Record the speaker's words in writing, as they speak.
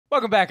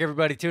Welcome back,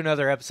 everybody, to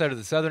another episode of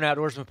the Southern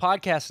Outdoorsman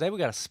Podcast. Today, we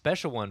got a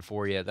special one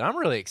for you that I'm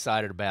really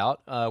excited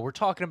about. We're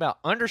talking about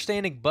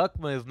understanding buck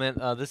movement.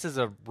 This is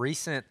a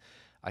recent,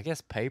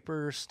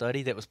 paper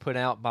study that was put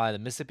out by the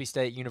Mississippi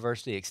State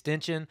University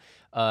Extension.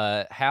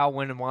 How,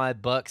 when, and why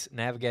bucks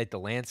navigate the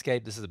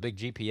landscape. This is a big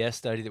GPS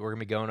study that we're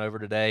going to be going over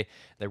today.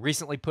 They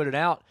recently put it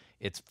out.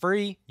 It's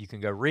free. You can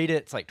go read it.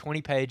 It's like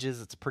 20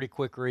 pages. It's a pretty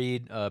quick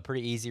read,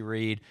 pretty easy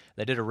read.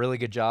 They did a really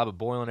good job of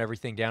boiling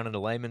everything down into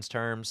layman's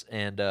terms,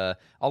 and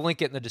I'll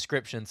link it in the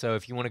description. So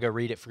if you want to go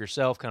read it for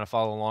yourself, kind of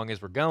follow along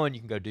as we're going, you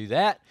can go do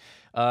that.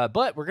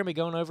 But we're going to be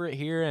going over it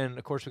here, and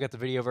of course we got the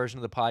video version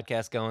of the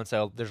podcast going,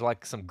 so there's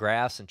like some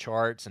graphs and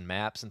charts and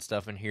maps and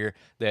stuff in here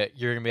that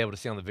you're going to be able to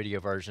see on the video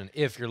version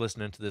if you're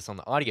listening to this on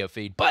the audio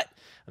feed. But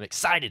I'm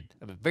excited.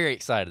 I'm very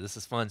excited. This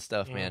is fun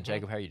stuff, man.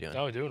 Jacob, how are you doing?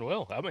 Oh, doing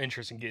well. I'm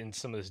interested in getting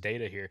some of this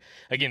data here.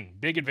 Again,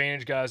 big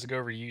advantage, guys, to go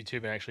over to YouTube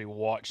and actually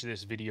watch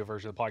this video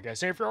version of the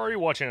podcast. And if you're already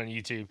watching on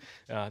YouTube,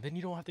 then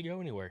you don't have to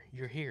go anywhere.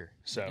 You're here.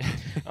 So,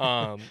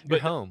 You're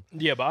home.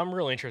 Yeah, but I'm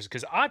really interested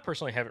because I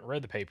personally haven't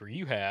read the paper.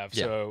 You have.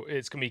 Yeah. So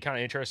it's going to be kind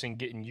of interesting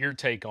getting your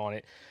take on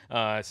it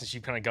since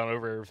you've kind of gone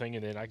over everything.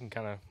 And then I can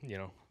kind of,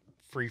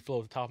 free flow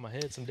at the top of my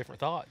head some different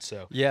thoughts.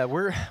 So yeah,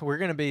 we're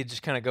gonna be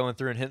just kind of going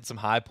through and hitting some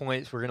high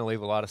points. We're gonna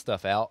leave a lot of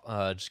stuff out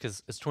just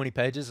because it's 20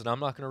 pages, and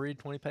I'm not gonna read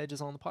 20 pages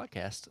on the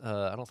podcast.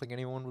 I don't think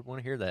anyone would want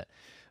to hear that.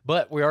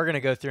 But we are gonna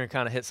go through and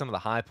kind of hit some of the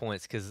high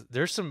points because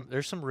there's some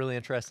really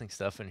interesting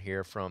stuff in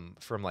here from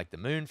like the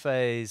moon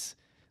phase.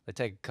 They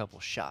take a couple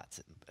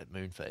shots at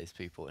moon phase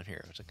people in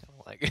here, which I kind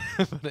of like.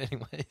 But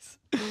anyways,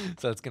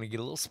 so it's going to get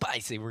a little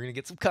spicy. We're going to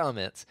get some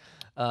comments.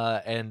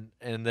 And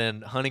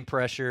then hunting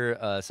pressure.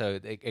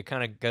 So it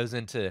kind of goes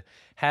into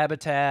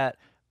habitat,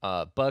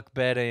 buck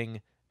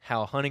bedding,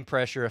 how hunting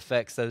pressure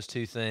affects those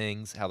two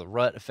things, how the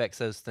rut affects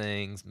those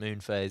things, moon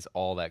phase,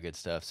 all that good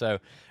stuff. So,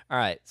 all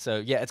right. So,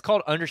 yeah, it's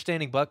called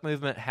Understanding Buck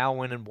Movement, How,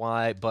 When, and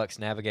Why Bucks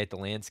Navigate the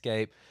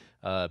Landscape.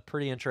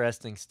 Pretty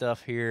interesting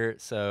stuff here.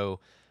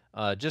 So,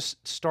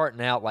 just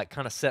starting out, like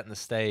kind of setting the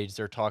stage,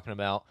 they're talking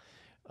about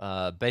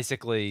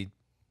basically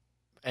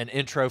an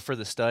intro for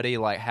the study,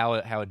 like how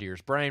a deer's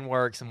brain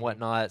works and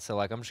whatnot. So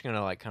like I'm just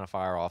gonna like kind of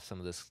fire off some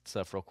of this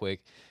stuff real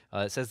quick.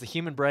 It says the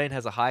human brain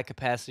has a high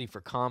capacity for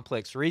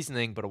complex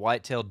reasoning, but a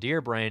white-tailed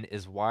deer brain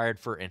is wired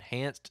for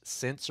enhanced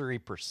sensory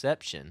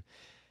perception.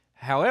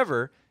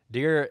 However,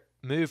 deer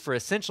move for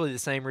essentially the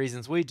same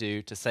reasons we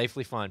do, to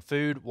safely find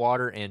food,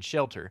 water, and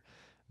shelter.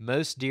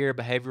 Most deer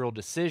behavioral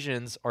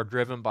decisions are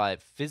driven by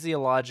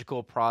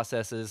physiological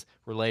processes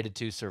related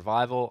to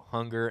survival,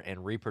 hunger,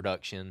 and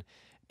reproduction,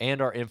 and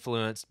are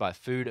influenced by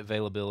food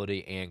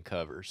availability and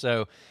cover.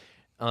 So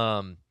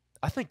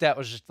I think that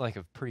was just like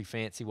a pretty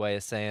fancy way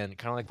of saying,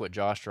 kind of like what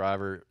Josh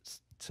Driver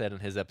said in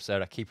his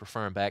episode. I keep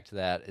referring back to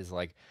that, is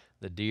like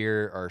the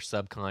deer are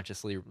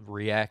subconsciously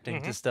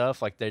reacting to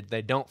stuff. Like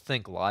they don't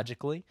think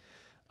logically.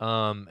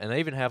 And they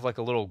even have like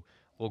a little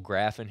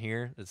graph in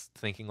here that's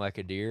thinking like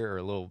a deer, or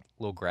a little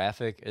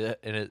graphic,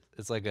 and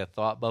it's like a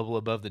thought bubble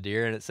above the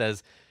deer, and it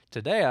says,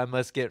 today I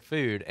must get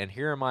food, and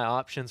here are my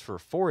options for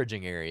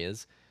foraging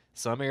areas.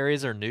 Some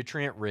areas are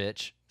nutrient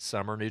rich,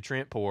 some are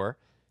nutrient poor,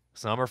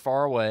 some are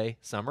far away,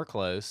 some are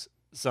close,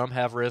 some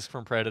have risk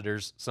from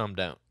predators, some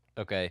don't.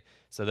 Okay,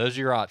 so those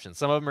are your options.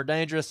 Some of them are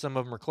dangerous, some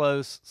of them are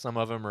close, some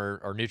of them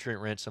are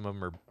nutrient rich, some of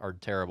them are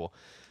terrible.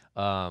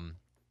 And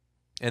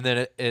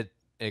then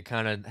it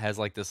kind of has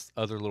like this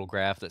other little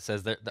graph that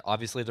says that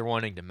obviously they're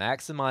wanting to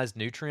maximize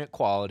nutrient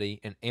quality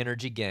and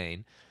energy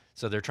gain.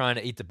 So they're trying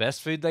to eat the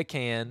best food they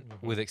can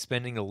with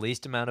expending the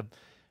least amount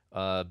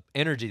of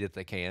energy that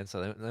they can.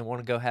 So they want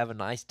to go have a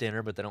nice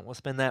dinner, but they don't want to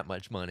spend that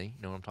much money.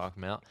 You know what I'm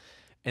talking about?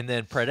 And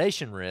then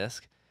predation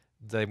risk.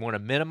 They want to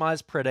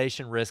minimize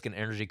predation risk and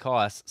energy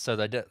costs, so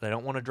they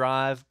don't want to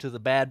drive to the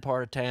bad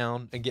part of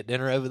town and get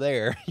dinner over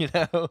there, you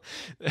know,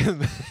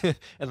 and they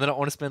don't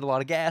want to spend a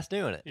lot of gas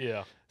doing it.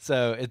 yeah.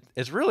 So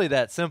it's really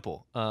that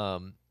simple.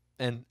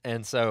 And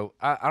so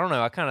I don't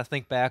know. I kind of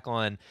think back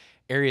on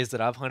areas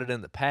that I've hunted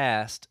in the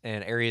past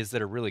and areas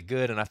that are really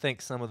good, and I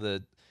think some of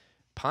the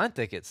pine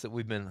thickets that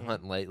we've been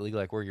hunting lately,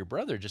 like where your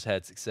brother just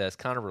had success,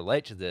 kind of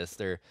relate to this.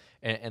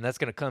 And that's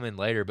going to come in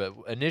later. But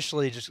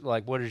initially, just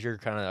like, what is your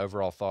kind of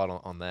overall thought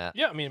on that?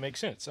 Yeah, I mean, it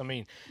makes sense. I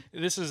mean,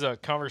 this is a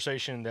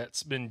conversation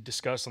that's been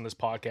discussed on this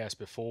podcast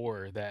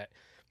before, that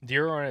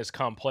deer aren't as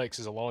complex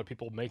as a lot of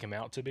people make them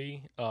out to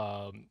be.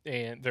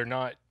 And they're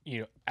not,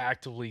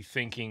 actively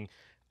thinking,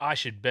 I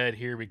should bed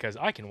here because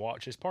I can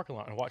watch this parking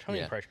lot and watch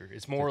hunting pressure.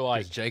 It's more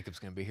like Jacob's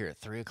going to be here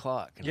at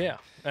 3:00. Yeah,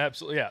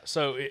 absolutely. Yeah.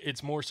 So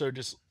it's more so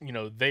just,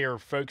 they are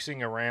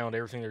focusing around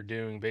everything they're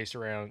doing based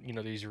around,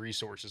 these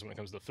resources when it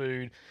comes to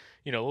food,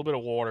 a little bit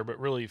of water, but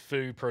really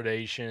food,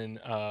 predation,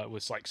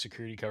 with like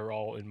security cover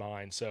all in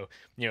mind. So,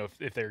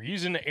 if they're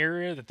using an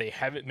area that they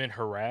haven't been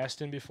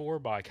harassed in before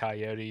by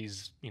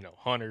coyotes,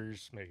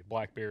 hunters, maybe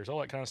black bears,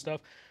 all that kind of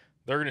stuff,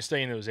 they're going to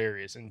stay in those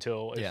areas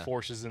until it Yeah.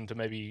 forces them to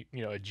maybe,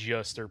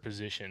 adjust their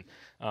position.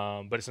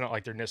 But it's not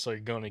like they're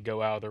necessarily going to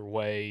go out of their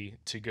way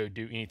to go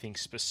do anything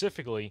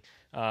specifically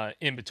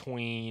in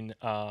between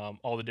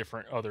all the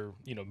different other,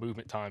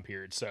 movement time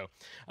periods. So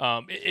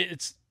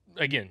it's,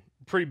 again,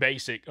 pretty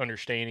basic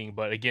understanding,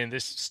 but again,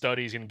 this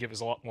study is going to give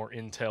us a lot more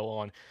intel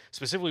on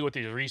specifically what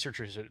these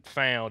researchers had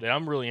found, and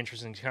I'm really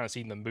interested in kind of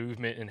seeing the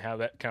movement and how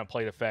that kind of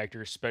played a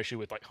factor, especially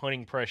with like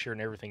hunting pressure and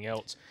everything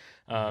else,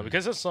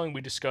 because that's something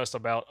we discussed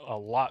about a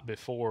lot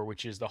before,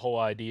 which is the whole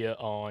idea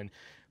on,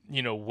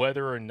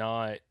 whether or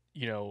not,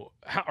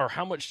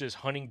 how much does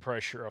hunting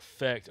pressure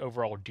affect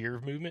overall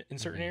deer movement in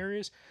certain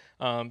areas,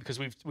 because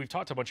we've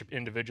talked to a bunch of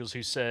individuals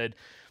who said,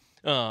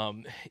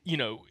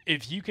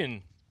 if you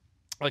can,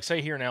 like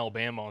say here in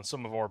Alabama on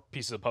some of our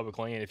pieces of public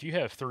land, if you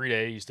have 3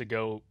 days to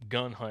go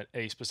gun hunt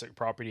a specific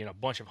property and a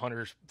bunch of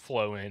hunters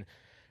flow in,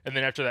 and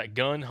then after that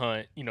gun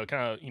hunt,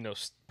 kind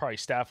of, probably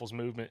stifles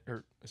movement,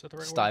 or is that the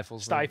right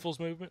word? Stifles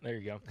movement. There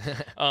you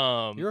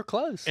go. You were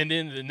close. And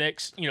then the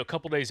next,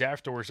 couple days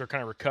afterwards, they're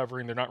kind of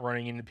recovering. They're not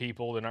running into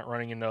people. They're not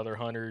running into other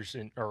hunters,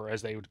 or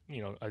as they would,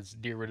 as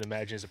deer would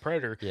imagine as a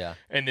predator. Yeah.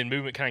 And then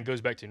movement kind of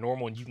goes back to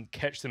normal, and you can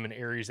catch them in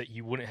areas that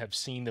you wouldn't have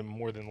seen them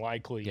more than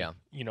likely. On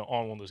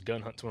one of those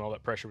gun hunts when all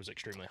that pressure was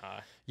extremely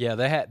high. Yeah,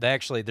 they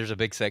actually, there's a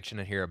big section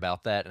in here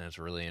about that, and it's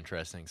really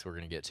interesting. So we're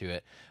going to get to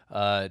it.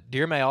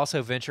 Deer may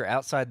also venture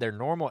outside their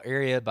normal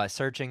area by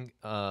searching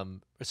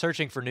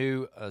for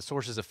new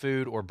sources of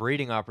food or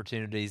breeding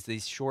opportunities.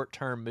 These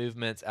short-term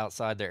movements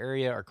outside their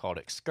area are called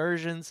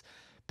excursions.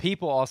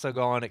 People also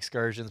go on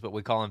excursions, but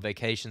we call them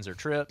vacations or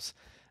trips.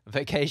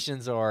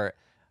 Vacations are,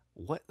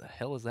 what the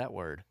hell is that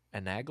word?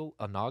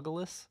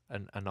 Analogous? How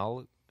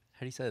do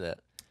you say that?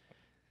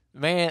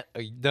 Man,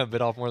 you done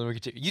bit off more than we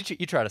could chew.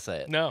 You try to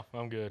say it. No,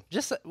 I'm good.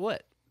 Just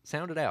what?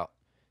 Sound it out.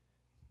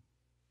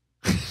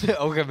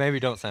 Okay, maybe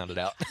don't sound it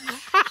out.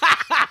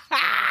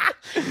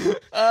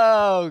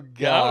 Oh, gosh.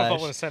 Yeah, I don't know if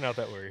I want to sound out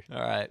that word.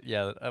 All right,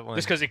 yeah. That one.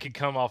 Just because it could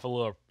come off a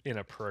little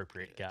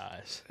inappropriate,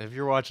 guys. If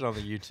you're watching on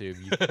the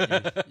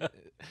YouTube.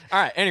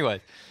 All right, anyway.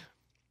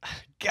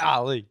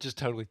 Golly, just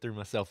totally threw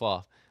myself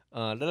off.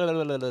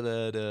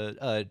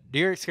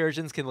 Deer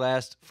excursions can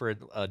last for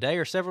a day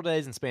or several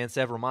days and span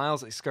several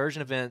miles.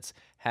 Excursion events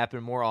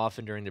happen more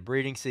often during the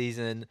breeding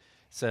season,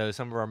 so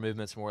some of our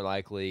movements are more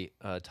likely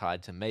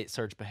tied to mate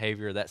search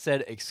behavior. That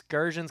said,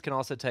 excursions can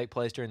also take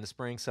place during the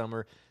spring,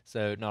 summer,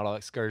 so not all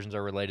excursions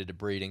are related to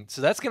breeding.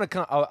 So that's going to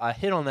come, I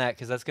hit on that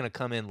because that's going to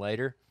come in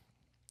later,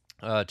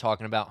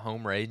 talking about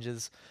home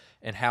ranges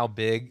and how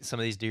big some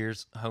of these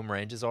deer's home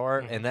ranges are,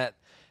 and that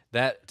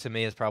to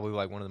me is probably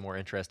like one of the more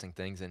interesting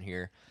things in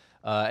here.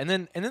 And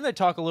then they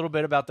talk a little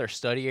bit about their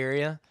study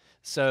area.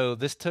 So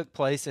this took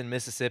place in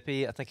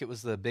Mississippi. I think it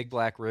was the Big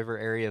Black River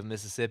area of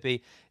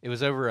Mississippi. It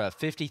was over a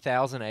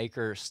 50,000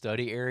 acre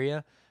study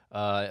area.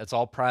 It's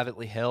all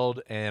privately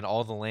held, and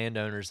all the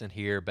landowners in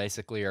here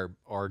basically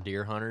are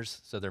deer hunters.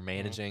 So they're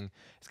managing.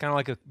 It's kind of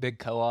like a big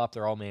co-op.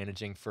 They're all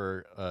managing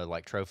for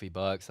like trophy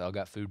bucks. They all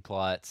got food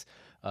plots,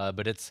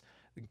 but it's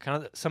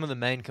kind of some of the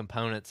main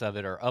components of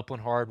it are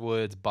upland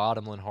hardwoods,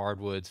 bottomland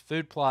hardwoods,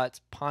 food plots,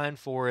 pine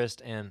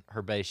forest, and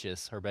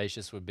herbaceous.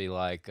 Herbaceous would be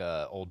like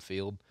old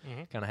field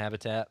kind of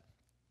habitat.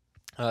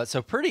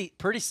 So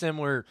pretty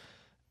similar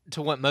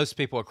to what most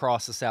people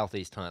across the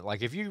Southeast hunt.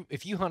 Like if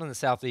you hunt in the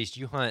Southeast,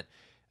 you hunt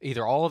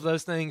either all of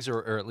those things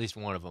or at least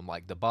one of them,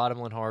 like the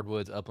bottomland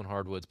hardwoods, upland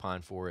hardwoods,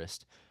 pine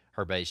forest,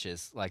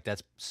 herbaceous. Like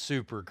that's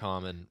super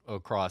common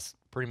across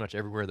pretty much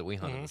everywhere that we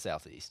hunt in the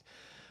Southeast.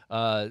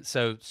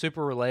 So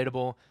super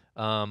relatable.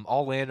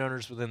 All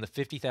landowners within the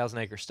 50,000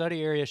 acre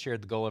study area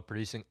shared the goal of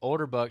producing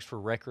older bucks for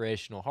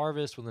recreational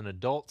harvest with an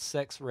adult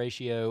sex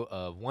ratio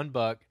of 1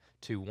 buck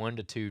to 1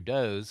 to 2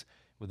 does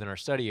within our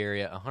study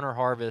area. A hunter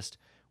harvest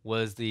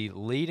was the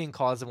leading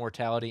cause of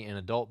mortality in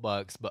adult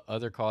bucks, but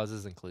other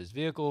causes includes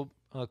vehicle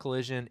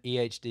collision,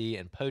 EHD,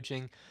 and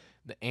poaching.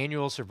 The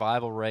annual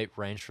survival rate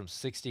ranged from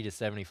 60 to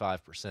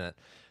 75%.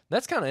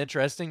 That's kind of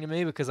interesting to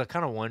me because I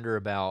kind of wonder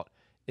about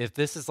if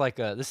this is like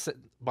this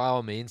by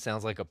all means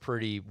sounds like a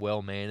pretty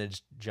well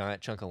managed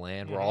giant chunk of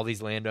land where all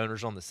these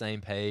landowners are on the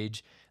same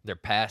page. They're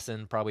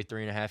passing probably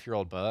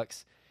 3.5-year-old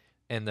bucks,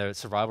 and the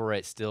survival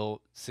rate's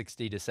still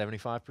 60 to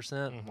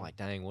 75%. I'm like,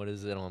 dang, what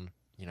is it on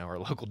our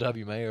local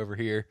WMA over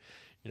here?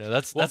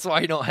 That's why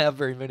you don't have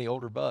very many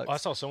older bucks. I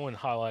saw someone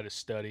highlight a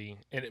study,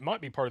 and it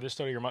might be part of this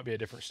study or it might be a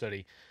different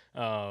study,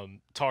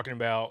 talking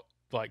about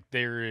like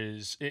there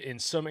is in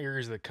some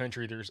areas of the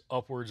country there's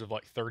upwards of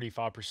like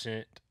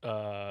 35%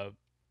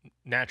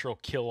 natural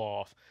kill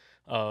off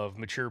of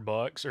mature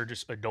bucks or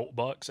just adult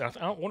bucks. I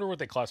don't wonder what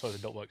they classify as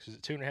adult bucks. Is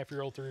it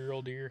 2.5-year-old,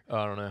 3-year-old deer?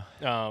 I don't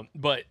know.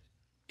 But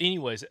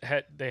anyways,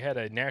 they had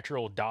a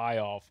natural die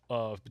off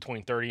of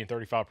between 30 and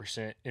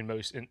 35%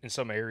 in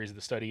some areas of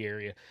the study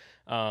area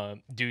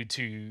due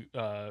to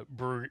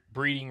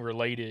breeding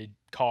related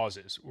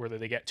causes, whether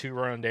they got too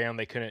run down,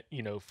 they couldn't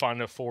find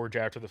enough forage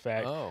after the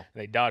fact.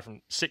 They died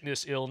from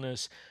sickness,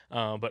 illness,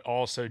 but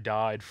also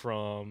died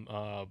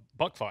from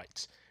buck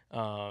fights.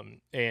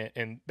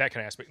 And that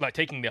kind of aspect, like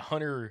taking the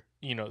hunter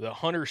the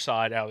hunter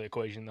side out of the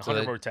equation, the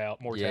hunter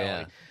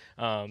mortality.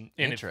 And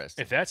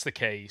Interesting. if that's the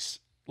case,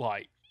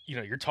 like,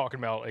 you're talking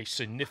about a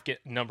significant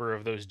number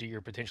of those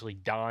deer potentially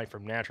dying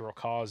from natural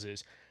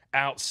causes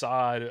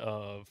outside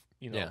of,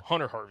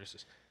 hunter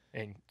harvests,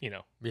 and,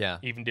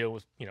 even deal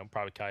with,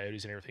 probably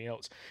coyotes and everything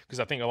else. Because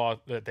I think a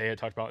lot that they had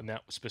talked about in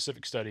that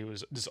specific study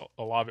was just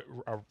a lot of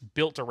it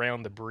built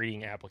around the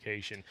breeding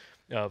application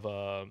of,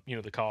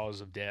 the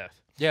cause of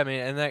death. Yeah, I mean,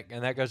 and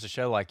that goes to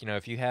show, like,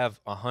 if you have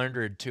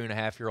 100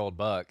 2.5-year-old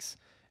bucks,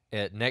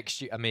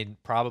 next year, I mean,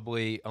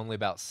 probably only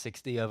about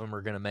 60 of them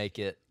are going to make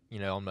it,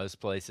 on most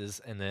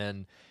places, and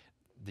then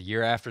the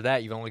year after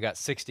that, you've only got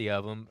 60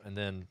 of them, and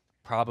then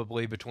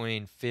probably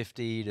between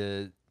 50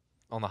 to,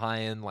 on the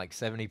high end, like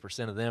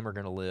 70% of them are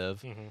going to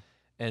live. Mm-hmm.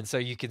 And so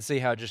you can see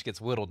how it just gets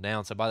whittled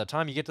down. So by the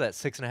time you get to that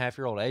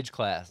 6.5-year-old age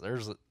class,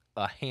 there's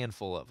a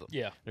handful of them.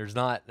 Yeah. There's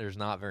not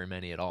very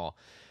many at all.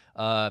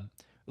 A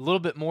little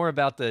bit more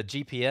about the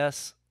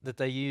GPS that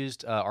they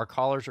used. Our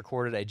callers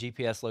recorded a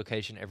GPS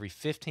location every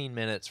 15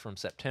 minutes from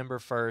September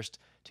 1st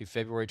to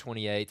February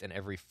 28th, and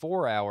every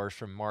 4 hours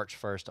from March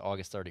 1st to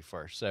August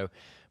 31st. So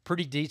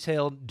pretty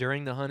detailed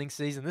during the hunting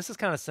season. This is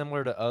kind of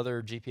similar to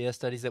other GPS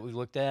studies that we've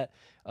looked at.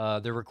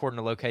 They're recording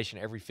a location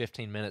every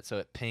 15 minutes, so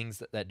it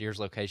pings that deer's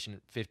location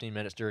 15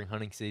 minutes during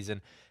hunting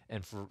season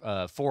and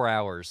for 4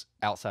 hours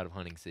outside of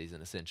hunting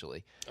season,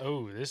 essentially.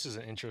 Oh, this is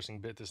an interesting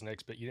bit, this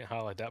next bit. You didn't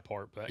highlight that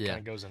part, but that kind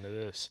of goes into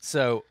this.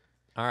 So,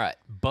 all right,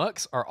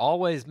 bucks are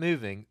always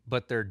moving,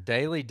 but their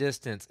daily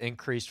distance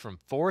increased from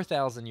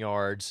 4,000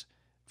 yards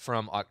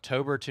from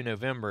October to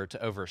November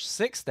to over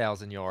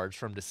 6,000 yards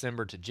from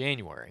December to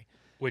January.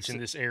 Which in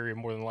this area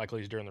more than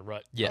likely is during the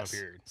rut time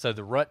period. So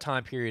the rut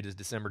time period is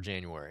December,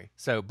 January.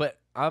 So, but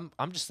I'm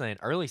just saying,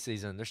 early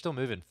season they're still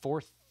moving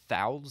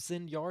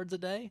 4,000 yards a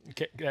day.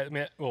 Okay, I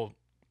mean, well,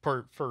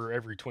 for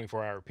every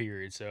 24-hour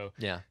period. So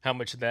yeah, how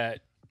much of that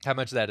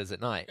is at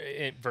night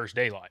versus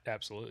daylight?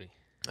 Absolutely.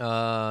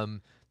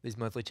 These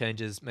monthly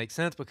changes make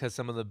sense because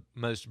the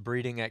most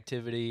breeding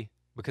activity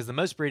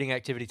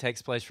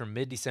takes place from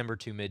mid-December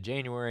to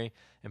mid-January,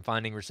 and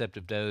finding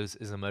receptive does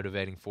is a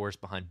motivating force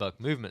behind buck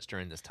movements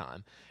during this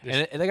time.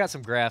 And they got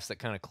some graphs that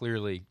kind of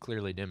clearly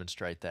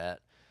demonstrate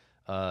that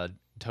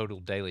total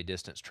daily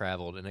distance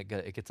traveled, and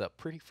it gets up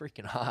pretty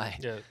freaking high.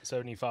 Yeah,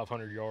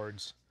 7,500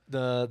 yards.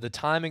 The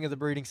timing of the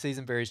breeding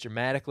season varies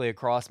dramatically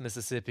across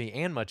Mississippi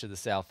and much of the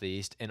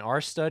Southeast. In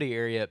our study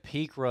area,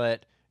 peak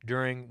rut,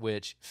 during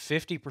which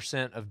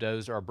 50% of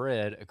does are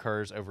bred,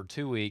 occurs over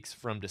 2 weeks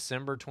from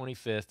December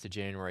 25th to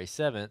January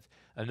 7th.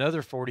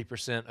 Another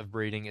 40% of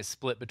breeding is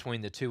split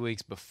between the 2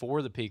 weeks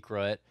before the peak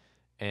rut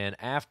and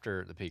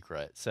after the peak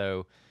rut.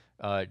 So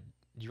do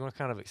you want to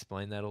kind of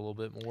explain that a little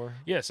bit more?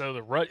 Yeah, so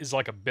the rut is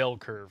like a bell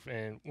curve,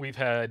 and we've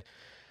had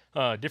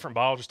different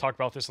biologists talk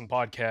about this on the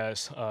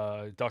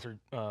podcast. Dr.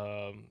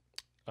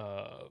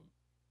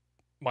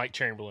 Mike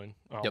Chamberlain,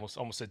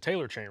 almost said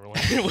Taylor Chamberlain,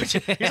 which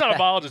he's not a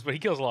biologist, but he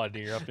kills a lot of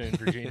deer up in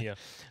Virginia.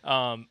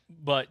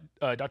 But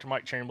Dr.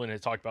 Mike Chamberlain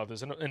had talked about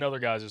this, and other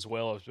guys as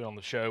well have been on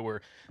the show,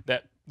 where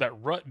that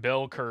rut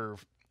bell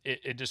curve,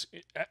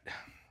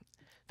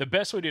 the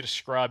best way to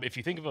describe, if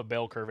you think of a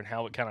bell curve and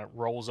how it kind of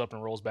rolls up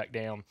and rolls back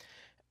down,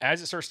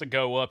 as it starts to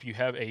go up, you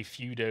have a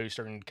few does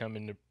starting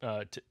to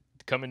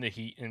come into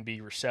heat and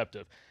be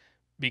receptive.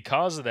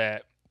 Because of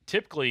that,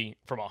 typically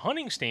from a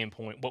hunting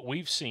standpoint, what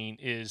we've seen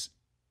is,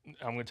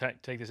 I'm going to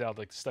take this out of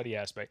the study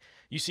aspect.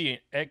 You see an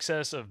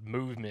excess of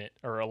movement,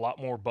 or a lot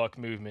more buck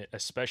movement,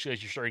 especially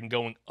as you're starting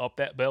going up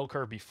that bell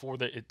curve before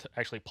it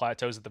actually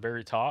plateaus at the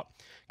very top,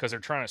 because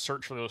they're trying to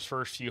search for those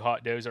first few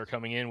hot does that are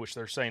coming in, which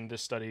they're saying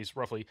this study is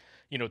roughly,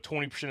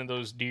 20% of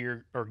those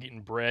deer are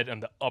getting bred on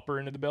the upper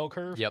end of the bell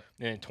curve. Yep.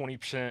 And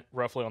 20%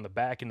 roughly on the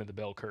back end of the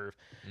bell curve.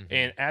 Mm-hmm.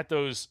 And at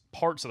those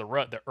parts of the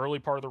rut, the early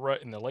part of the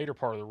rut and the later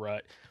part of the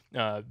rut,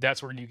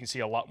 that's where you can see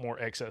a lot more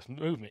excess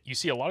movement. You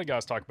see a lot of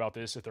guys talk about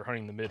this if they're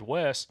hunting the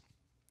Midwest,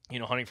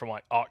 hunting from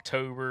like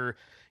October,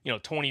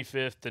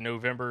 25th to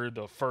November,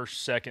 the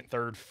 1st, 2nd,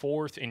 3rd,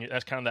 4th, and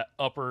that's kind of that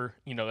upper,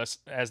 that's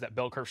as that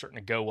bell curve starting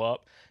to go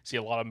up, see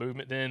a lot of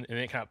movement then, and then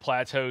it kind of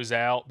plateaus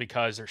out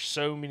because there's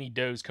so many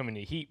does coming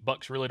to heat.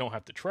 Bucks really don't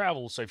have to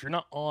travel, so if you're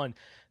not on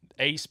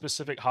a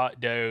specific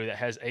hot doe that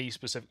has a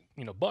specific,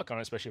 buck on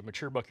it, especially a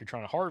mature buck you're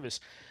trying to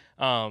harvest,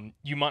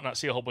 you might not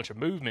see a whole bunch of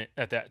movement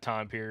at that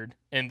time period.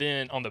 And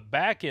then on the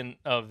back end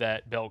of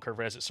that bell curve,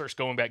 as it starts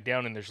going back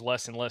down and there's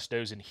less and less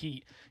does in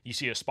heat, you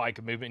see a spike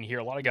of movement. And you hear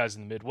a lot of guys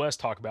in the Midwest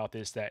talk about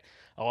this, that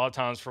a lot of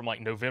times from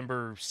like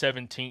November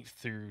 17th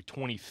through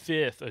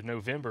 25th of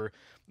November,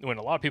 when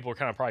a lot of people are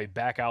kind of probably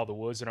back out of the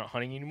woods, they're not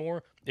hunting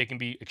anymore, it can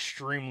be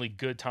extremely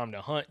good time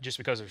to hunt just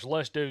because there's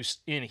less does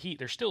in heat.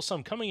 There's still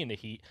some coming into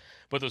heat,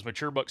 but those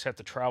mature bucks have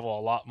to travel a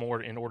lot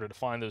more in order to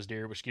find those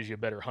deer, which gives you a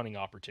better hunting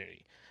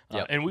opportunity.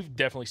 Yep. And we've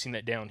definitely seen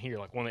that down here.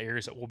 Like one of the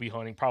areas that we'll be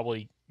hunting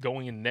probably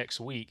going in next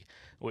week,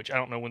 which I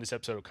don't know when this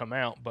episode will come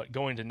out, but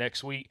going to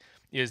next week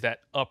is that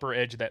upper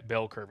edge of that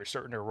bell curve. It's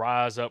starting to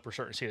rise up. We're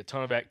starting to see a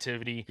ton of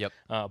activity.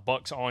 Yep.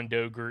 Bucks on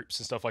doe groups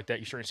and stuff like that.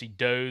 You're starting to see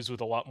does with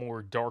a lot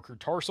more darker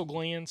tarsal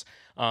glands,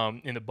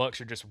 and the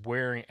bucks are just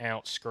wearing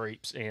out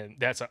scrapes. And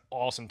that's an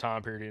awesome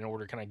time period in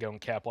order to kind of go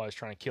and capitalize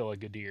trying to kill a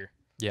good deer.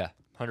 Yeah,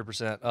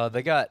 100%.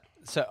 They got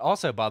so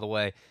also, by the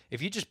way,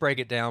 if you just break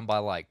it down by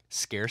like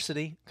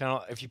scarcity, kind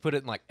of if you put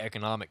it in like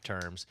economic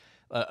terms,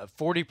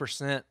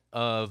 40%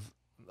 of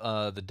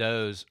the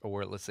does,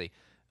 or let's see,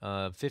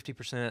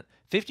 50%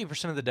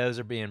 of the does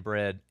are being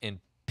bred in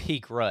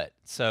peak rut.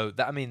 So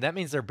I mean that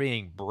means they're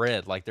being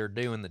bred, like they're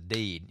doing the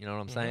deed. You know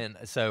what I'm saying?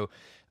 So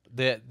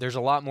there's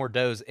a lot more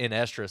does in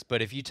estrus,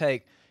 but if you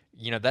take,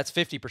 that's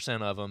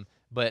 50% of them.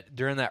 But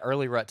during that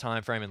early rut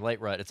time frame and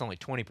late rut, it's only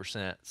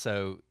 20%.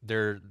 So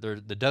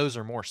the does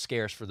are more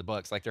scarce for the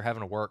bucks. Like they're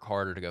having to work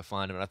harder to go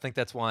find them. And I think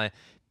that's why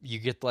you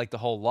get like the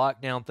whole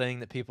lockdown thing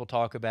that people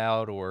talk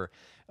about, or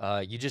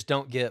you just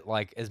don't get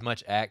like as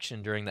much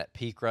action during that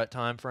peak rut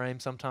time frame.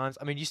 Sometimes,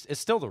 I mean, it's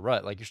still the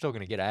rut. Like you're still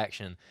going to get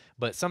action,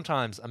 but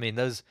sometimes, I mean,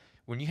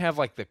 when you have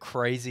like the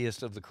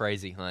craziest of the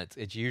crazy hunts,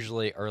 it's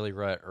usually early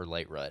rut or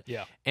late rut.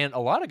 Yeah. And a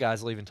lot of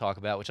guys will even talk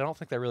about, which I don't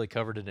think they really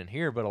covered it in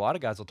here, but a lot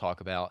of guys will talk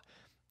about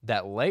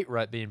that late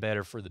rut being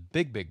better for the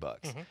big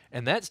bucks.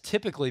 And that's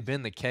typically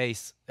been the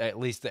case, at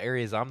least the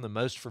areas I'm the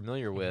most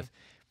familiar with.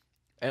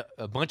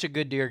 A bunch of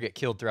good deer get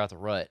killed throughout the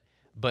rut,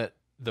 but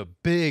the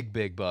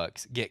big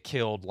bucks get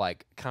killed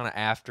like kind of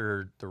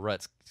after the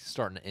rut's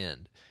starting to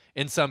end.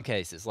 In some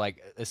cases,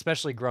 like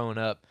especially growing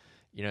up,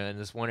 in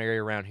this one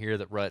area around here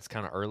that rut's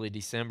kind of early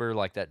December,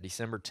 like that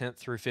December 10th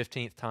through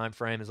 15th time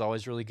frame is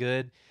always really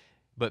good.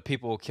 But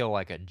people will kill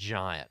like a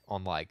giant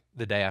on like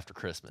the day after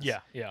Christmas.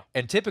 Yeah.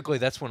 And typically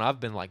that's when I've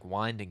been like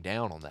winding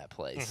down on that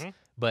place.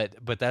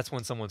 But that's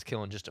when someone's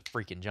killing just a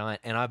freaking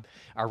giant. And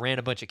I ran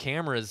a bunch of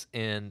cameras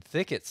in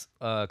thickets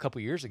a couple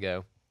years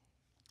ago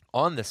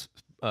on this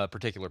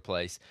particular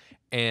place,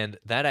 and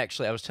that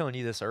actually, I was telling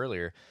you this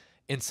earlier.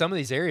 In some of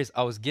these areas,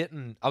 I was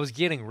getting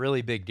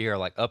really big deer,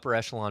 like upper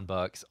echelon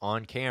bucks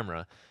on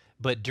camera,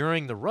 but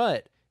during the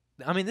rut.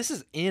 I mean, this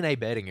is in a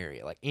bedding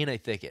area, like in a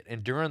thicket.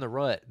 And during the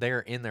rut,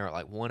 they're in there at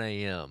like 1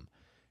 a.m.,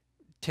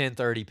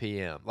 10:30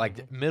 p.m.,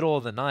 like middle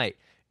of the night.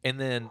 And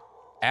then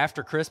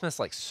after Christmas,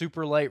 like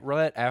super late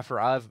rut,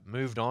 after I've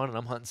moved on and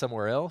I'm hunting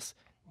somewhere else,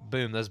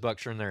 boom, those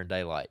bucks are in there in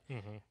daylight.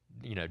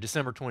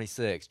 December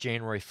 26th,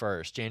 January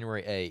 1st,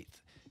 January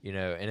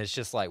 8th, and it's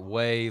just like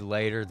way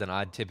later than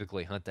I'd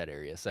typically hunt that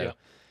area. So,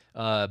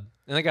 and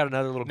I got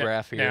another little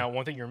graph here. Now,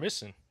 one thing you're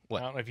missing.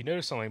 What? I don't know if you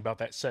noticed something about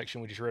that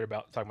section we just read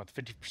about, talking about the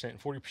 50% and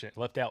 40%,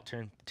 left out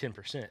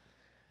 10%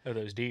 of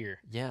those deer.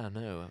 Yeah, I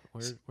know.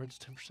 Where does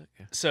 10%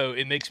 go? So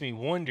it makes me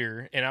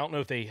wonder, and I don't know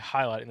if they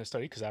highlight it in the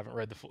study because I haven't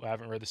read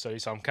the study,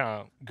 so I'm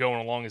kind of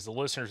going along as the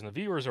listeners and the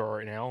viewers are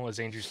right now, as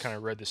Andrew's kind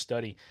of read the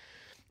study.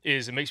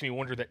 It makes me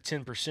wonder that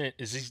 10%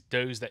 is these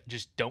does that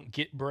just don't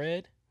get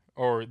bred,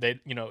 or they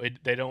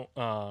don't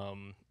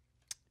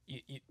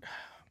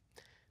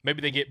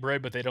maybe they get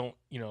bred but they don't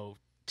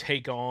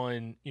take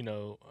on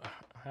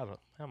how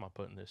am I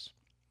putting this?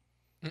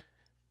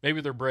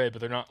 Maybe they're bred, but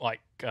they're not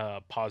like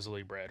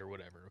positively bred or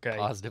whatever. Okay,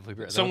 positively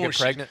bred. Someone was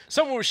pregnant.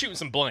 Someone was shooting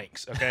some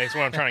blanks. Okay, that's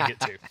what I'm trying to get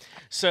to.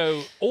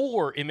 So,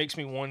 or it makes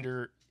me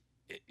wonder.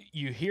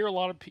 You hear a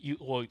lot of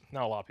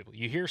not a lot of people.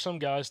 You hear some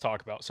guys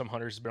talk about, some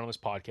hunters have been on this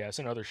podcast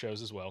and other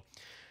shows as well,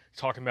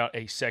 talking about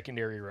a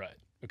secondary rut.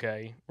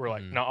 Okay, where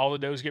like not all the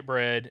does get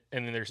bred,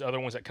 and then there's other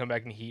ones that come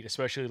back in the heat,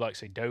 especially like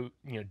say doe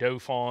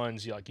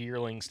fawns, like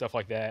yearlings, stuff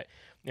like that,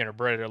 and are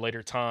bred at a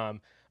later time.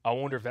 I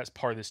wonder if that's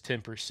part of this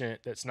 10%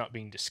 that's not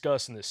being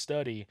discussed in this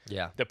study.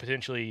 Yeah. That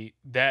potentially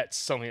that's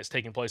something that's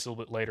taking place a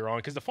little bit later on.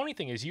 Because the funny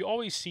thing is, you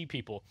always see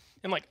people,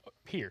 and like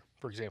here,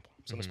 for example,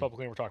 so this public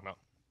land we're talking about,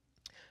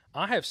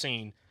 I have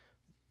seen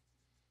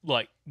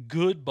like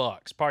good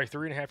bucks, probably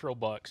 3.5-year-old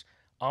bucks.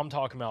 I'm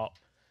talking about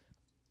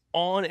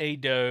on a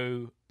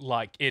doe,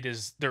 like it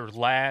is their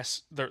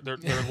last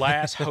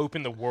last hope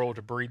in the world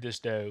to breed this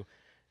doe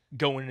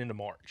going into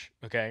March.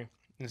 Okay.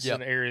 This is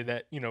an area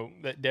that,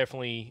 that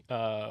definitely,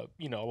 a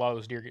lot of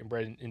those deer getting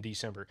bred in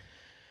December.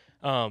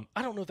 I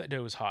don't know if that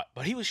doe was hot,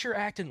 but he was sure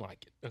acting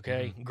like it,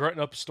 okay?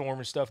 Grunting up a storm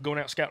and stuff, going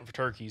out scouting for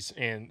turkeys,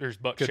 and there's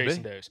bucks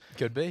chasing does.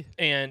 Could be.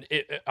 And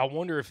I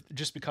wonder if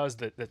just because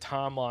the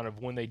timeline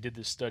of when they did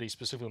this study,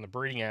 specifically on the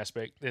breeding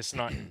aspect, it's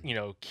not,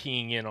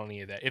 keying in on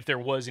any of that. If there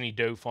was any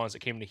doe fawns that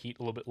came to heat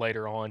a little bit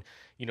later on,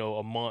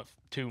 a month,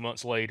 2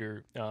 months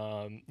later,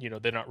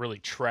 they're not really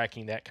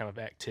tracking that kind of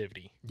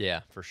activity.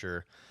 Yeah, for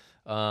sure.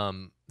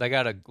 They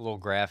got a little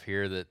graph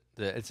here that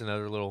it's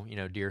another little,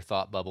 deer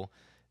thought bubble.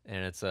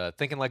 And it's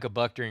thinking like a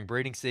buck during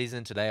breeding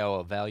season. Today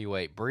I'll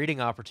evaluate breeding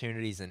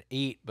opportunities and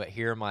eat, but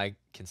here are my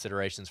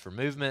considerations for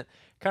movement.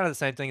 Kind of the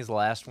same thing as the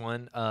last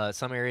one.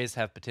 Some areas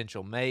have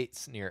potential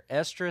mates near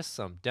estrus,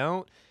 some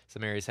don't.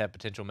 Some areas have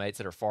potential mates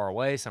that are far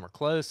away, some are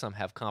close, some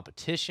have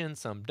competition,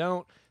 some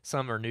don't.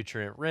 Some are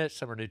nutrient rich,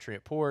 some are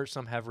nutrient poor,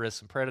 some have risks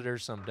and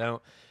predators, some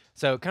don't.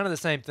 So kind of the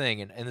same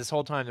thing. And this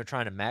whole time they're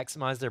trying to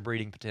maximize their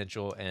breeding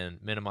potential and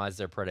minimize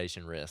their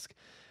predation risk.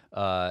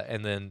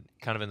 And then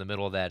kind of in the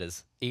middle of that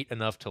is eat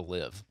enough to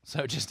live.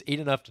 So just eat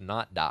enough to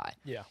not die.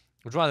 Yeah.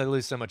 Which is why they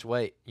lose so much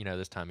weight,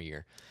 this time of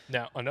year.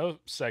 Now, another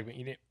segment,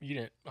 you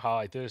didn't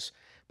highlight this,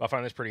 but I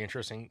find this pretty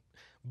interesting.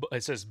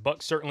 It says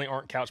bucks certainly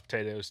aren't couch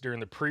potatoes. During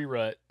the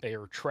pre-rut, they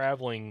are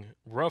traveling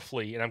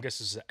roughly, and I guess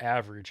this is the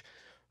average,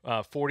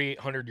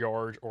 4,800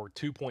 yards or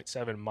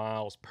 2.7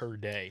 miles per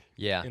day.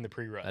 Yeah, in the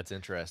pre-rut. That's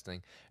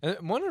interesting.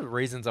 And one of the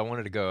reasons I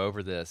wanted to go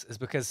over this is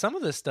because some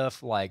of this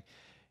stuff, like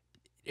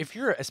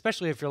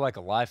especially if you're like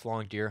a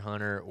lifelong deer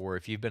hunter, or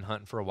if you've been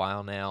hunting for a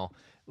while now,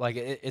 like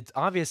it's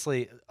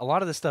obviously a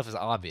lot of this stuff is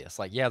obvious.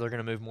 Like, yeah, they're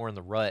going to move more in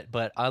the rut,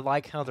 but I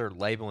like how they're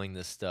labeling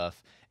this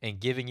stuff and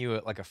giving you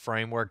like a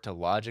framework to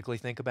logically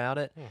think about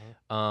it.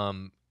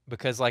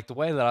 Because like the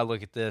way that I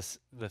look at this,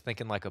 the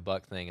thinking like a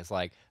buck thing is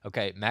like,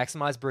 okay,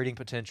 maximize breeding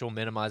potential,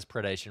 minimize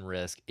predation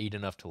risk, eat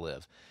enough to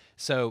live.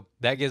 So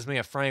that gives me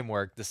a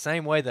framework the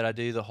same way that I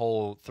do the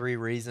whole 3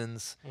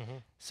 reasons.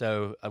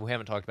 So we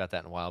haven't talked about that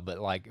in a while, but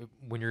like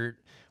when you're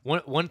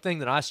one thing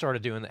that I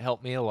started doing that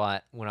helped me a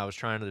lot when I was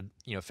trying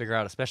to figure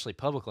out especially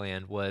public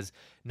land was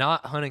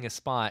not hunting a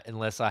spot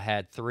unless I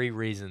had 3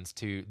 reasons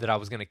that I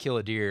was going to kill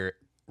a deer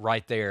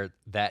right there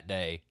that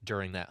day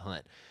during that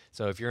hunt.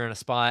 So if you're in a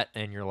spot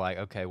and you're like,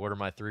 okay, what are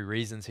my 3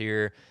 reasons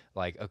here?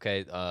 Like,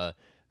 okay,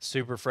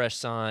 super fresh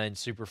sign,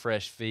 super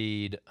fresh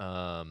feed,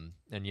 and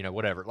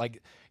whatever.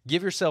 Like,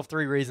 give yourself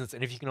 3 reasons,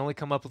 and if you can only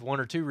come up with 1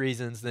 or 2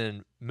 reasons,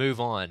 then move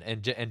on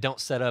and don't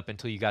set up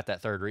until you got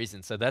that 3rd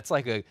reason. So that's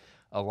like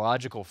a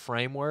logical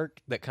framework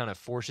that kind of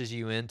forces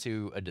you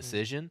into a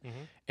decision.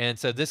 And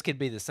so this could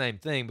be the same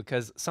thing,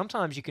 because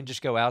sometimes you can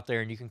just go out there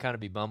and you can kind of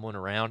be bumbling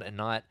around and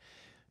not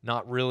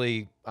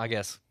really, I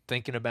guess,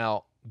 thinking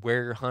about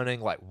where you're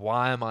hunting, like,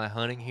 why am I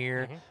hunting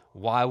here?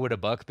 Why would a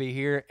buck be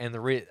here? And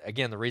the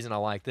reason I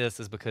like this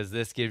is because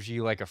this gives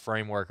you like a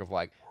framework of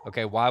like,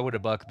 okay, why would a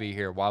buck be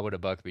here? Why would a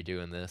buck be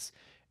doing this?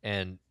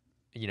 And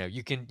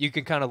you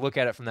can kind of look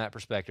at it from that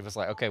perspective. It's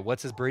like, okay,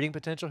 what's his breeding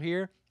potential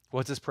here?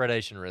 What's his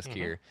predation risk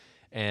here?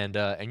 And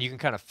you can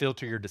kind of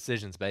filter your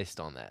decisions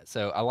based on that.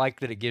 So I like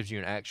that it gives you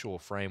an actual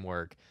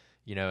framework,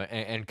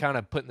 and kind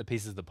of putting the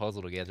pieces of the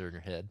puzzle together in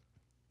your head.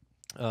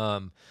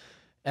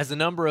 As the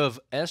number of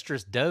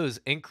estrus does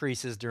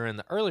increases during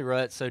the early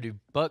rut, so do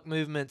buck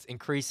movements,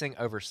 increasing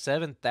over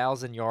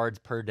 7,000 yards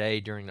per day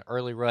during the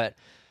early rut.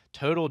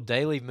 Total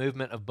daily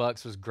movement of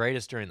bucks was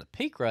greatest during the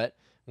peak rut,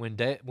 when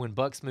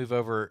bucks move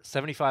over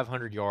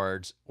 7,500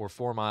 yards or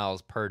 4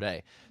 miles per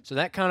day. So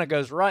that kind of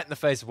goes right in the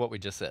face of what we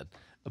just said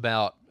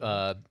about,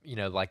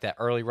 like that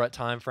early rut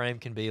time frame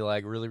can be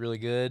like really, really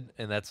good,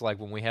 and that's like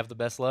when we have the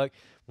best luck.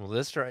 Well,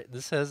 this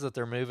says that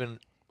they're moving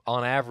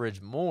on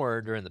average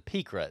more during the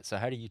peak rut. So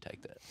how do you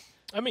take that?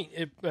 I mean,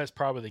 that's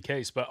probably the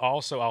case, but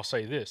also I'll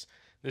say this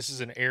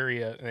is an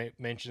area, and they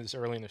mentioned this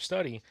early in their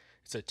study,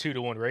 it's a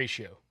 2-to-1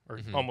 ratio,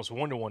 or almost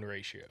 1-to-1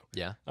 ratio.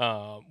 Yeah.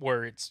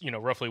 Where it's,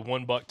 roughly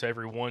 1 buck to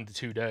every 1 to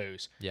 2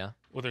 does. Yeah.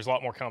 Well, there's a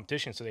lot more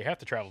competition, so they have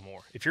to travel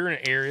more. If you're in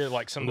an area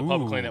like some of the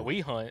public land that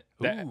we hunt,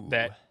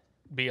 that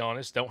be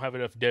honest, don't have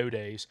enough doe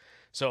days,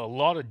 so a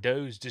lot of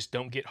does just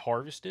don't get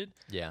harvested.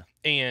 Yeah.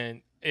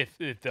 And if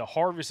the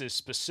harvest is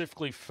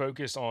specifically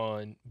focused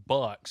on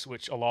bucks,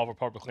 which a lot of our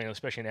public land,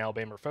 especially in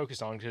Alabama, are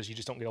focused on, because you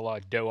just don't get a lot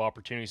of doe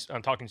opportunities.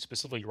 I'm talking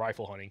specifically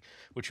rifle hunting,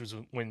 which was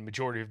when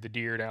majority of the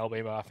deer in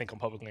Alabama, I think, on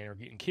public land are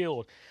getting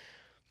killed.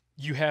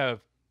 You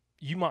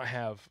might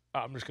have,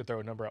 I'm just going to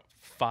throw a number out,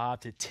 5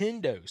 to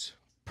 10 does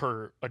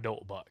per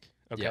adult buck,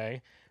 okay?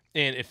 Yep.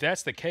 And if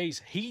that's the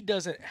case, he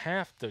doesn't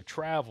have to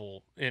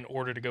travel in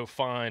order to go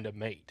find a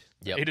mate.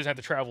 Yep. He doesn't have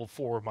to travel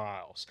 4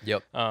 miles.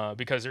 Yep.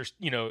 Because there's,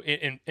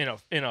 in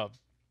a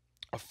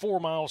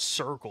 4-mile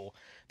circle,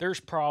 there's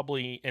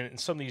probably, in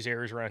some of these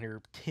areas around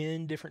here,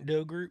 10 different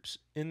doe groups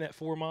in that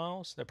 4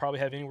 miles that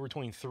probably have anywhere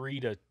between 3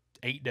 to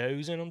 8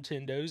 does in them,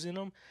 10 does in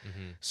them.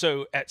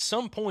 So at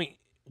some point,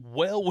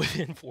 well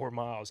within 4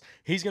 miles,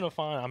 he's going to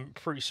find, I'm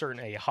pretty certain,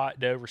 a hot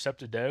doe,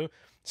 receptive doe.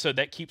 So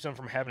that keeps them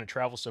from having to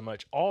travel so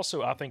much.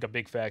 Also, I think a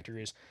big factor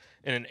is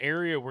in an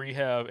area where you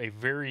have a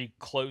very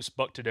close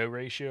buck to doe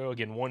ratio,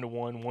 again,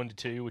 1-to-1,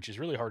 1-to-2, which is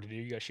really hard to do.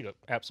 You got to shoot an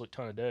absolute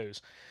ton of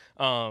does.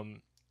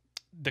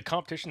 The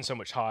competition's so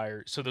much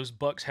higher, so those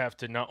bucks have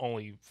to not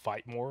only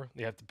fight more,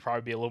 they have to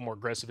probably be a little more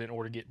aggressive in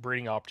order to get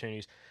breeding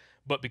opportunities,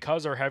 but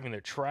because they're having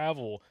to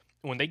travel,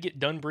 when they get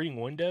done breeding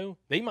one doe,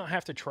 they might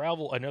have to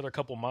travel another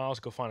couple miles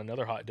to go find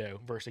another hot doe.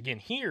 Versus, again,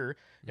 here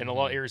in a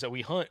lot of areas that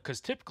we hunt,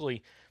 because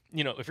typically,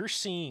 if you're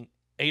seeing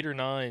 8 or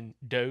 9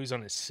 does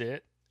on a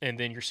sit, and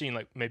then you're seeing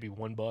like maybe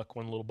 1 buck,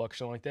 1 little buck,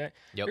 something like that,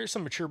 there's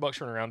some mature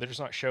bucks running around. They're just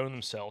not showing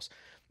themselves.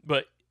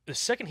 But the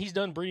second he's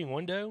done breeding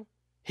one doe,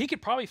 he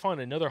could probably find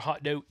another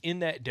hot doe in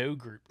that doe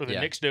group, or the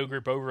next doe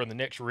group over on the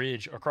next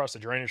ridge across the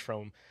drainage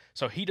from him.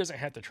 So he doesn't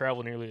have to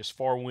travel nearly as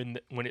far when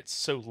it's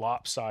so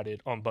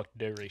lopsided on buck to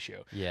doe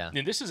ratio. Yeah.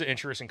 And this is an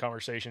interesting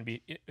conversation.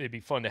 It'd be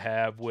fun to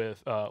have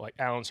with like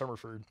Alan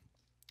Summerford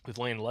with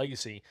Land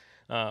Legacy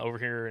over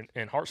here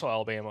in Hartselle,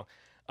 Alabama.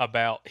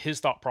 about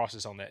his thought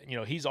process on that.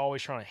 He's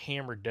always trying to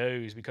hammer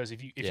does, because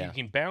if you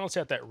can balance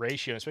out that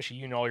ratio, especially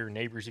you and all your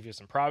neighbors, if you have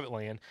some private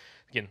land,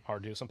 again,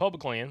 hard to do some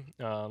public land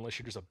unless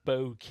you're just a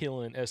bow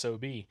killing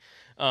SOB,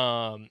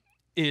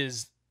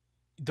 is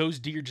those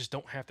deer just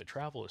don't have to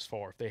travel as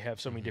far if they have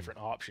so many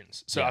different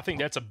options. So I think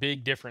that's a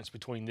big difference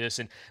between this,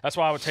 and that's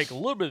why I would take a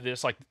little bit of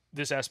this, like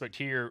this aspect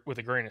here, with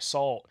a grain of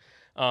salt.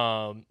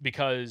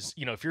 Because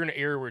if you're in an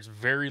area where it's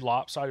very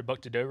lopsided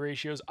buck to doe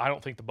ratios, I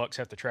don't think the bucks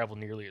have to travel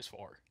nearly as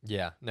far.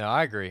 Yeah, no,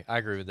 I agree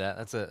with that.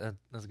 That's a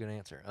good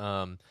answer.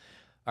 All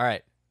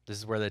right, this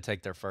is where they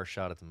take their first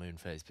shot at the moon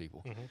phase,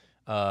 people.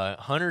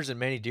 Hunters and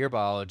many deer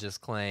biologists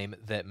claim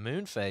that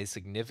moon phase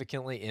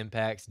significantly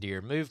impacts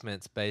deer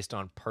movements based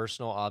on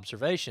personal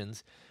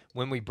observations.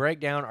 When we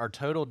break down our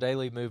total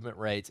daily movement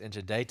rates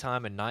into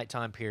daytime and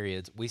nighttime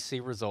periods, we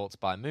see results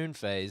by moon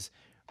phase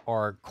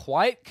are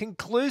quite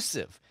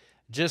conclusive,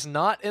 just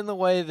not in the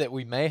way that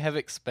we may have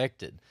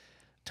expected.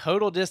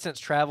 Total distance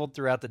traveled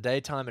throughout the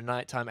daytime and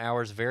nighttime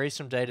hours varies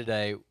from day to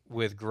day,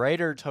 with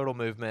greater total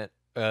movement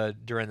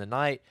during the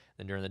night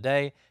than during the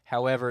day.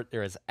 However,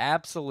 there is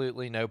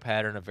absolutely no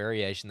pattern of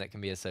variation that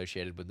can be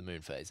associated with the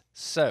moon phase.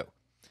 So,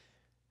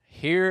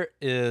 here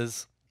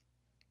is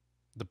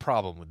the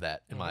problem with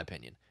that, in my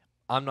opinion.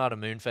 I'm not a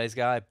moon phase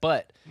guy,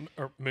 but...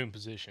 Or moon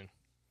position.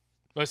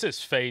 Well, it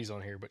says phase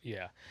on here, but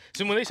yeah.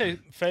 So when they say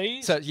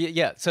phase, so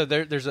so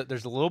there's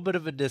a little bit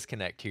of a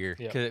disconnect here,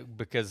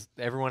 because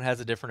everyone has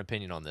a different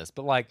opinion on this.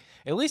 But like,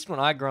 at least when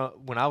I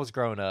was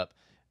growing up,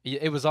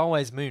 it was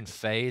always moon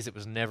phase. It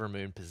was never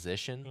moon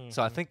position.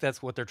 So I think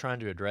that's what they're trying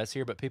to address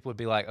here. But people would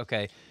be like,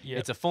 okay,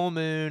 it's a full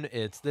moon,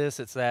 it's this,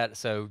 it's that.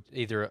 So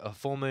either a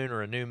full moon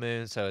or a new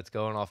moon. So it's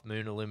going off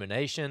moon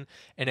illumination,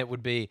 and it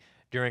would be.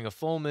 During a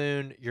full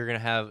moon, it's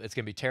going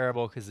to be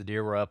terrible because the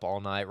deer were up all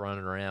night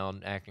running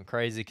around acting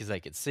crazy because they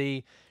could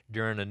see.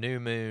 During a new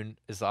moon,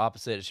 it's the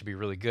opposite. It should be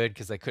really good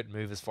because they couldn't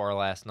move as far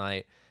last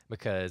night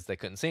because they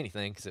couldn't see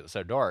anything because it was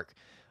so dark.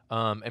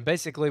 And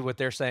basically what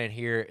they're saying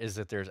here is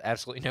that there's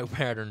absolutely no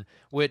pattern,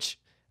 which,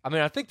 I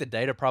mean, I think the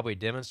data probably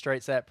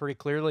demonstrates that pretty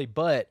clearly,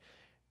 but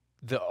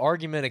the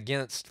argument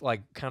against,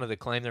 like, kind of the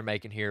claim they're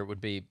making here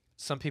would be,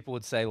 some people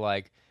would say,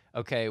 like,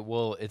 okay,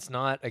 well, it's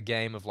not a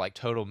game of like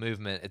total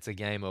movement. It's a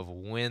game of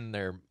when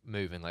they're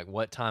moving, like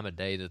what time of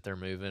day that they're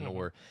moving,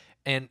 or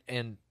and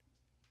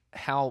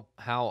how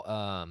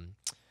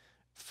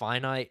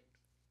finite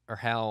or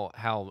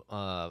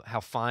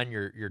how fine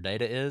your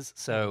data is.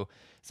 So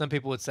some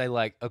people would say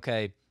like,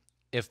 okay,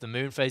 if the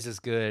moon phase is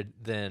good,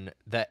 then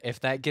if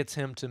that gets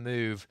him to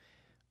move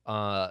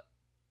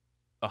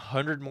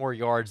 100 more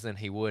yards than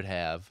he would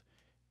have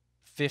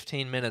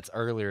 15 minutes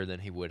earlier than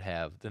he would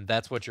have, then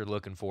that's what you're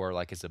looking for,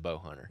 like, as a bow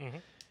hunter.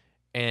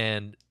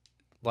 And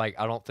like,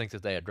 I don't think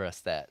that they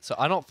address that. So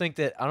I don't think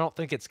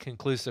it's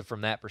conclusive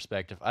from that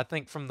perspective. I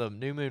think from the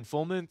new moon,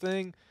 full moon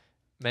thing,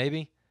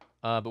 maybe.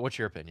 But what's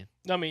your opinion?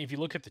 I mean, if you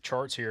look at the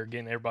charts here,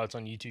 again, everybody's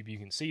on YouTube, you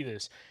can see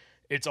this.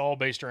 It's all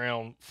based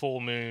around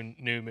full moon,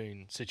 new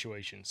moon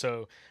situation.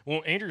 So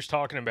when Andrew's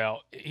talking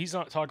about, he's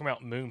not talking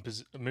about moon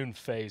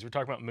phase. We're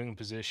talking about moon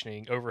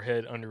positioning,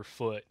 overhead,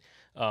 underfoot,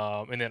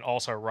 and then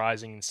also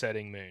rising and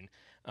setting moon,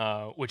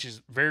 which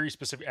is very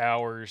specific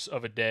hours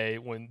of a day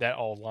when that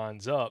all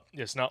lines up.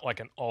 It's not like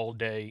an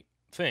all-day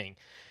thing.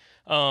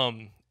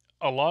 A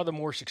lot of the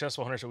more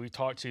successful hunters that we've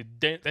talked to,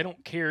 they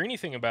don't care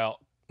anything about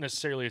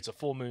necessarily it's a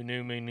full moon,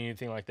 new moon,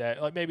 anything like that.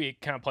 Like, maybe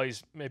it kind of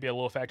plays maybe a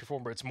little factor for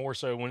them, but it's more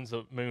so when's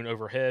the moon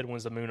overhead,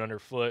 when's the moon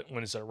underfoot,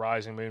 when is the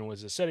rising moon,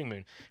 when's the setting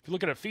moon. If you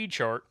look at a feed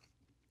chart,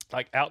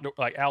 like Outdoor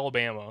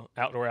Alabama,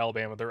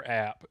 their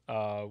app,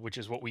 which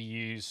is what we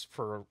use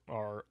for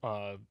our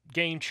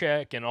game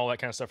check and all that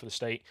kind of stuff for the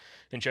state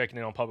and checking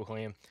in on public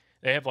land,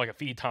 they have like a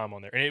feed time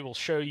on there, and it will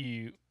show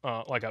you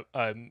like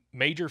a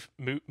major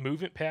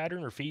movement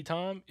pattern or feed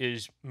time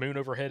is moon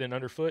overhead and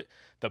underfoot.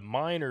 The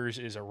minors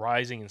is a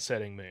rising and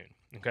setting moon.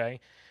 Okay,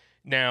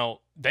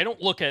 now they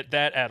don't look at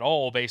that at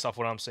all based off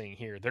what I'm seeing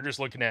here. They're just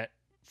looking at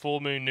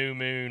full moon, new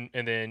moon,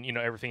 and then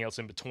everything else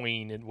in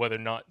between, and whether or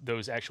not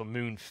those actual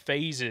moon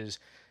phases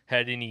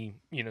had any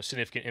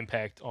significant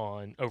impact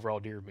on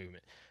overall deer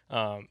movement.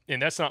 And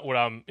that's not what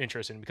I'm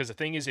interested in, because the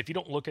thing is, if you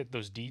don't look at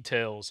those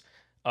details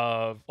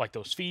of like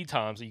those feed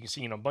times that you can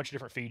see in a bunch of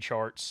different feed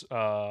charts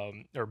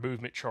or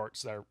movement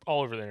charts that are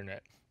all over the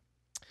internet,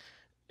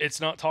 it's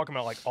not talking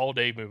about like all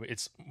day movement.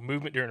 It's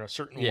movement during a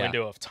certain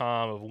window of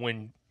time of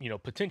when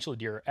potentially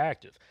deer are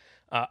active.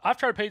 I've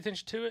tried to pay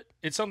attention to it.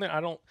 It's something I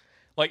don't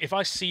like. If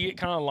I see it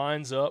kind of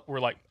lines up where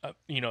like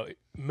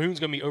moon's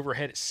gonna be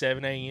overhead at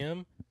 7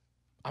 a.m.,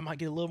 I might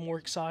get a little more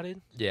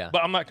excited. Yeah.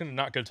 But I'm not going to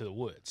not go to the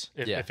woods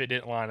if it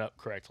didn't line up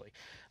correctly.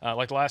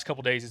 Like the last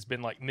couple of days, it's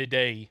been like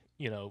midday,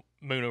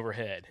 moon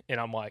overhead. And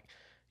I'm like,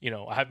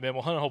 I haven't been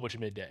able to hunt a whole bunch of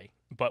midday.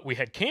 But we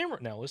had camera.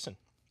 Now, listen.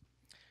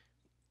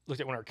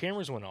 Looked at when our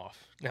cameras went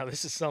off. Now,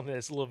 this is something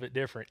that's a little bit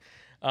different.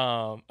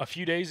 A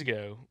few days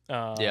ago,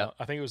 I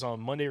think it was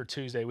on Monday or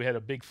Tuesday, we had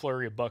a big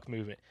flurry of buck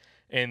movement.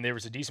 and there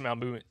was a decent amount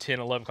of movement 10,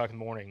 11 o'clock in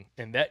the morning,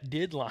 and that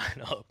did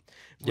line up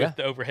with Yeah.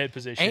 the overhead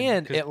position.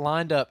 And it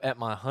lined up at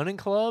my hunting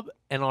club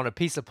and on a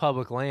piece of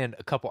public land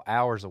a couple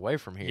hours away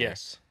from here.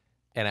 Yes.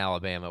 In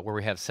Alabama, where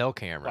we have cell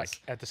cameras.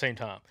 Like at the same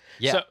time.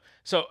 Yeah.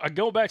 So I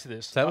go back to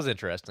this. So that was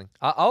interesting.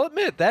 I'll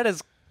admit that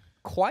is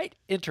quite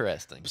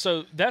interesting.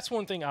 So that's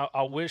one thing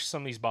I wish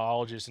some of these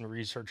biologists and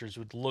researchers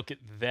would look at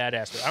that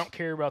aspect. I don't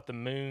care about the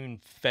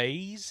moon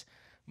phase,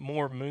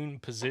 more moon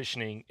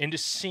positioning, and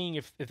just seeing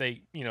if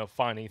they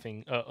find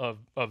anything of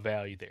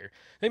value there.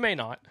 They may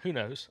not. Who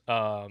knows?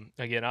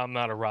 Again, I'm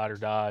not a ride or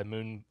die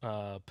moon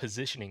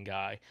positioning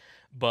guy.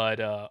 But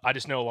I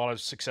just know a lot of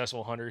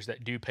successful hunters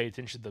that do pay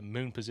attention to the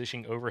moon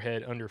positioning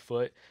overhead,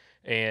 underfoot,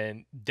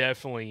 and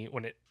definitely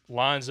when it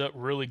lines up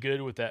really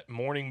good with that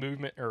morning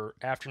movement or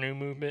afternoon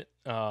movement.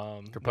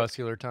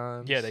 Crepuscular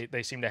times. Yeah,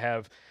 they seem to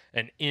have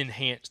an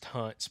enhanced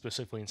hunt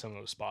specifically in some of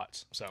those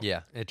spots. So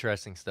yeah,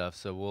 interesting stuff.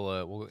 So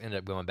we'll end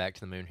up going back to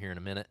the moon here in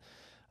a minute.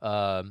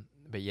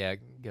 But yeah,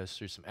 it goes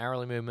through some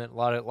hourly movement, a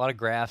lot of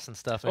graphs and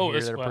stuff in here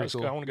that are pretty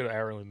cool. I want to go to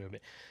hourly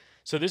movement.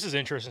 So this is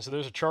interesting. So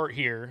there's a chart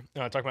here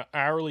talking about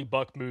hourly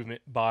buck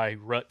movement by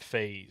rut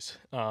phase.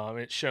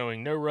 It's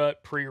showing no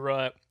rut,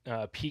 pre-rut,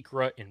 peak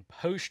rut, and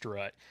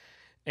post-rut.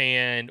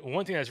 And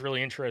one thing that's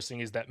really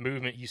interesting is that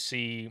movement you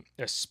see,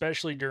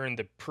 especially during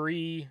the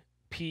pre,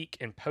 peak,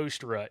 and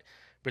post-rut,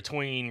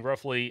 between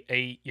roughly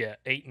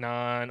 8,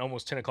 9,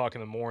 almost 10 o'clock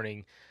in the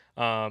morning.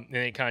 Then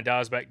it kind of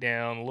dies back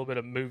down, a little bit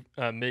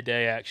of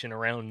midday action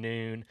around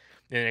noon. And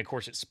then, of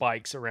course, it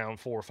spikes around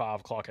 4 or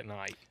 5 o'clock at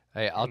night.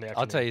 Hey,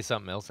 I'll tell you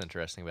something else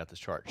interesting about this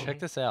chart. Check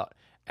this out.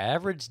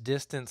 Average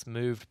distance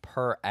moved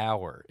per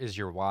hour is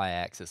your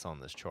y-axis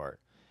on this chart.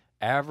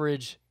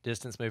 Average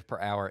distance moved per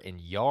hour in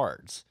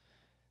yards.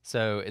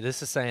 So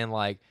this is saying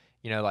like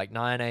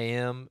 9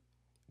 a.m.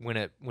 when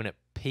it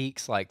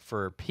peaks, like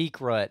for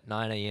peak rut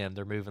 9 a.m.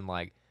 they're moving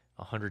like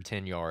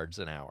 110 yards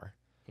an hour.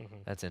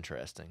 That's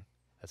interesting.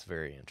 That's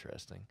very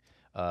interesting.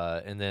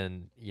 And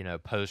then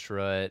post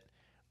rut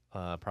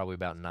probably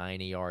about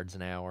 90 yards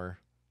an hour.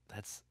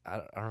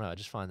 I don't know. I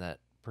just find that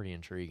pretty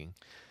intriguing.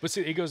 But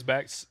see, it goes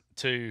back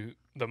to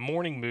the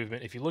morning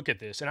movement. If you look at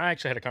this, and I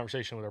actually had a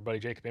conversation with our buddy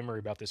Jacob Emery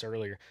about this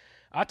earlier.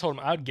 I told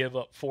him I'd give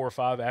up 4 or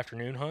 5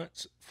 afternoon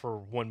hunts for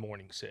one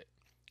morning sit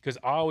because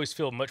I always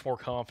feel much more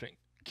confident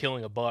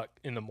killing a buck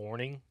in the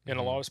morning in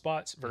a lot of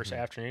spots versus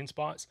afternoon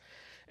spots.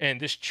 And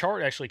this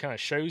chart actually kind of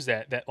shows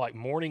that like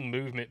morning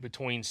movement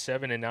between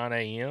 7 and 9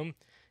 a.m.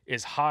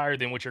 is higher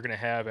than what you're going to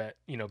have at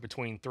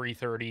between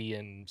 3:30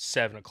 and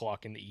 7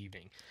 o'clock in the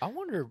evening. I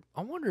wonder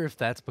if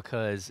that's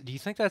because. Do you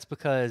think that's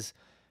because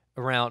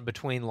around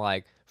between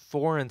like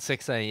 4 and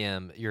 6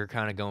 a.m. you're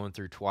kind of going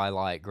through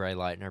twilight, gray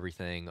light, and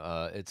everything?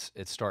 It's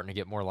starting to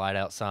get more light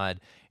outside,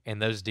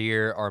 and those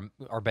deer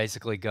are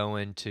basically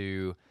going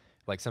to.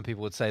 Like some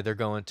people would say, they're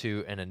going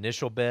to an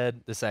initial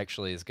bed. This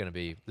actually is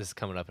this is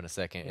coming up in a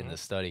second in this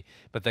study,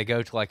 but they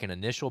go to like an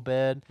initial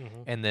bed,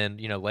 and then,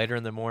 later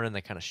in the morning,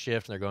 they kind of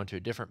shift and they're going to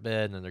a different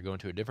bed, and then they're going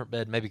to a different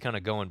bed, maybe kind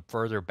of going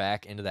further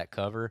back into that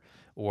cover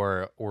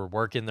or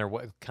working their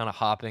way, kind of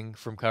hopping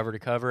from cover to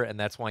cover. And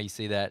that's why you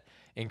see that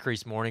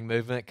increased morning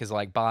movement. Cause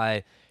like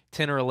by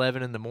 10 or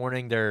 11 in the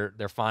morning, they're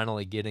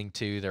finally getting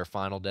to their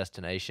final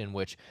destination,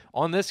 which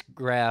on this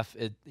graph,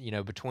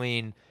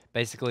 between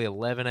basically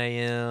 11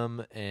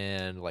 a.m.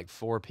 and like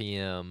 4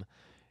 p.m.,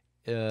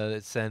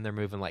 it's saying they're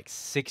moving like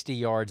 60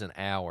 yards an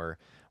hour.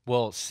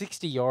 Well,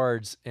 60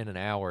 yards in an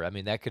hour, I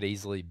mean, that could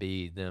easily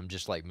be them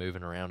just like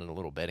moving around in a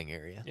little bedding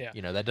area.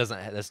 Yeah.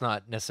 That's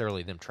not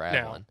necessarily them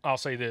traveling. Now, I'll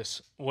say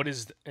this.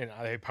 And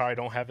they probably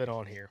don't have it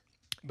on here,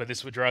 but this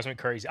is what drives me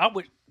crazy. I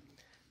want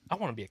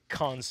to be a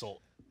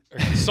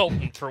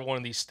consultant for one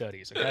of these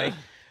studies, okay?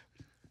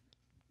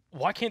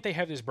 Why can't they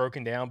have this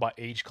broken down by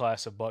age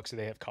class of bucks that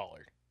they have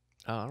collared?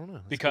 Oh, I don't know.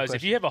 Because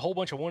if you have a whole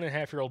bunch of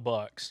 1.5-year-old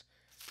bucks,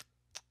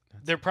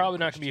 they're probably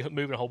not going to be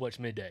moving a whole bunch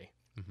midday.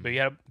 But you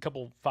have a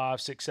couple 5,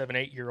 6, 7,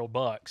 8-year-old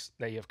bucks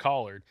that you have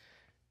collared,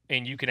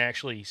 and you can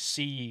actually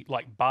see,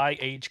 like, by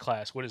age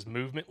class, what does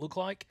movement look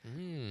like?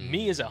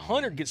 Me as a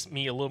hunter gets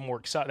me a little more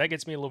excited. That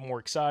gets me a little more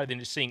excited than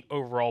just seeing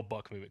overall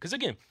buck movement. Because,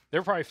 again,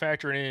 they're probably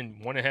factoring in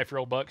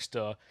 1.5-year-old bucks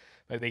to,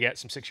 like, they got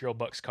some 6-year-old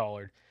bucks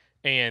collared.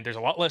 And there's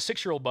a lot less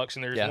 6-year-old bucks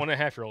than there's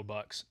 1.5-year-old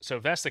bucks. So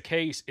if that's the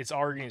case, it's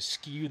already going to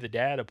skew the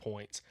data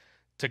points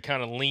to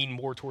kind of lean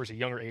more towards a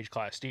younger age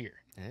class deer.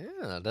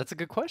 Yeah, that's a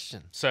good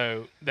question.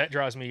 So that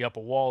drives me up a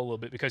wall a little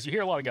bit because you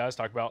hear a lot of guys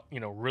talk about,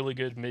 really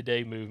good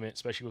midday movement,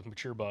 especially with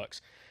mature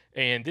bucks.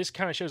 And this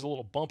kind of shows a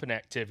little bump in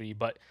activity.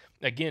 But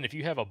again, if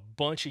you have a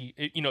bunch of,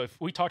 if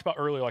we talked about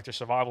earlier, like the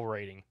survival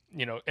rating,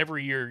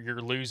 every year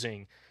you're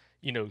losing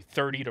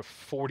 30 to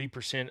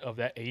 40% of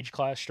that age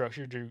class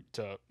structure due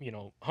to,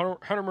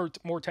 hunter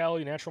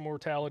mortality, natural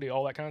mortality,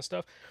 all that kind of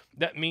stuff.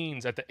 That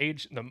means at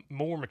the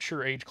more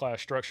mature age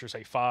class structure,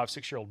 say 5,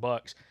 6-year-old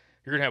bucks,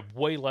 you're going to have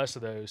way less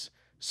of those.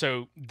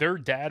 So their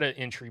data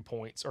entry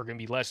points are going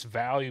to be less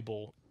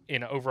valuable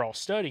in an overall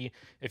study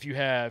if you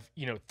have,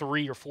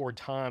 3 or 4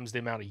 times the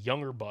amount of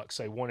younger bucks,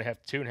 say 1.5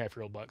 to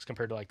 2.5-year-old bucks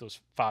compared to like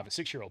those 5 and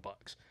 6-year-old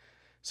bucks.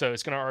 So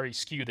it's going to already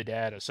skew the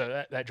data.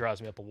 So that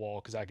drives me up a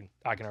wall because I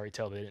can already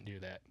tell they didn't do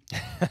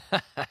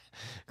that.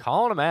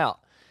 Calling them out.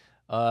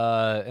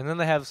 And then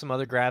they have some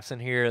other graphs in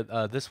here.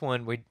 This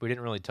one we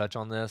didn't really touch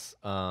on this,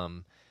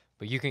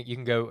 but you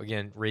can go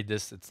again read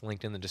this. It's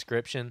linked in the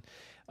description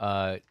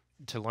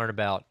to learn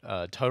about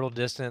total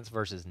distance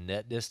versus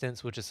net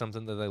distance, which is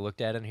something that they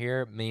looked at in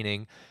here.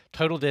 Meaning,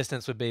 total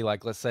distance would be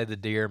like, let's say the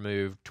deer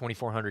moved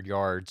 2,400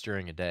 yards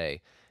during a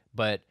day,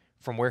 but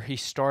from where he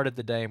started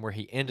the day and where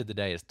he ended the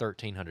day is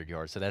 1,300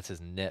 yards. So that's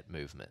his net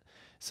movement.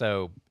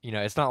 So,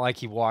 it's not like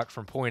he walked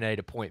from point A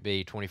to point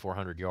B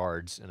 2,400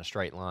 yards in a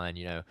straight line,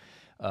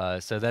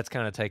 So that's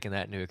kind of taking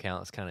that into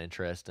account. It's kind of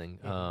interesting.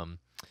 Mm-hmm.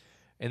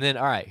 And then,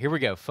 all right, here we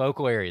go.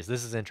 Focal areas.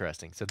 This is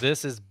interesting. So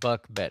this is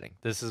buck bedding.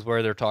 This is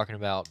where they're talking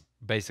about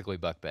basically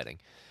buck bedding.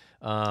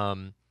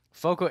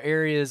 Focal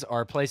areas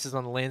are places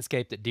on the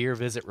landscape that deer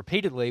visit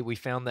repeatedly. We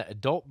found that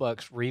adult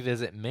bucks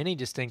revisit many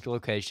distinct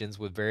locations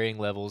with varying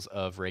levels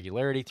of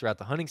regularity throughout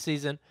the hunting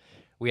season.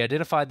 We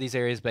identified these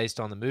areas based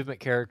on the movement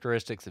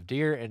characteristics of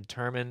deer and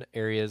determined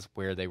areas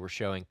where they were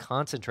showing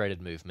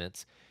concentrated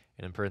movements,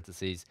 and in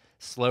parentheses,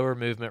 slower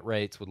movement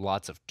rates with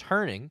lots of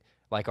turning,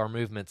 like our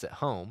movements at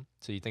home.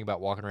 So you think about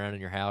walking around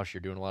in your house,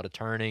 you're doing a lot of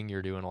turning,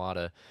 you're doing a lot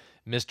of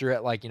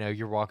misdirect, like,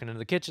 you're walking into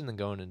the kitchen, then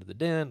going into the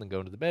den, then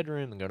going to the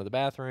bedroom, then going to the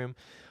bathroom.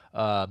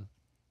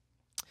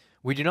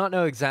 We do not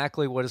know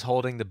exactly what is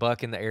holding the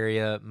buck in the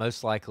area.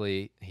 Most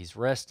likely he's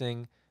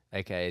resting,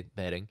 aka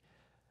bedding.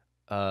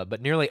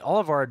 But nearly all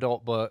of our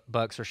adult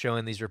bucks are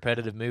showing these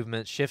repetitive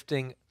movements,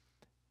 shifting.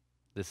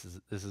 This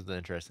is the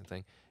interesting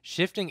thing.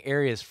 Shifting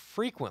areas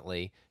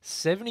frequently.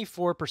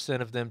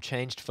 74% of them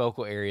changed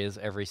focal areas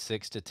every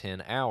 6 to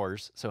 10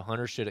 hours. So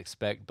hunters should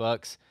expect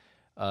bucks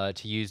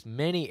to use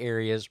many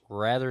areas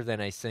rather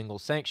than a single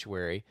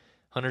sanctuary.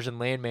 Hunters and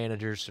land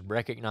managers should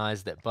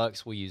recognize that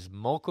bucks will use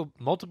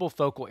multiple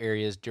focal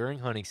areas during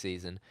hunting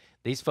season.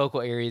 These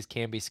focal areas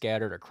can be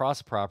scattered across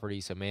the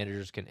property, so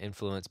managers can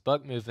influence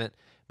buck movement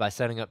by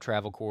setting up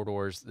travel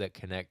corridors that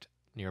connect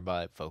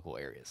nearby focal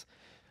areas.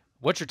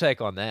 What's your take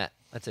on that?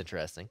 That's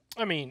interesting.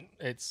 I mean,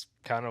 it's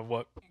kind of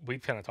what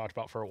we've kind of talked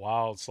about for a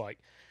while. It's like,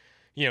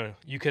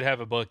 you could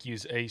have a buck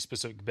use a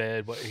specific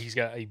bed, but he's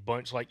got a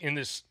bunch, like in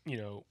this,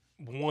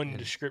 one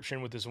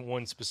description with this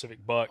one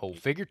specific buck. Oh,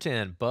 figure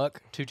 10,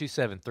 buck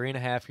 227,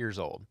 3.5 years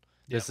old.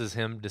 This is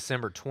him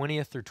December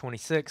 20th through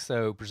 26th,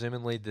 so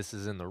presumably this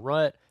is in the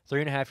rut.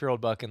 3.5-year-old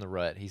buck in the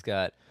rut. He's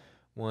got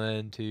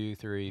 1, 2,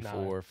 3,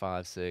 4,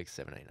 5, 6,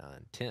 7, 8, 9,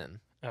 10.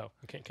 Oh,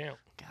 I can't count.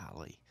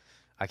 Golly.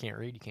 I can't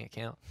read, you can't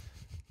count.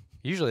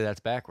 Usually that's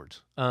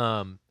backwards.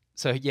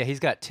 So yeah, he's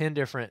got 10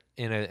 different,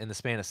 in the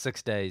span of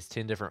 6 days,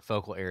 10 different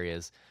focal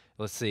areas.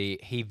 Let's see,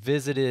 he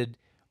visited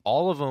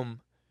all of them.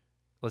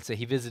 Let's say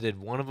he visited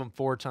one of them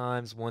 4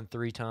 times, one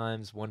 3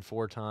 times, one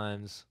 4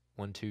 times,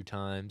 one 2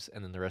 times,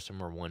 and then the rest of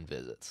them are 1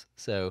 visits.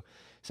 So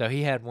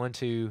he had 1,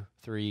 2,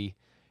 3.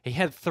 He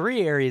had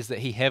 3 areas that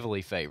he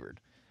heavily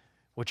favored,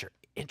 which are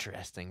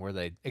interesting. Where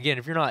they, again,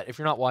 if you're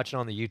not watching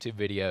on the YouTube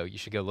video, you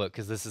should go look,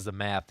 because this is a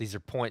map. These are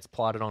points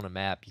plotted on a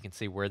map. You can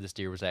see where this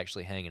deer was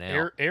actually hanging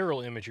out. Aerial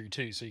imagery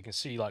too, so you can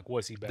see like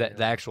what's he back.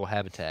 The actual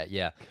habitat.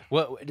 Yeah.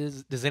 What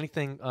does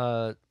anything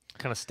kind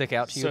of stick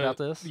out to you about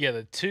this?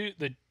 Yeah,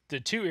 the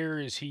 2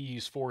 areas he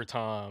used 4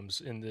 times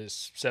in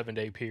this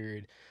 7-day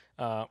period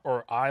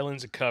are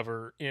islands of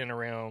cover in and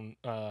around,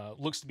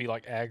 looks to be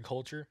like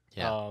agriculture.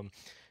 Yeah.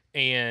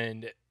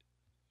 And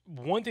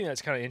one thing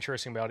that's kind of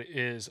interesting about it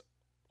is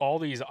all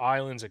these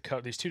islands of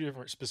cover, these 2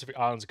 different specific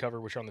islands of cover,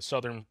 which are on the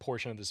southern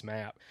portion of this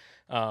map,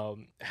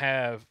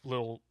 have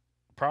little,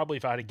 probably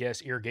if I had to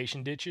guess,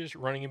 irrigation ditches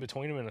running in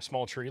between them in a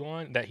small tree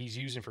line that he's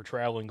using for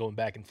traveling, going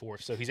back and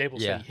forth. So he's able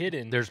to stay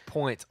hidden. There's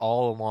points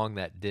all along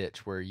that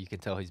ditch where you can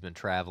tell he's been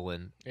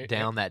traveling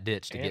down that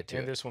ditch to get to it.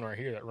 And this one right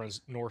here that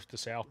runs north to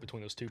south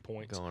between those 2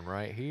 points. Going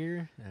right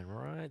here and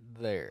right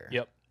there.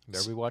 Yep.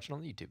 Better be watching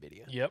on the YouTube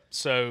video. Yep.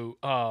 So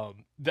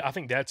I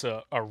think that's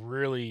a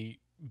really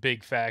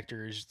big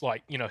factor, is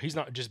like, he's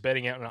not just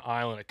bedding out in an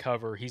island of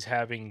cover. He's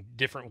having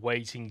different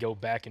ways he can go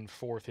back and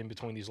forth in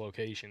between these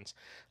locations.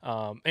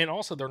 And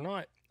also they're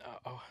not,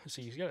 let's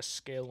see, he's got a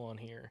scale on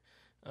here.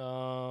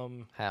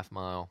 Half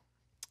mile.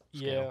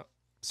 Scale. Yeah.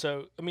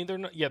 So, I mean, they're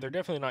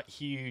definitely not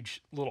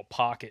huge little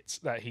pockets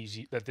that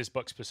this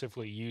buck's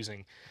specifically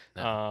using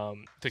to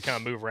kind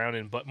of move around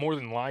in, but more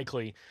than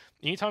likely,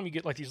 anytime you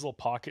get like these little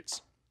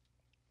pockets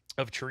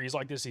of trees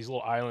like this, these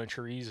little island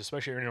trees,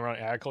 especially around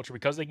agriculture,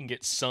 because they can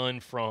get sun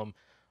from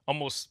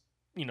almost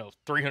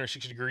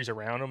 360 degrees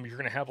around them, you're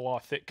going to have a lot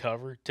of thick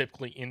cover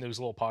typically in those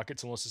little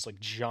pockets, unless it's like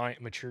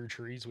giant mature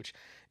trees, which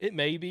it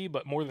may be,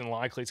 but more than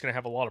likely it's going to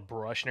have a lot of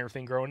brush and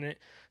everything growing in it.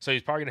 So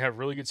he's probably going to have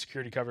really good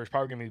security cover. There's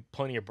probably going to be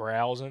plenty of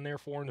browse in there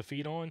for him to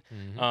feed on.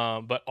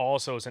 Mm-hmm. But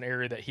also it's an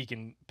area that he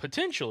can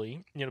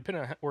potentially,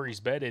 depending on where he's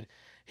bedded,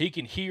 he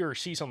can hear or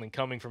see something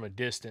coming from a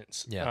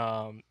distance.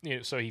 Yeah.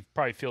 So he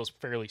probably feels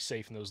fairly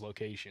safe in those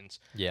locations.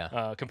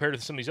 Yeah. Compared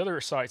to some of these other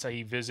sites that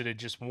he visited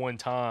just one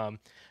time,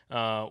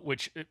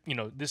 which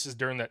this is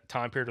during that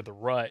time period of the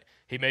rut.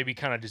 He may be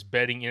kind of just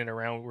bedding in and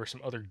around where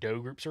some other doe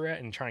groups are at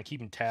and trying to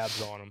keep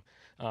tabs on them.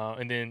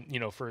 And then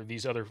for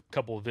these other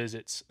couple of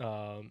visits,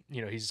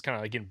 he's just kind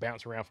of again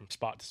bouncing around from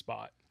spot to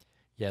spot.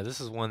 Yeah, this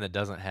is one that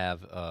doesn't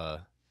have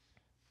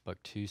buck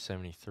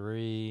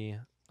 273.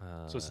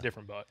 So it's a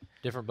different buck.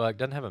 Different buck,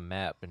 doesn't have a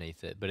map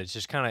beneath it, but it's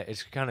just kind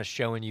of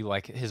showing you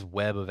like his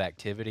web of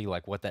activity,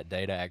 like what that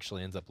data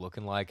actually ends up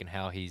looking like, and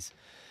how he's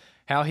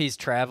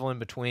traveling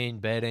between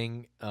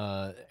bedding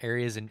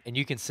areas, and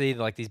you can see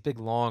like these big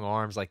long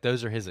arms, like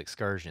those are his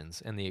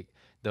excursions, and the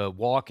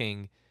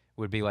walking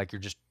would be like you're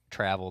just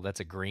travel. That's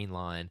a green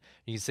line.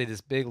 You can see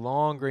this big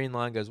long green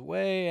line goes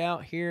way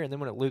out here, and then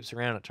when it loops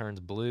around, it turns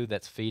blue.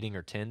 That's feeding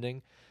or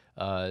tending.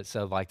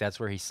 So like that's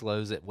where he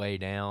slows it way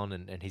down,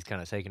 and he's kind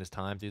of taking his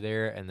time through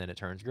there, and then it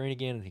turns green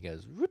again, and he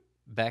goes whoop,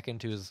 back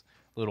into his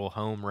little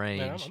home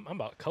range. Man, I'm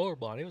about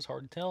colorblind. It was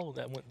hard to tell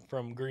that went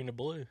from green to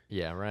blue.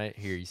 Yeah, right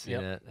here you see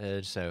Yep. that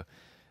edge. So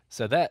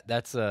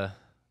that's oh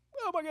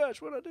my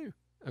gosh, what'd I do?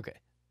 Okay.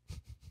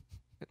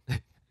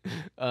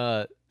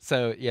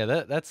 So yeah,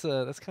 that's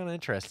kind of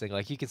interesting.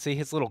 Like you can see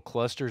his little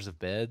clusters of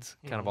beds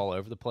kind of all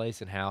over the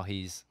place, and how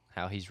he's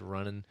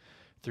running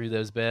through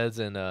those beds,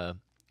 and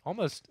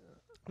almost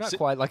not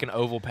quite like an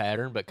oval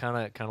pattern, but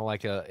kind of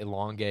like a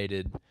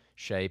elongated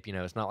shape.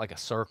 It's not like a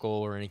circle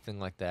or anything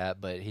like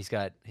that, but he's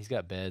got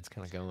beds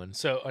kind of going.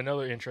 So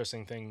another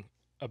interesting thing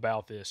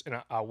about this,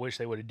 and I wish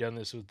they would have done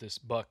this with this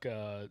buck. Buck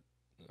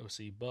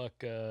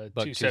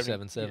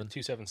 277.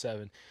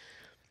 277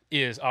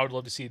 is I would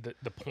love to see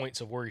the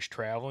points of where he's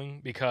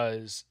traveling,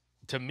 because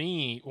to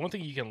me, one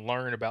thing you can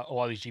learn about a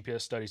lot of these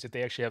GPS studies, that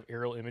they actually have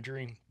aerial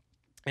imagery,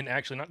 and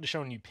actually not just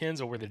showing you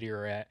pins of where the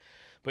deer are at,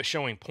 but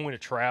showing point of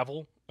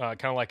travel.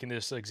 Kind of like in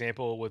this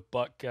example with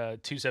buck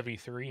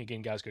 273.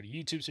 Again, guys, go to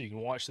YouTube so you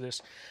can watch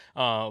this.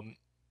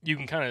 You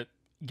can kind of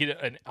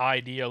get an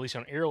idea, at least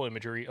on aerial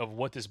imagery, of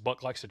what this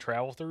buck likes to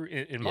travel through.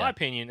 In my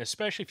opinion,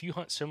 especially if you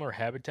hunt similar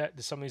habitat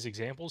to some of these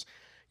examples,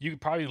 you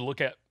could probably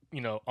look at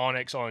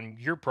onX on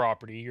your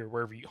property or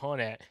wherever you hunt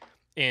at,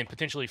 and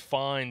potentially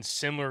find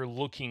similar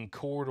looking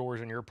corridors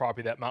on your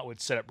property that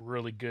would set up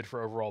really good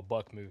for overall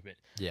buck movement.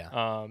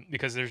 Yeah.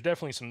 Because there's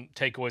definitely some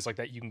takeaways like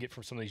that you can get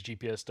from some of these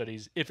GPS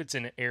studies if it's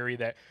in an area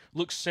that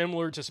looks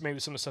similar to maybe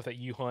some of the stuff that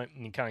you hunt,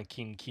 and you kind of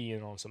can key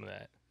in on some of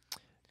that.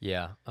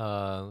 Yeah.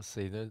 Let's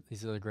see.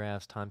 These other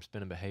graphs: time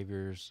spent and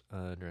behaviors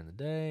during the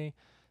day.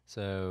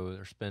 So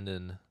they're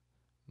spending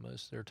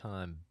most of their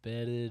time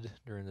bedded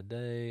during the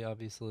day,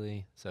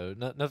 obviously. So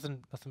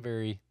nothing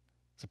very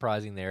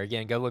surprising there.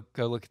 Again, go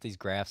look at these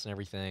graphs and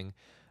everything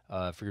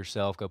for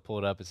yourself. Go pull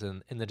it up. It's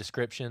in the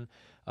description.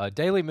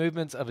 Daily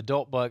movements of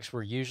adult bucks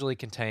were usually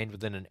contained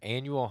within an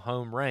annual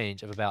home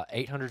range of about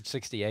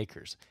 860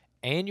 acres.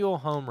 Annual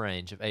home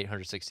range of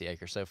 860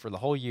 acres. So for the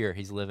whole year,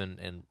 he's living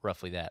in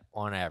roughly that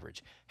on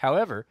average.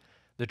 However,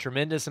 the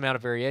tremendous amount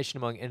of variation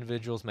among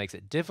individuals makes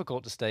it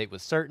difficult to state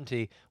with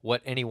certainty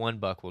what any one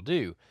buck will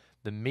do.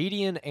 The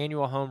median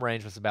annual home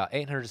range was about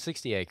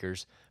 860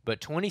 acres,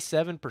 but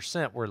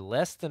 27% were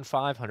less than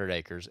 500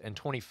 acres, and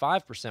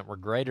 25% were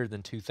greater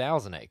than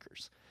 2,000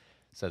 acres.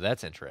 So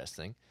that's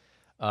interesting.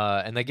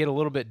 And they get a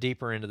little bit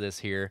deeper into this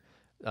here,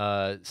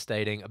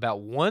 stating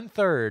about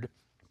 1/3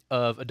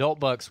 of adult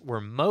bucks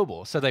were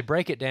mobile. So they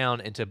break it down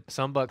into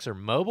some bucks are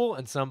mobile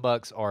and some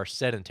bucks are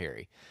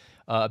sedentary.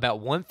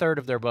 About 1/3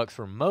 of their bucks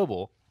were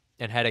mobile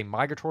and had a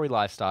migratory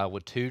lifestyle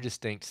with 2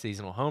 distinct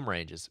seasonal home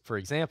ranges. For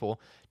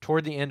example,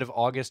 toward the end of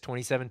August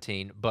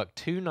 2017, buck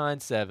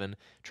 297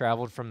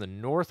 traveled from the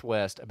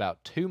northwest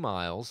about 2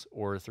 miles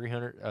or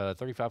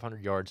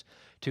 3,500 yards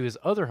to his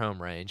other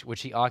home range,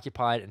 which he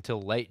occupied until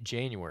late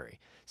January.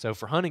 So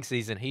for hunting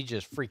season, he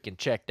just freaking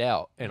checked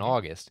out in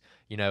August.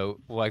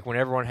 Like when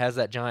everyone has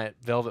that giant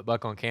velvet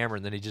buck on camera,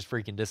 and then he just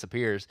freaking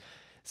disappears.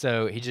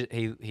 So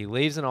he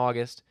leaves in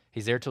August.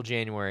 He's there till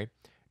January.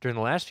 During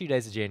the last few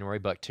days of January,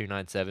 buck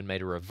 297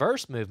 made a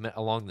reverse movement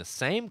along the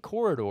same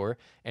corridor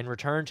and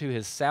returned to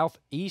his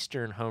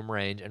southeastern home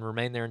range and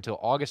remained there until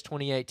August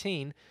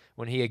 2018,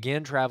 when he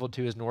again traveled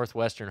to his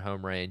northwestern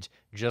home range,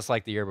 just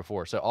like the year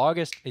before. So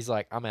August, he's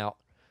like, I'm out.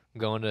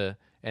 I'm going to,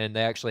 and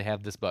they actually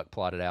have this buck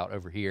plotted out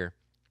over here,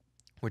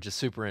 which is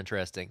super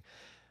interesting.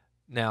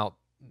 Now,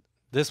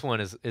 this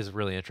one is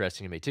really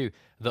interesting to me too.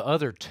 The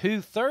other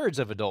 2/3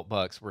 of adult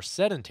bucks were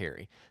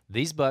sedentary.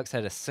 These bucks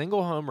had a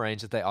single home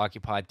range that they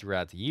occupied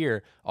throughout the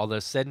year. Although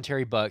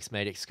sedentary bucks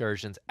made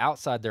excursions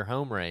outside their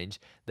home range,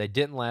 they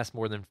didn't last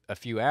more than a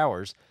few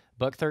hours.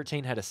 Buck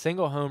 13 had a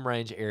single home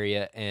range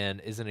area and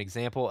is an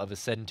example of a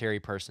sedentary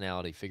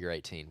personality, figure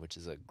 18, which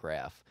is a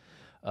graph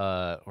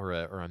or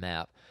a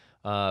map.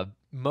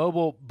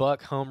 Mobile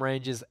buck home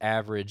ranges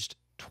averaged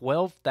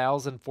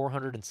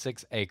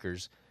 12,406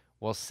 acres,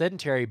 while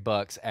sedentary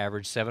bucks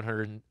averaged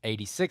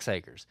 786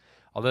 acres.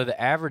 Although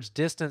the average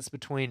distance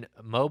between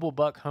mobile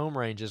buck home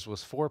ranges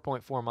was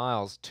 4.4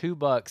 miles, 2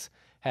 bucks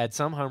had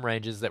some home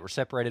ranges that were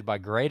separated by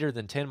greater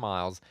than 10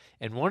 miles,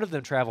 and one of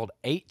them traveled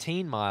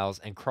 18 miles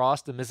and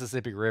crossed the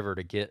Mississippi River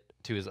to get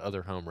to his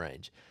other home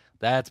range.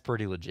 That's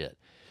pretty legit.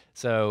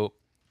 So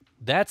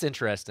that's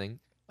interesting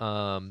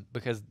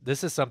because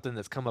this is something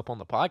that's come up on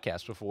the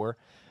podcast before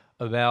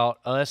about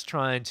us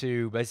trying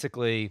to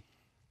basically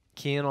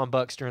key in on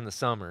bucks during the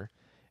summer,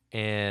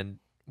 and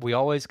we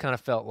always kind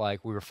of felt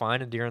like we were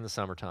finding deer in the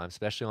summertime,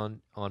 especially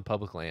on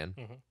public land,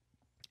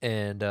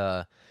 and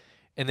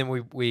then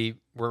we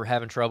were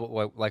having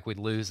trouble, like we'd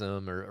lose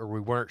them, or we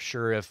weren't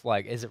sure if,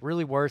 like, is it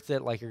really worth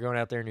it? Like, you're going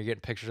out there and you're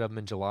getting pictures of them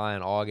in July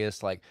and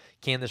August. Like,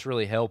 can this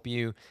really help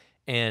you?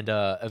 And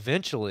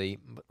eventually,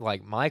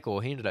 like Michael,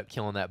 he ended up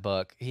killing that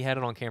buck. He had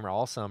it on camera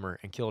all summer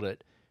and killed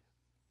it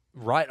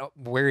right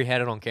where he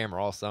had it on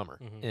camera all summer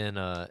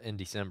in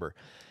December.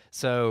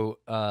 So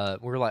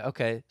we were like,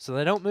 okay, so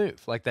they don't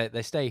move, like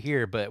they stay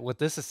here. But what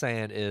this is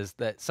saying is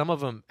that some of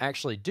them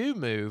actually do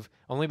move.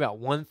 Only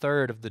about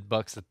 1/3 of the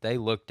bucks that they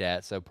looked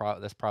at, so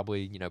that's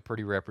probably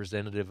pretty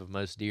representative of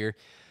most deer.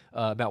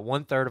 About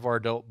 1/3 of our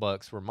adult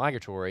bucks were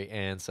migratory,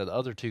 and so the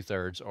other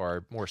 2/3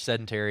 are more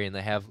sedentary, and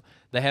they have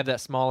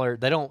that smaller.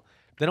 They don't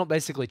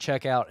basically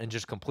check out and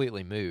just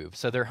completely move.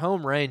 So their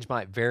home range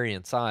might vary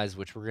in size,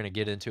 which we're going to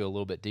get into a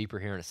little bit deeper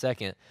here in a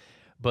second.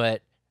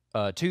 But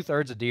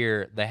 2/3 of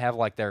deer, they have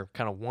like their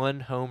kind of one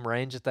home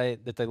range that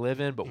they live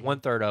in, but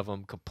 1/3 of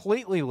them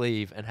completely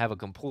leave and have a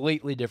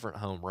completely different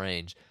home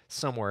range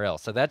somewhere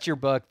else. So that's your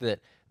buck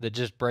that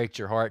just breaks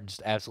your heart and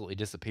just absolutely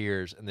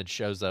disappears and then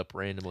shows up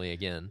randomly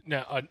again.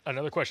 Now,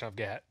 another question I've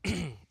got,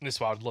 this is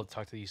why I'd love to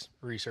talk to these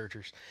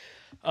researchers.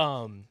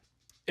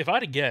 If I had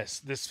to guess,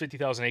 this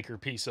 50,000 acre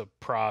piece of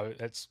private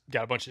that's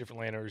got a bunch of different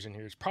landowners in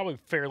here is probably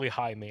fairly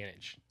high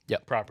managed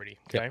property.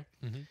 Okay. Yep.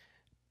 Mm-hmm.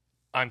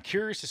 I'm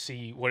curious to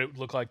see what it would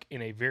look like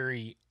in a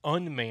very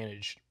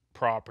unmanaged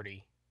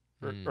property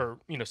or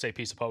say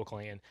piece of public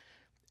land,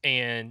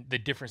 and the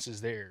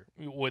differences there.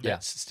 Would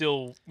that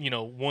still,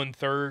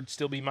 1/3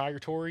 still be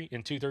migratory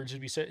and 2/3 would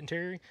be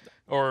sedentary,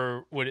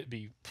 or would it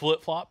be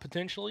flip-flop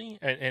potentially?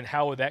 And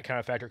how would that kind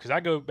of factor? Because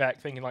I go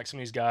back thinking like some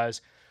of these guys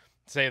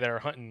say that are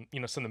hunting,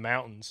 some of the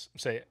mountains,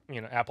 say,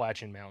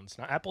 Appalachian mountains,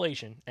 not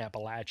Appalachian,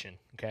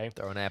 okay?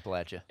 Throw an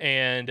Appalachia.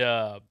 And,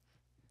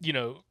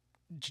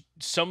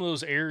 some of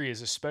those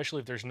areas,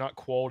 especially if there's not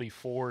quality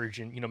forage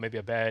and, maybe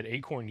a bad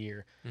acorn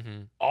year,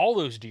 all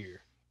those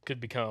deer could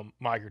become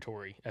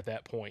migratory at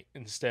that point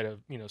instead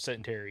of,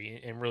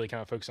 sedentary and really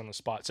kind of focus on the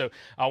spot. So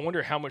I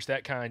wonder how much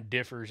that kind of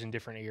differs in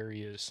different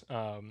areas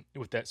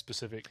with that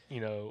specific,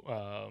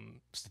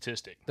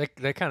 statistic.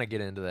 They kind of get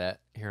into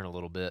that here in a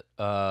little bit.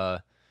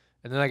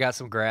 And then I got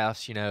some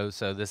graphs,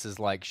 so this is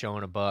like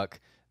showing a buck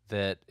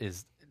that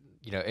is,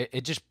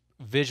 it just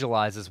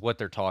visualizes what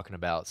they're talking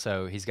about.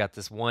 So he's got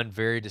this one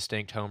very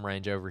distinct home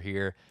range over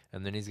here,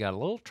 and then he's got a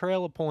little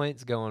trail of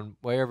points going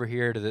way over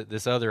here to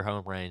this other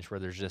home range where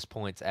there's just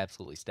points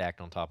absolutely stacked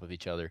on top of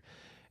each other.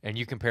 And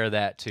you compare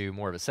that to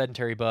more of a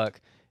sedentary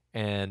buck,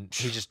 and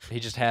he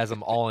just has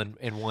them all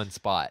in one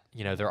spot.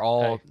 They're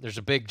all there's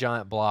a big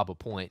giant blob of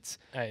points.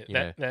 Hey,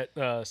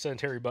 that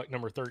sedentary buck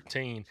number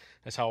 13.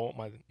 That's how I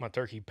want my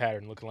turkey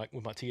pattern looking like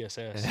with my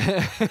TSS.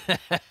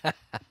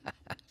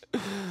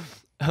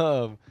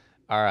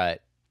 All right.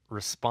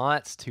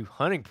 Response to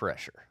hunting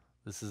pressure.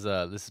 This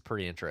is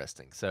pretty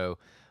interesting. So,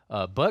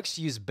 bucks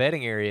use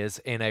bedding areas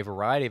in a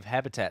variety of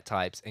habitat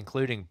types,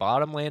 including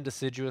bottomland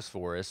deciduous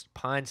forest,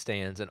 pine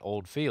stands, and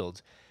old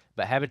fields.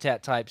 But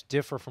habitat types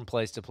differ from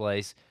place to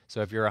place.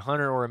 So, if you're a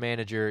hunter or a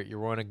manager, you're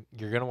going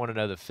to want to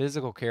know the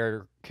physical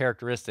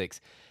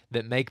characteristics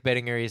that make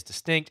bedding areas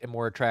distinct and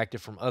more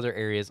attractive from other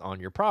areas on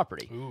your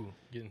property. Ooh,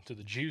 getting to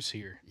the juice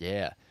here.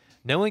 Yeah.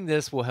 Knowing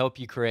this will help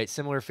you create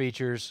similar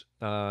features,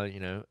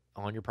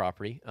 on your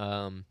property.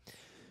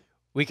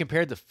 We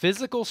compared the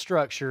physical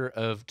structure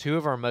of two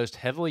of our most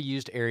heavily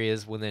used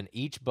areas within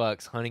each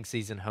buck's hunting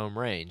season home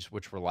range,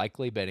 which were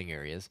likely bedding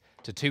areas,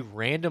 to two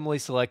randomly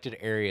selected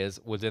areas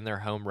within their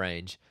home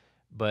range,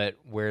 but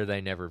where they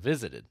never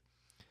visited.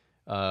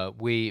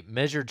 We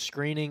measured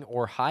screening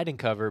or hiding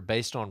cover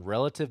based on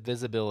relative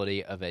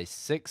visibility of a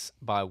 6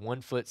 by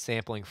 1 foot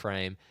sampling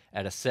frame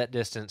at a set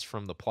distance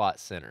from the plot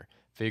center,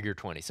 figure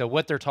 20. So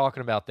what they're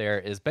talking about there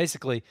is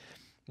basically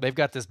they've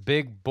got this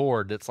big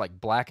board that's like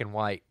black and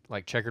white,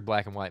 like checkered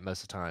black and white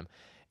most of the time.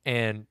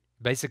 And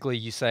basically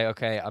you say,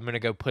 okay, I'm going to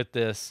go put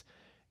this,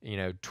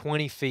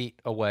 20 feet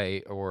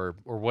away or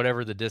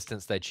whatever the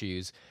distance they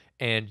choose.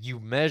 And you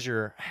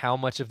measure how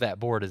much of that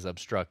board is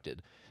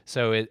obstructed.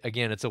 So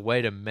it's a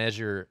way to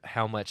measure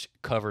how much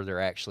cover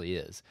there actually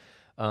is.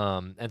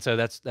 And so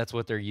that's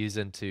what they're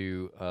using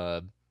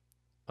to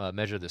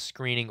measure the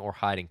screening or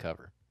hiding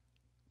cover.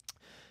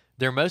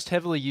 Their most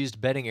heavily used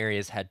bedding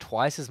areas had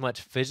twice as much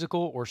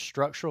physical or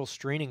structural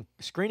screening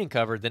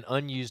cover than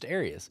unused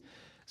areas.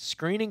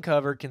 Screening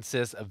cover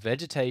consists of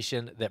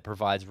vegetation that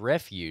provides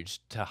refuge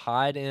to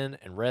hide in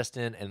and rest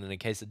in, and in the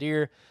case of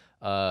deer,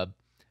 a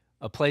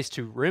place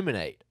to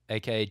ruminate,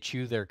 aka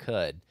chew their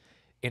cud.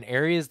 In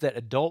areas that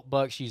adult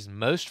bucks use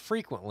most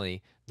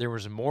frequently, there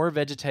was more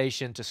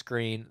vegetation to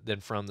screen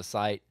than from the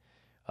site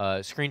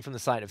screened from the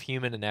sight of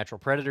human and natural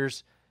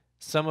predators.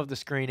 Some of the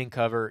screening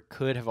cover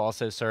could have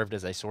also served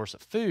as a source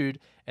of food,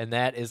 and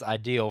that is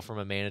ideal from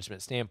a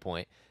management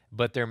standpoint.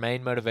 But their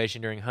main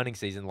motivation during hunting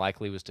season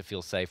likely was to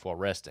feel safe while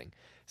resting.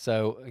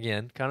 So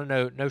again, kind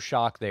of no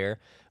shock there.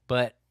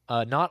 But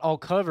not all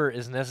cover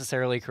is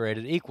necessarily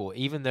created equal.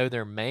 Even though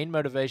their main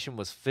motivation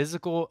was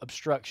physical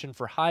obstruction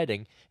for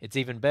hiding, it's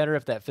even better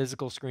if that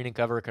physical screening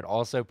cover could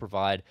also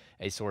provide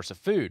a source of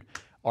food.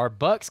 Our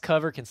buck's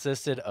cover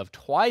consisted of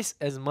twice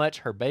as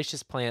much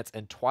herbaceous plants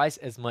and twice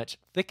as much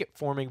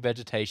thicket-forming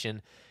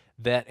vegetation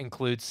that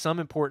includes some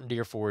important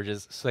deer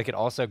forages, so they could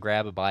also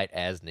grab a bite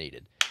as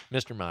needed.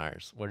 Mr.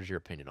 Myers, what is your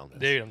opinion on this?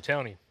 Dude, I'm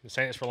telling you, I've been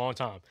saying this for a long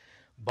time.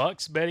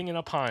 Bucks bedding in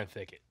a pine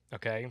thicket,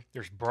 okay?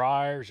 There's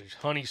briars, there's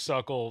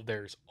honeysuckle,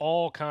 there's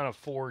all kind of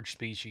forage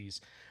species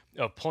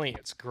of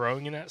plants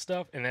growing in that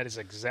stuff, and that is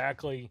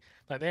exactly,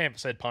 like they haven't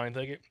said pine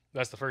thicket,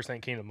 that's the first thing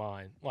that came to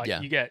mind. Like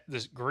you got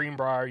this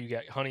greenbrier, you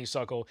got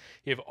honeysuckle,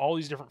 you have all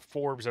these different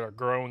forbs that are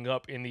growing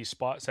up in these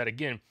spots that,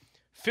 again,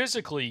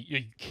 physically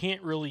you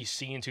can't really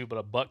see into, but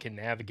a buck can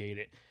navigate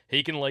it.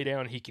 He can lay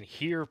down. He can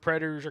hear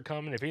predators are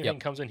coming. If anything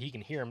comes in, he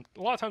can hear them.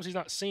 A lot of times he's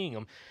not seeing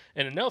them.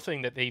 And another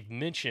thing that they've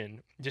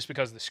mentioned, just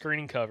because of the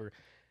screening cover,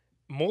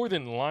 more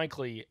than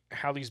likely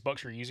how these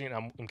bucks are using it,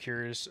 I'm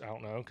curious, I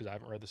don't know, because I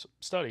haven't read this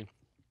study,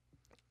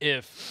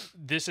 if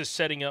this is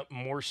setting up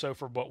more so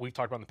for what we've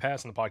talked about in the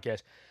past on the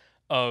podcast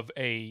of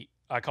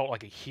I call it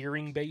like a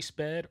hearing-based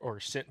bed or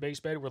a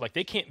scent-based bed, where like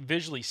they can't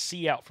visually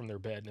see out from their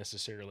bed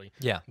necessarily.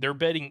 Yeah. They're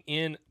bedding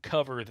in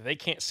cover that they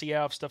can't see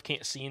out, stuff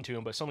can't see into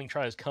them, but something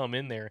tries to come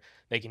in there,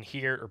 they can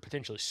hear or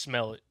potentially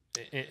smell it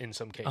in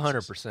some cases.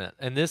 100%.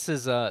 And this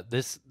is I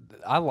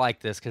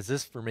like this because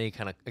this for me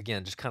kind of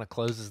again just kind of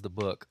closes the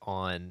book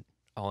on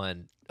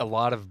a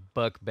lot of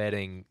buck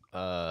bedding.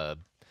 What's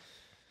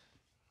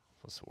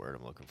the word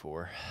I'm looking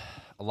for?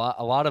 A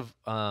lot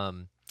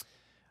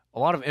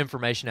of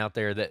information out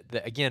there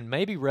that again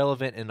may be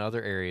relevant in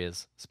other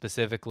areas,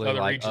 specifically other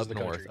like up regions of the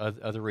north,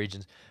 country. other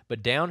regions.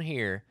 But down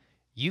here,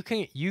 you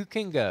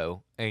can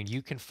go and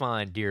you can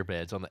find deer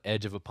beds on the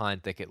edge of a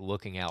pine thicket,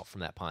 looking out from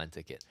that pine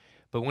thicket.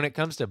 But when it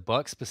comes to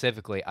bucks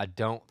specifically, I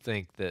don't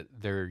think that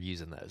they're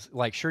using those.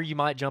 Like, sure, you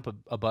might jump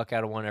a buck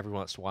out of one every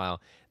once in a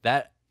while.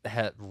 That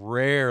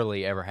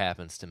rarely ever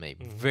happens to me.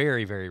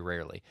 Very, very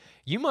rarely.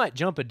 You might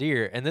jump a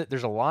deer, and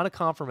there's a lot of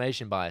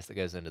confirmation bias that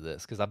goes into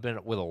this because I've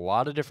been with a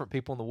lot of different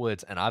people in the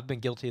woods, and I've been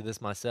guilty of this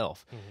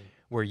myself,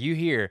 where you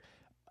hear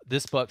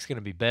this buck's going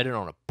to be bedded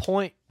on a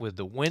point with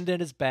the wind at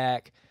his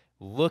back,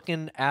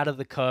 looking out of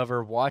the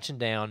cover, watching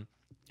down,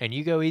 and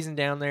you go easing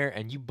down there,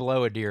 and you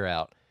blow a deer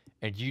out,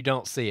 and you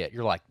don't see it.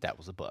 You're like, that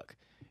was a buck.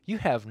 You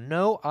have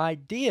no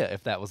idea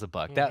if that was a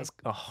buck. That's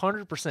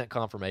 100%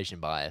 confirmation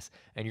bias,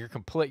 and you're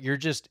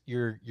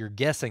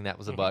guessing that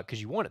was a buck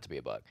because you want it to be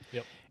a buck.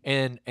 Yep.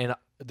 And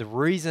the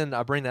reason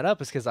I bring that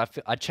up is because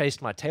I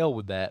chased my tail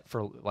with that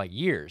for like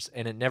years,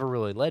 and it never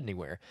really led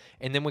anywhere.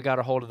 And then we got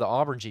a hold of the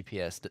Auburn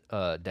GPS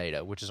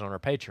data, which is on our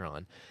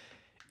Patreon,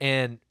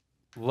 and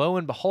lo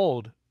and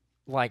behold,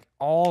 like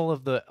all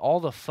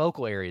the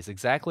focal areas,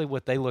 exactly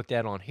what they looked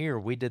at on here,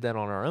 we did that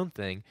on our own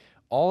thing.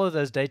 All of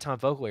those daytime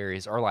focal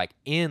areas are like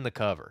in the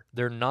cover.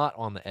 They're not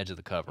on the edge of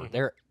the cover.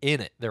 They're in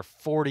it. They're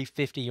 40,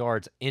 50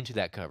 yards into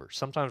that cover,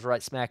 sometimes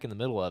right smack in the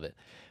middle of it.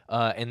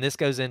 And this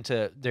goes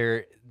into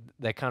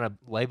they kind of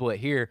label it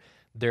here,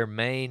 their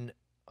main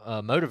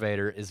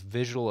motivator is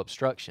visual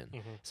obstruction.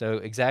 So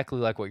exactly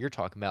like what you're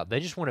talking about. They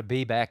just want to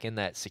be back in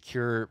that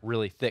secure,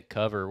 really thick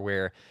cover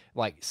where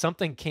like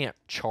something can't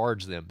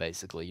charge them,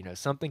 basically. You know,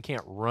 something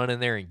can't run in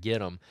there and get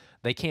them.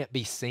 They can't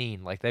be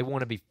seen. Like they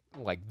want to be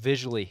like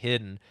visually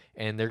hidden,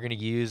 and they're going to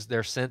use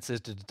their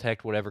senses to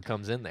detect whatever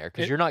comes in there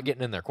because you're not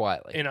getting in there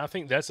quietly. And I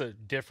think that's a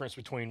difference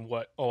between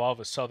what a lot of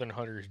us southern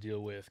hunters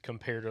deal with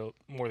compared to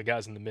more of the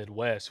guys in the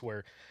Midwest,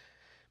 where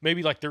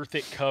maybe like their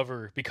thick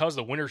cover, because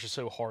the winters are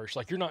so harsh,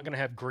 like you're not going to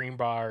have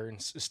greenbrier and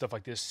stuff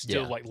like this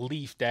still like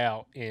leafed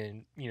out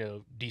in,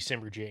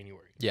 December,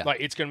 January. Yeah.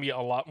 Like it's going to be a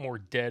lot more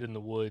dead in the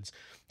woods.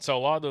 So a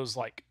lot of those,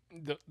 like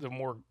the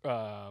more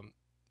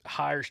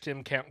higher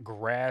stem count,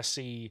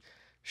 grassy,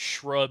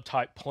 shrub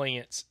type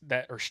plants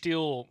that are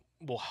still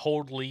will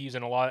hold leaves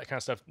and a lot of that kind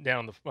of stuff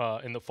down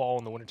in the fall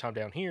and the wintertime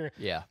down here.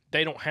 Yeah.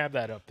 They don't have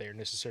that up there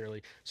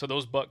necessarily. So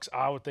those bucks,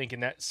 I would think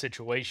in that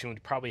situation,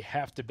 would probably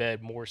have to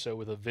bed more so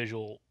with a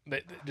visual,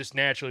 that just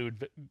naturally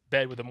would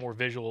bed with a more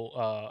visual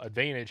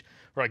advantage.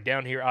 Where like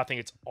down here, I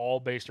think it's all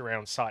based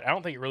around sight. I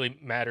don't think it really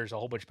matters a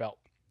whole bunch about,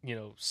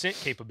 scent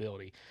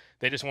capability.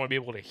 They just want to be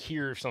able to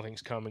hear if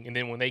something's coming. And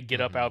then when they get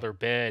up out of their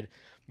bed,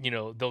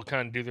 they'll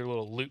kind of do their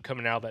little loop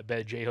coming out of that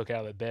bed, J-hook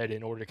out of that bed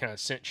in order to kind of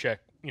scent check,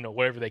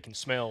 whatever they can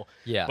smell.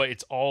 Yeah. But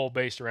it's all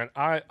based around,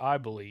 I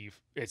believe,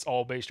 it's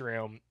all based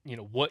around,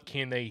 what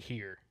can they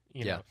hear,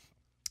 know?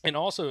 And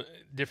also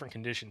different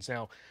conditions.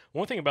 Now,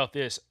 one thing about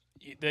this,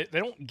 they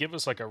don't give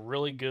us like a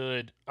really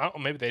good, I don't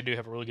know, maybe they do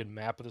have a really good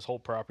map of this whole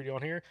property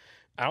on here.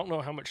 I don't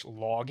know how much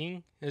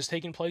logging is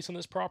taking place on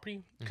this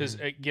property because,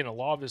 again, a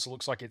lot of this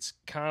looks like it's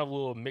kind of a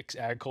little mixed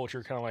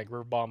agriculture, kind of like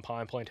river bottom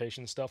pine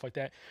plantation stuff like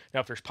that. Now,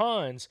 if there's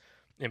pines,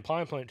 in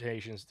pine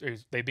plantations,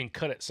 they've been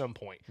cut at some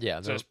point.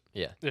 Yeah, So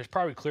there's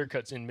probably clear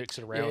cuts in mixed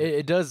around.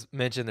 It does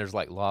mention there's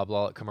like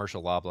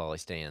commercial loblolly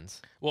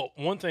stands. Well,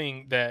 one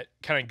thing that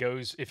kind of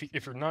goes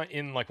if you're not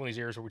in like one of these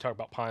areas where we talk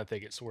about pine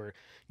thickets, where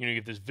you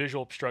have this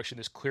visual obstruction,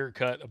 this clear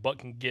cut, a buck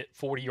can get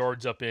 40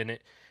 yards up in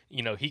it.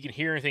 He can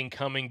hear anything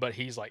coming, but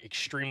he's like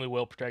extremely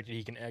well protected.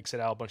 He can exit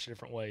out a bunch of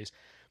different ways.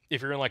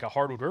 If you're in like a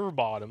hardwood river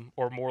bottom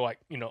or more like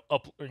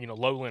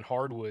lowland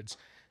hardwoods,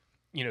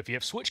 if you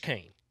have switch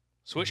cane.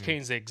 Switch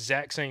cane's the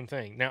exact same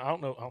thing. Now, I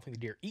don't think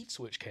the deer eat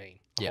switch cane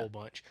a whole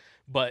bunch,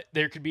 but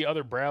there could be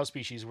other browse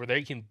species where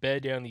they can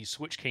bed down these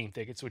switch cane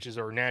thickets, which is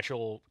our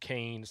natural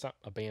cane. It's not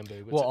a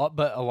bamboo.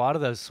 But a lot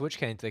of those switch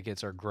cane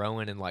thickets are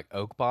growing in like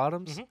oak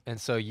bottoms, and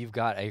so you've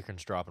got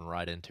acorns dropping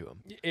right into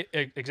them.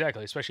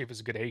 Exactly, especially if it's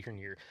a good acorn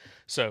year.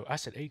 So I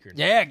said acorn.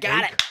 Yeah,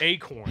 got it.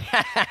 Acorn.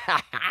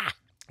 I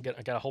got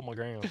to hold my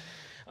ground.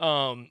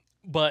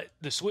 But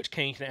the switch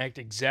cane can act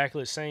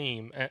exactly the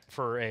same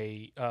for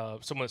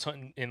someone that's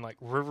hunting in like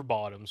river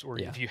bottoms, or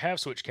if you have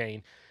switch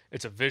cane,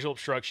 it's a visual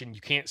obstruction. You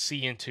can't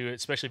see into it,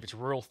 especially if it's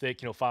real thick,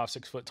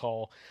 5-6 foot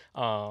tall.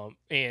 And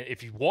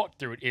if you walk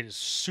through it, it is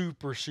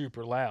super,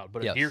 super loud.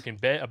 But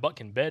a buck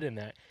can bed in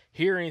that,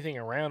 hear anything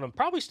around him,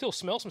 probably still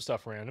smell some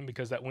stuff around him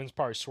because that wind's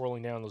probably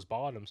swirling down those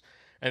bottoms.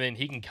 And then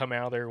he can come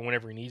out of there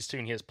whenever he needs to,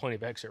 and he has plenty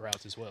of exit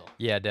routes as well.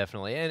 Yeah,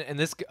 definitely. And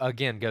this,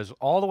 again, goes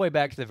all the way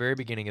back to the very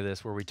beginning of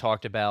this, where we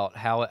talked about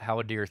how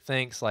a deer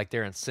thinks, like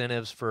their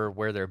incentives for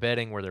where they're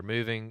bedding, where they're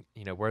moving,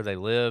 where they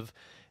live,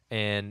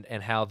 and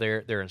how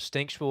they're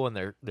instinctual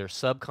and they're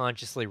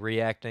subconsciously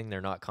reacting. They're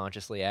not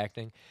consciously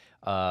acting.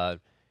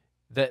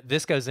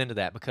 This goes into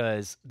that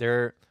because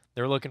they're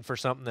looking for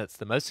something that's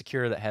the most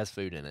secure, that has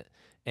food in it.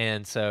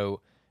 And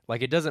so,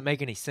 like, it doesn't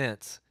make any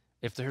sense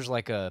if there's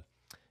like a,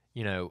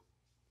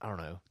 I don't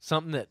know,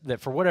 something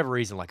that for whatever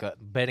reason, like a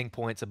bedding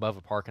points above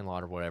a parking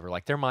lot or whatever,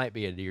 like there might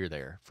be a deer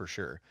there for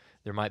sure.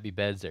 There might be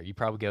beds there. You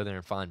probably go there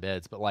and find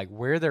beds, but like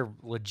where they're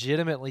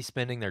legitimately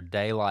spending their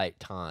daylight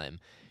time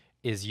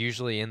is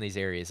usually in these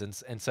areas.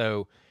 And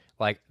so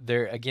like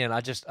I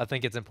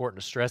think it's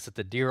important to stress that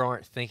the deer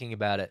aren't thinking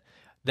about it.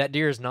 That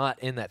deer is not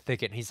in that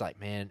thicket, and he's like,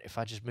 man, if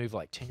I just move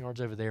like 10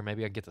 yards over there,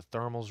 maybe I get the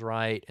thermals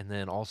right, and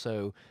then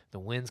also the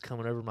wind's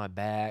coming over my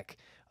back.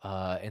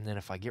 And then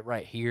if I get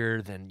right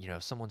here, then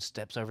if someone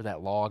steps over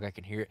that log, I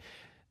can hear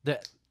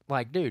it.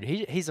 Like, dude,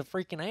 he's a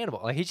freaking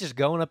animal. Like, he's just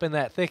going up in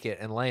that thicket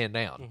and laying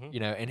down,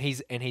 and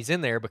he's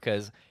in there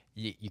because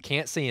you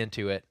can't see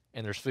into it,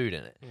 and there's food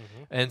in it.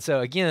 And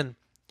so again,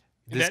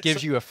 this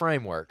gives you a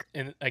framework.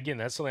 And again,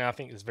 that's something I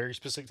think is very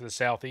specific to the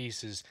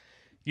Southeast. Is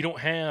you don't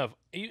have,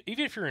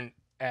 even if you're in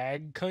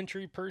ag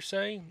country per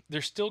se,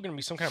 there's still going to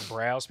be some kind of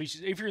browse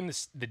species. If you're in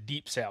the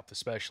deep South,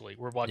 especially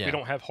where we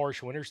don't have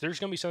harsh winters, there's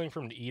going to be something for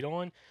them to eat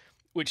on.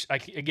 Which I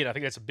think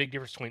that's a big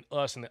difference between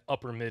us and the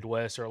upper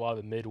Midwest or a lot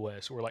of the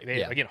Midwest, where like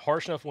they again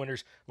harsh enough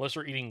winters. Unless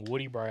they're eating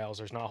woody browse,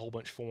 there's not a whole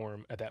bunch for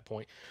them at that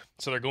point.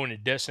 So they're going to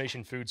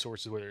destination food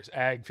sources, whether it's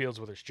ag fields,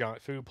 whether it's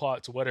giant food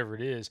plots, whatever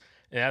it is.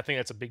 And I think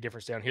that's a big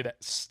difference down here.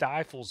 That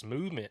stifles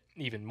movement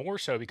even more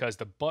so because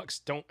the bucks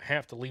don't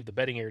have to leave the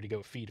bedding area to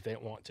go feed if they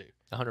don't want to.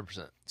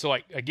 100%. So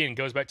like again, it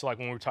goes back to like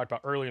when we talked about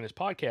earlier in this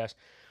podcast.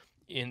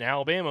 In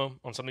Alabama,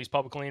 on some of these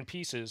public land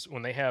pieces,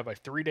 when they have a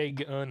 3-day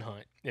gun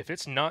hunt, if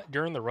it's not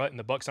during the rut and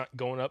the buck's not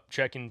going up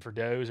checking for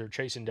does or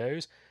chasing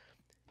does,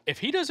 if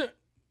he doesn't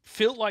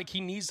feel like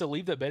he needs to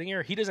leave that bedding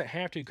area, he doesn't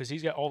have to because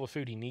he's got all the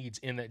food he needs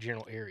in that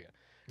general area.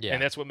 Yeah.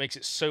 And that's what makes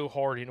it so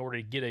hard in order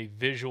to get a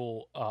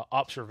visual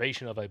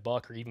observation of a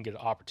buck or even get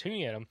an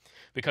opportunity at them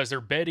because they're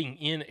bedding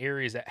in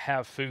areas that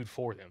have food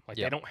for them. Like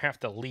they don't have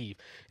to leave.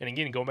 And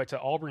again, going back to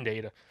Auburn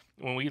data,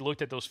 when we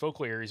looked at those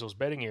focal areas, those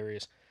bedding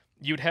areas,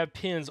 you'd have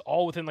pins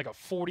all within like a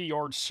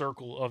 40-yard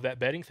circle of that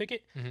bedding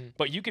thicket,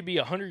 but you could be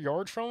 100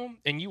 yards from him,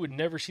 and you would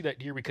never see that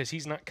deer because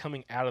he's not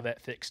coming out of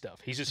that thick stuff.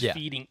 He's just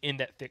feeding in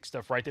that thick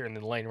stuff right there and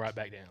then laying right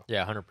back down.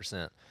 Yeah,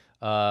 100%.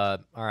 All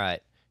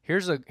right.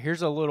 Here's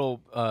a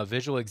little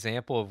visual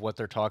example of what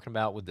they're talking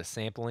about with the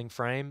sampling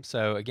frame.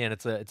 So again,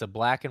 it's a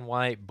black and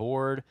white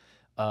board.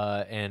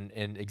 And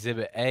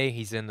Exhibit A,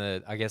 he's in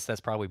I guess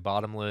that's probably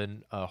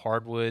bottomland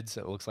hardwoods.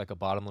 It looks like a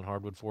bottomland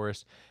hardwood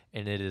forest,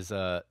 and it is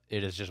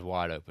just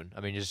wide open. I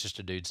mean, it's just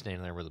a dude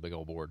standing there with a big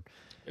old board.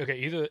 Okay,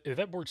 if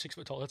that board's 6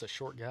 foot tall, that's a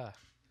short guy.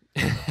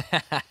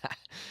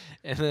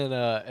 and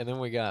then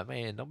we got,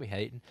 man, don't be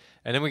hating.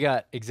 And then we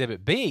got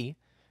Exhibit B.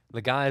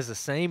 The guy is the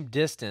same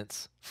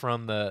distance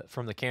from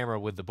the camera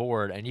with the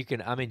board, and you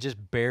can, I mean, just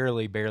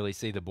barely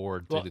see the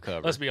board through the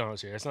cover. Let's be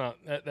honest here. It's not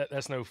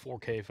that's no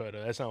 4K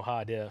photo. That's no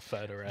high def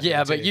photo, right?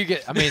 Yeah, but you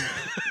get, I mean,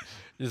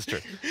 it's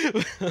true.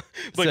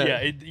 But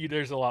so,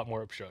 there's a lot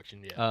more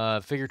obstruction. Yeah.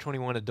 Figure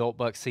 21, adult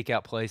bucks seek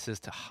out places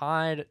to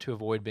hide to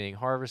avoid being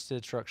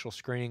harvested. Structural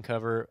screening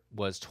cover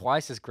was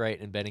twice as great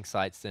in bedding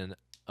sites than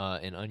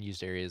in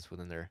unused areas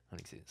within their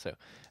hunting season. So,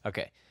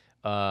 okay.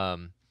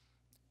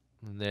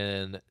 And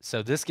then,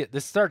 so this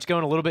starts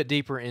going a little bit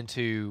deeper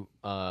into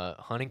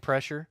hunting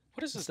pressure.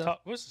 What is this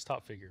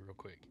top figure, real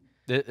quick?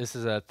 This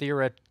is a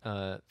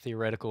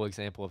theoretical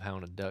example of how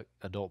an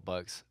adult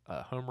buck's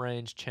home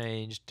range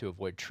changed to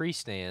avoid tree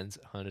stands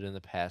hunted in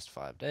the past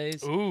 5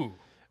 days. Ooh.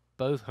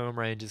 Both home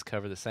ranges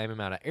cover the same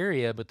amount of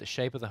area, but the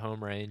shape of the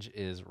home range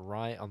is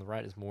on the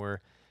right is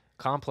more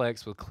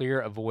complex with clear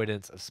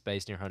avoidance of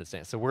space near hunted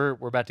stands. So we're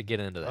about to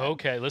get into that.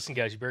 Okay, listen,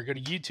 guys, you better go to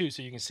YouTube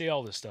so you can see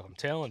all this stuff. I'm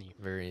telling you.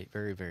 Very,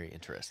 very, very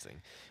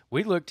interesting.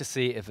 We looked to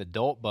see if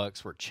adult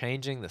bucks were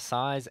changing the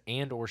size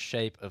and or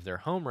shape of their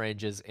home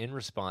ranges in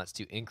response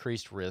to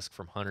increased risk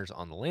from hunters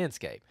on the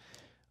landscape.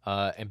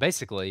 And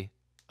basically,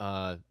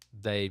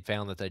 they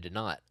found that they did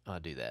not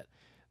do that.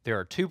 There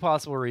are two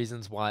possible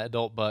reasons why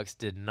adult bucks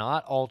did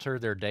not alter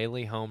their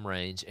daily home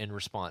range in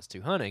response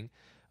to hunting.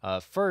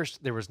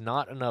 First, there was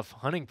not enough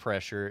hunting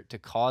pressure to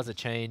cause a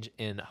change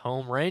in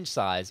home range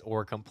size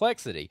or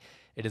complexity.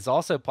 It is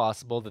also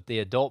possible that the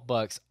adult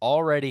bucks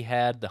already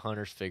had the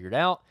hunters figured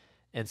out,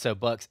 and so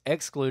bucks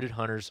excluded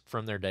hunters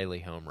from their daily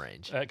home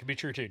range. That could be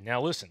true too.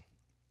 Now, listen,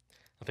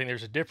 I think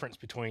there's a difference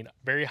between a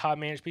very high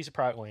managed piece of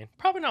private land.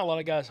 Probably not a lot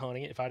of guys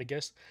hunting it. If I had to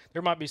guess,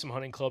 there might be some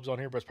hunting clubs on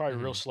here, but it's probably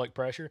real select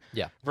pressure.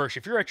 Yeah. Versus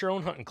if you're at your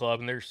own hunting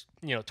club and there's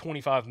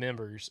 25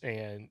 members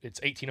and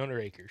it's 1,800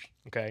 acres,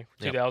 okay,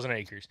 2,000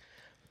 acres,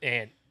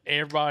 and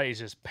everybody's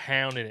just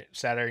pounding it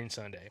Saturday and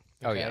Sunday.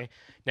 Okay? Oh, yeah.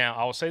 Now,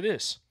 I will say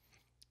this,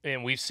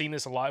 and we've seen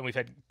this a lot, and we've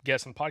had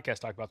guests on the podcast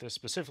talk about this,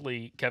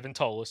 specifically Kevin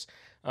Tolis,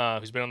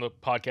 who's been on the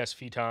podcast a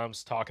few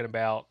times talking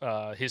about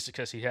his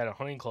success he had at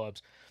hunting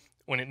clubs.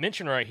 When it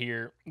mentioned right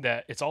here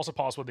that it's also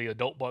possible the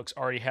adult bucks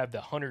already have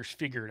the hunters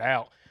figured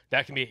out,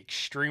 that can be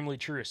extremely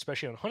true,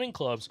 especially on hunting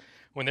clubs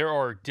when there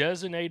are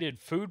designated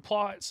food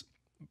plots,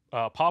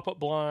 pop-up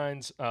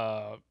blinds,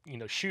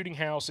 shooting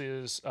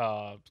houses,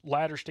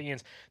 ladder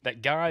stands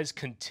that guys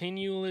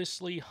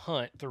continuously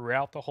hunt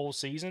throughout the whole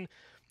season.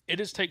 It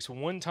just takes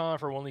one time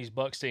for one of these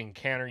bucks to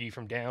encounter you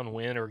from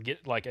downwind or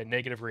get like a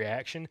negative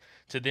reaction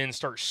to then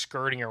start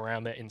skirting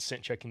around that and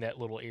scent checking that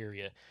little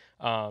area.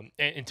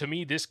 And to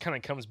me, this kind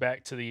of comes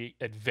back to the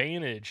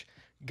advantage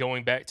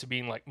going back to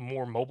being like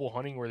more mobile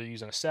hunting where they're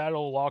using a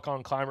saddle,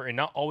 lock-on climber, and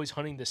not always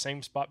hunting the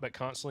same spot, but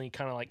constantly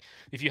kind of like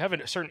if you have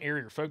a certain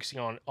area you're focusing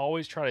on,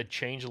 always try to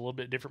change a little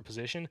bit different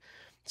position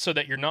so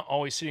that you're not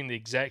always sitting the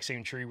exact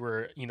same tree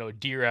where, a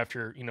deer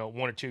after,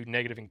 one or two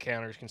negative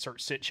encounters can start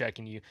sit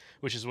checking you,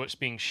 which is what's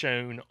being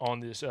shown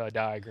on this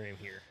diagram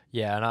here.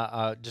 Yeah, and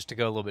I just to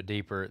go a little bit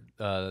deeper,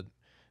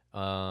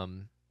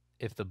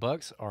 if the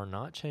bucks are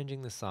not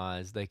changing the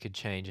size, they could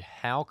change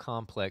how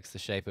complex the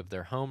shape of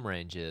their home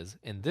range is.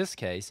 In this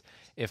case,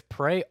 if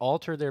prey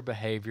alter their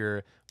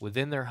behavior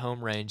within their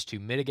home range to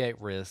mitigate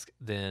risk,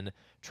 then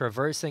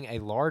traversing a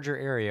larger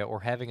area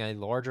or having a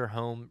larger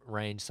home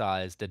range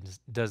size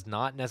does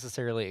not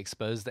necessarily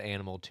expose the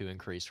animal to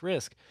increased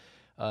risk.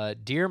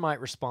 Deer might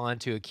respond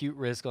to acute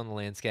risk on the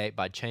landscape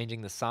by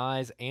changing the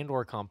size and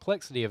or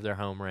complexity of their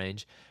home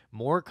range.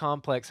 More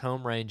complex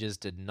home ranges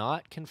did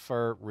not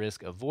confer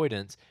risk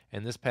avoidance,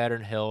 and this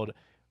pattern held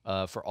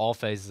for all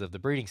phases of the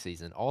breeding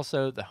season.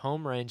 Also, the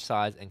home range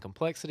size and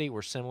complexity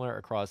were similar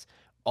across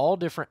all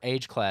different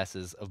age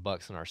classes of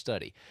bucks in our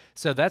study.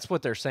 So that's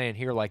what they're saying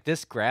here. Like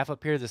this graph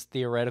up here, this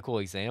theoretical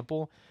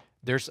example,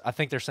 I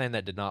think they're saying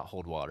that did not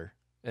hold water.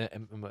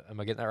 Am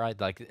I getting that right?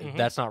 Like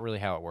that's not really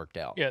how it worked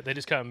out. Yeah, they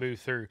just kind of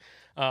moved through.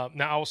 Now,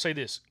 I will say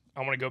this. I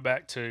want to go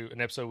back to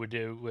an episode we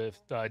did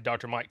with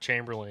Dr. Mike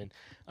Chamberlain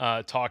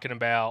talking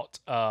about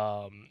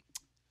a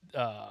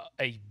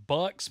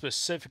buck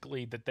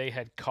specifically that they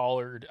had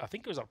collared. I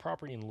think it was a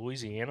property in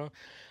Louisiana.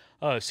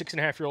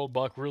 6.5-year-old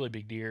buck, really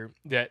big deer,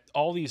 that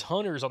all these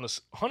hunters on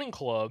this hunting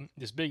club,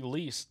 this big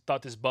lease,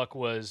 thought this buck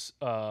was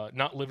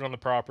not living on the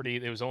property.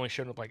 It was only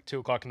showing up like 2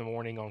 o'clock in the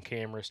morning on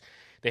cameras.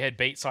 They had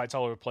bait sites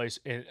all over the place.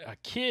 And a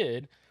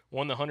kid,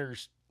 one of the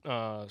hunters'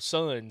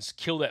 sons,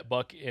 killed that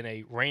buck in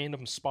a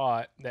random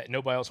spot that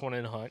nobody else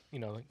wanted to hunt.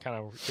 Kind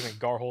of going to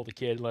gar hole the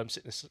kid, let him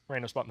sit in this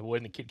random spot in the wood,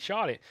 and the kid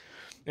shot it.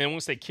 And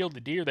once they killed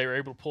the deer, they were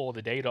able to pull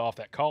the data off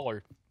that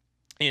collar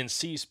and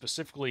see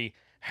specifically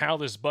how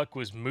this buck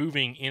was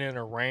moving in and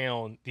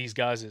around these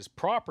guys'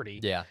 property.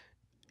 Yeah.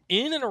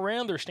 In and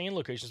around their stand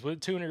locations,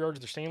 within 200 yards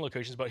of their stand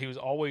locations, but he was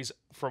always,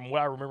 from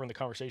what I remember in the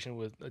conversation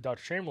with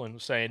Dr. Chamberlain,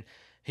 was saying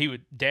he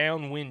would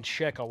downwind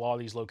check a lot of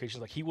these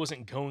locations. Like he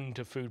wasn't going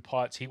to food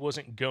plots. He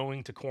wasn't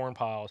going to corn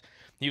piles.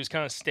 He was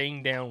kind of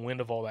staying downwind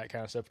of all that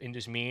kind of stuff and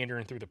just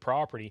meandering through the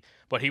property.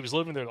 But he was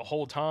living there the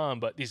whole time,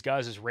 but these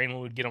guys just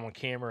randomly would get him on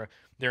camera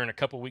during a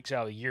couple of weeks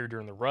out of the year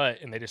during the rut,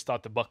 and they just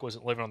thought the buck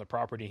wasn't living on the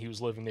property. He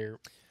was living there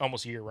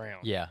almost year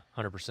round. Yeah,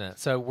 100%.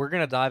 So we're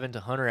going to dive into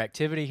hunter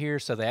activity here.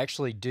 So they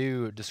actually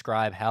do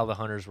describe how the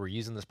hunters were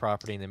using this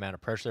property and the amount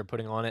of pressure they're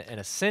putting on it. And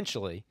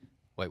essentially,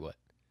 wait, what?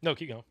 No,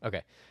 keep going.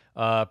 Okay.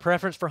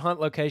 Preference for hunt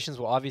locations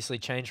will obviously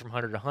change from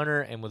hunter to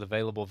hunter and with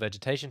available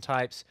vegetation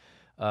types.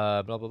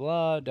 Blah, blah,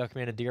 blah.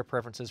 Documented deer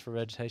preferences for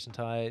vegetation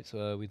types.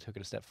 We took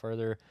it a step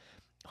further.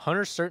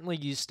 Hunters certainly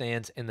use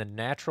stands in the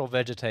natural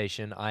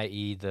vegetation,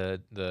 i.e.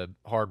 the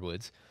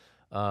hardwoods,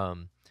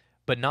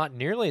 but not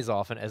nearly as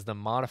often as the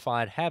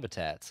modified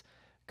habitats.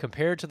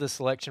 Compared to the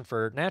selection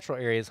for natural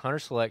areas, hunter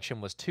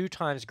selection was 2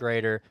 times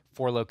greater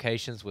for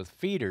locations with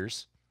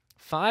feeders,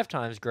 5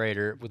 times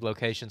greater with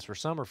locations for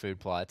summer food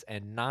plots,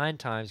 and 9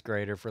 times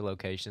greater for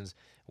locations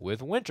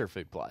with winter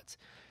food plots.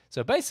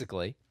 So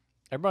basically,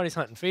 everybody's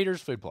hunting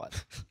feeders, food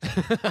plots.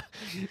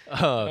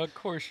 Of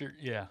course,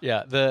 yeah.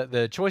 Yeah,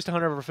 the choice to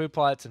hunt over food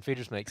plots and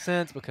feeders makes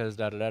sense because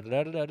this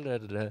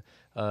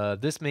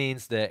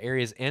means that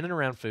areas in and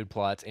around food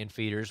plots and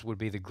feeders would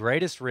be the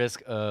greatest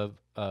risk of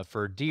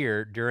for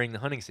deer during the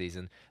hunting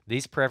season.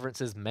 These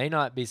preferences may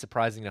not be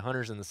surprising to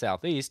hunters in the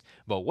southeast,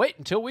 but wait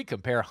until we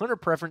compare hunter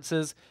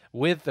preferences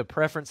with the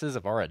preferences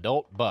of our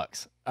adult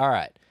bucks. All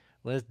right,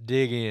 let's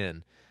dig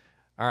in.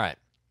 All right.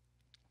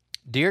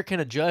 Deer can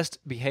adjust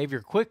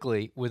behavior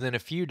quickly within a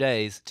few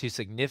days to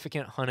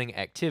significant hunting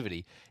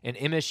activity. An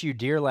MSU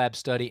Deer Lab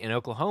study in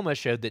Oklahoma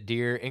showed that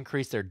deer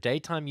increased their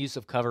daytime use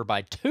of cover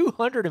by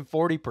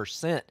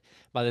 240%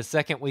 by the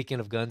second weekend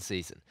of gun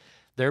season.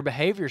 Their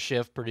behavior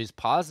shift produced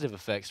positive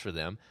effects for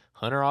them.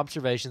 Hunter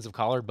observations of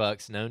collared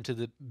bucks known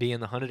to be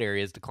in the hunted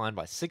areas declined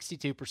by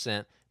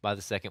 62% by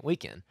the second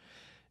weekend.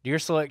 Deer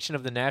selection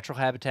of the natural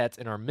habitats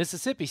in our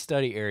Mississippi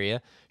study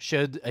area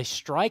showed a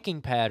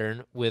striking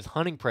pattern with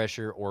hunting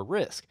pressure or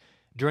risk.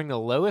 During the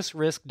lowest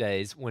risk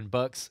days, when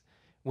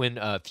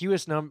the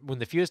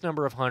fewest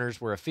number of hunters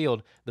were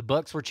afield, the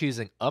bucks were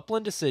choosing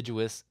upland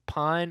deciduous,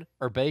 pine,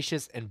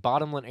 herbaceous, and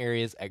bottomland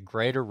areas at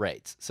greater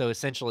rates. So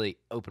essentially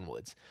open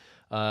woods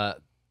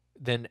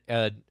than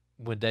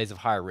when days of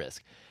higher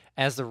risk.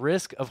 As the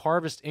risk of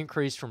harvest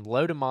increased from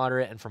low to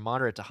moderate and from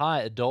moderate to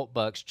high, adult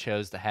bucks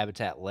chose the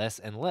habitat less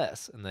and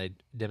less, and they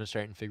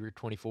demonstrate in Figure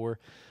 24.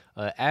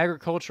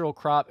 Agricultural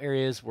crop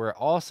areas were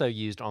also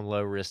used on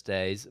low-risk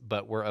days,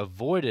 but were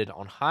avoided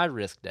on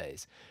high-risk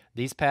days.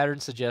 These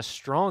patterns suggest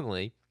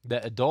strongly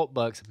that adult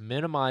bucks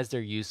minimize their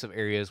use of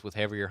areas with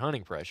heavier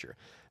hunting pressure.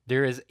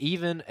 There is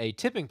even a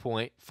tipping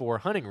point for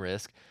hunting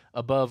risk,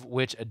 above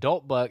which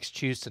adult bucks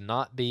choose to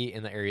not be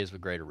in the areas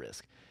with greater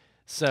risk.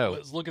 So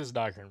let's look at this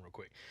diagram real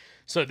quick.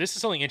 So this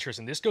is something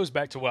interesting. This goes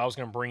back to what I was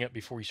going to bring up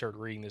before you started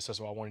reading this. That's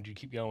why I wanted you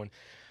to keep going.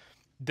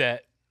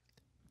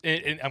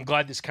 And I'm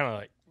glad this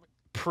kind of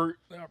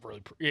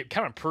it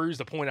kind of proves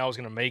the point I was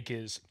going to make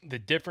is the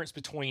difference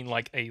between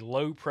like a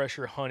low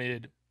pressure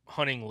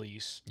hunting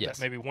lease yes.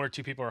 that maybe one or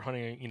two people are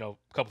hunting, a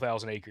couple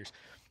thousand acres,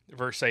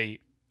 versus a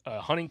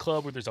hunting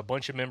club where there's a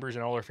bunch of members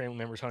and all their family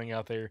members hunting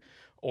out there,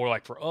 or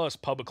like for us,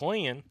 public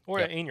land, or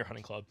in your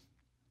hunting club,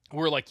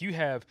 where like you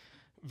have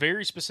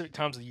very specific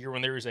times of the year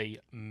when there is a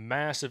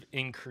massive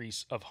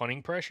increase of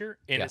hunting pressure,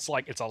 and it's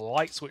like it's a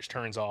light switch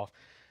turns off.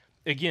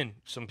 Again,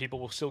 some people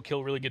will still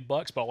kill really good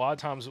bucks, but a lot of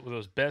times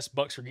those best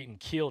bucks are getting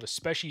killed,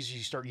 especially as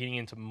you start getting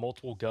into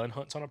multiple gun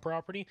hunts on a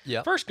property.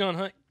 First gun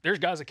hunt, there's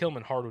guys that kill them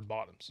in hardwood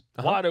bottoms,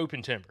 wide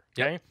open timber.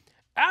 Okay,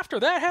 After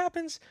that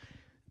happens,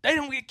 they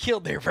don't get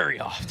killed there very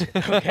often.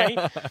 Okay,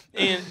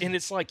 and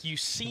it's like you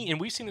see,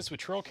 and we've seen this with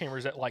trail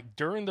cameras that like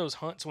during those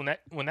hunts when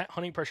that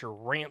hunting pressure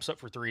ramps up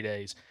for 3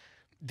 days,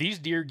 these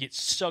deer get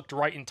sucked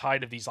right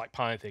inside of these like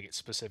pine thickets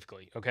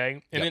specifically,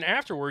 okay? And then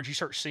afterwards, you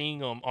start seeing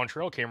them on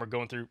trail camera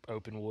going through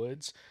open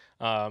woods,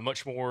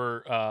 much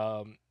more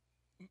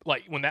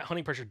like when that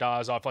hunting pressure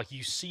dies off, like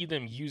you see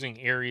them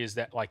using areas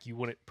that like you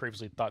wouldn't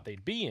previously thought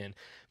they'd be in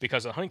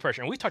because of the hunting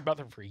pressure. And we've talked about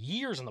them for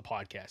years on the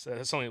podcast.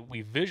 That's something that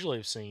we visually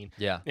have seen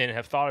and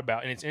have thought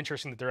about. And it's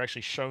interesting that they're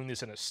actually showing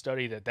this in a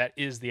study that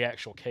is the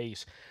actual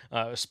case,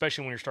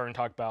 especially when you're starting to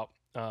talk about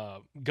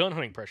gun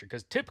hunting pressure.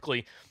 Because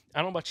typically, I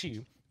don't know about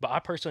you, but I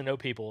personally know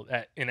people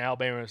that in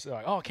Alabama are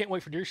like, oh, I can't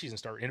wait for deer season to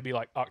start. And it'll be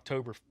like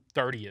October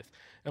 30th.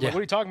 I'm like, what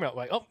are you talking about?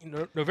 Like, oh,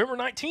 November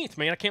 19th,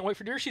 man. I can't wait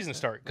for deer season to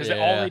start because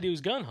all they do is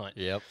gun hunt.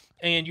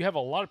 And you have a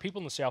lot of people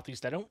in the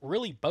Southeast that don't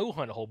really bow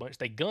hunt a whole bunch.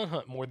 They gun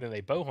hunt more than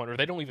they bow hunt, or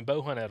they don't even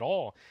bow hunt at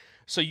all.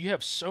 So you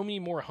have so many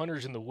more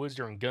hunters in the woods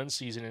during gun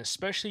season, and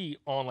especially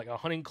on like a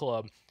hunting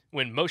club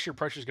when most of your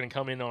pressure is going to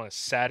come in on a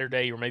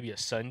Saturday or maybe a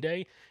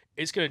Sunday.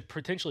 It's going to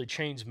potentially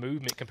change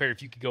movement compared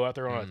if you could go out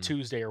there on a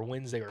Tuesday or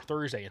Wednesday or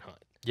Thursday and hunt.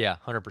 Yeah,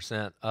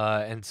 100%.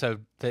 And so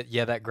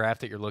that graph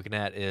that you're looking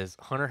at is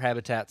hunter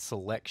habitat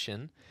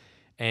selection,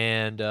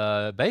 and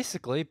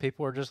basically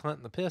people are just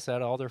hunting the piss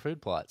out of all their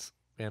food plots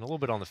and a little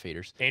bit on the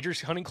feeders. Andrew's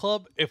Hunting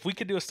Club. If we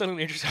could do a study on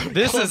Andrew's Hunting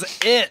Club, this is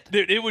it.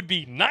 Dude, it would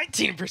be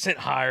 19%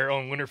 higher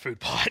on winter food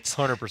plots.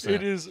 100%.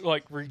 It is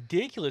like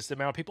ridiculous the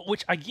amount of people.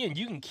 Which again,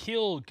 you can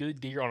kill good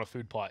deer on a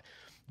food plot,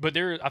 but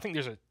I think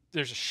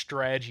there's a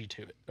strategy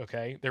to it,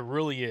 okay? There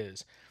really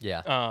is.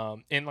 Yeah.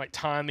 And like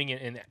timing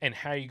and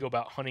how you go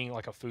about hunting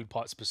like a food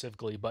plot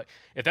specifically. But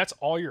if that's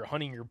all you're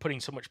hunting, you're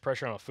putting so much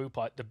pressure on a food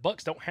plot. The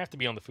bucks don't have to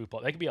be on the food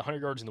plot. They could be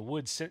 100 yards in the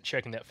woods scent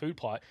checking that food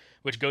plot,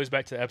 which goes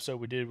back to the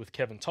episode we did with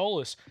Kevin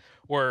Tolis,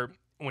 where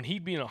when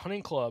he'd be in a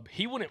hunting club,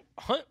 he wouldn't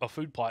hunt a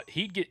food plot.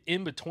 He'd get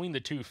in between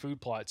the two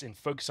food plots and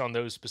focus on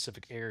those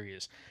specific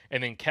areas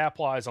and then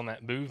capitalize on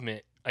that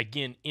movement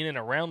again in and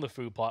around the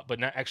food plot, but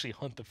not actually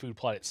hunt the food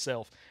plot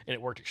itself, and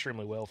it worked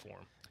extremely well for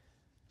him.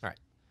 All right.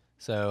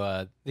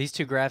 So these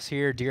two graphs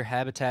here, deer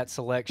habitat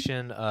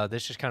selection,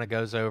 this just kind of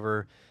goes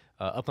over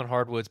upland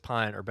hardwoods,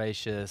 pine,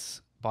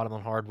 herbaceous, bottom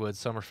on hardwoods,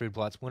 summer food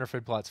plots, winter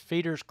food plots,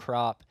 feeders,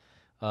 crop.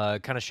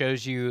 Kind of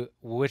shows you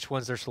which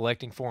ones they're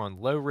selecting for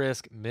on low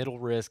risk, middle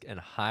risk, and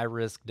high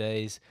risk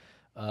days.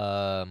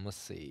 Let's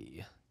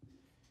see.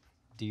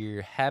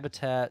 Deer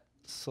habitat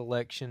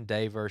selection,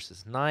 day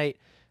versus night.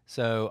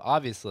 So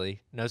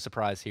obviously, no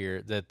surprise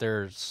here that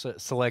they're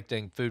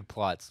selecting food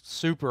plots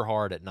super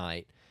hard at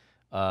night.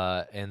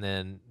 And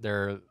then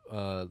their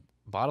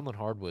bottomland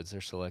hardwoods, they're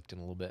selecting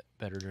a little bit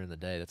better during the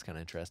day. That's kind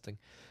of interesting.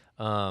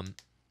 All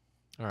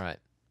right.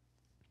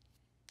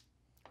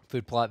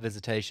 Food plot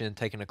visitation,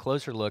 taking a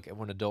closer look at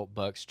when adult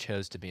bucks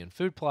chose to be in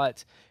food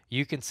plots.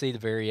 You can see the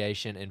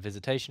variation in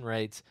visitation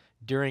rates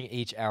during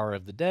each hour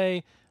of the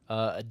day.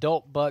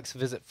 Adult bucks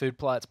visit food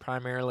plots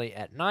primarily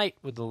at night,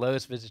 with the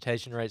lowest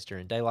visitation rates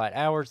during daylight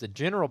hours. The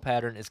general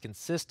pattern is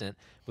consistent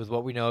with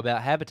what we know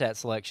about habitat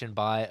selection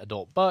by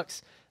adult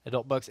bucks.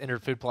 Adult bucks enter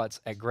food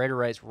plots at greater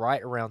rates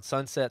right around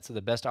sunset, so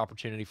the best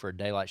opportunity for a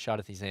daylight shot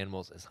at these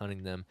animals is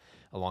hunting them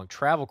along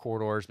travel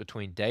corridors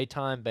between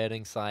daytime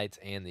bedding sites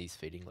and these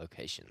feeding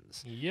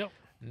locations. Yep.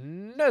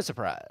 No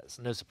surprise.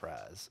 No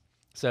surprise.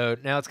 So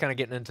now it's kind of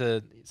getting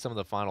into some of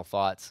the final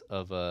thoughts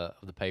of the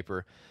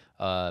paper.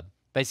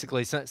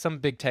 Basically, some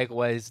big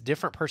takeaways.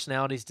 Different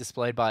personalities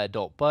displayed by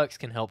adult bucks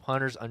can help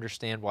hunters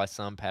understand why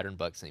some pattern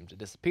bucks seem to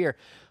disappear.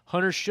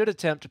 Hunters should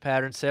attempt to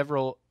pattern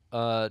several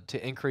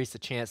to increase the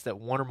chance that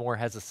one or more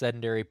has a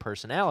sedentary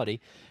personality.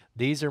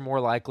 These are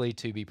more likely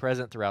to be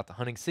present throughout the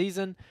hunting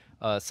season.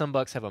 Some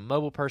bucks have a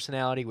mobile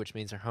personality, which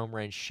means their home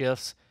range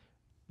shifts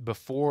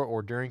before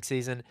or during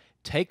season.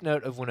 Take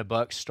note of when a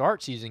buck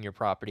starts using your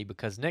property,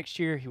 because next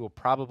year he will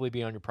probably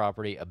be on your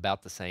property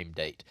about the same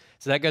date.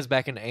 So that goes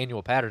back into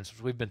annual patterns,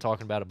 which we've been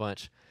talking about a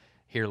bunch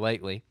here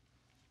lately.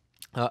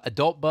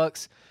 Adult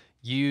bucks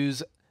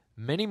use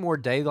many more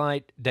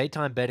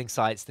daytime bedding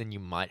sites than you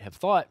might have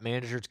thought.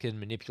 Managers can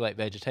manipulate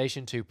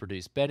vegetation to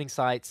produce bedding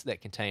sites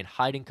that contain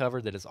hiding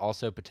cover that is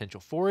also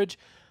potential forage.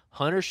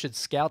 Hunters should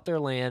scout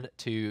their land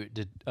to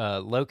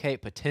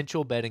locate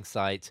potential bedding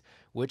sites,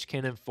 which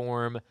can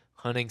inform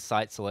hunting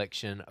site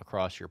selection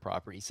across your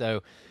property.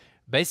 So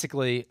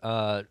basically,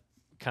 kind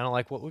of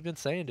like what we've been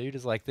saying, dude,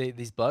 is like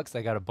these bucks,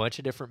 they got a bunch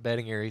of different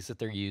bedding areas that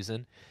they're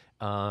using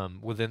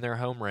within their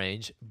home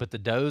range, but the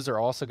does are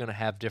also going to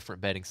have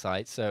different bedding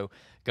sites. So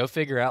go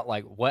figure out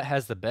like what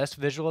has the best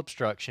visual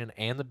obstruction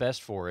and the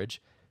best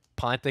forage.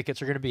 Pine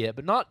thickets are going to be it,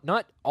 but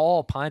not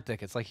all pine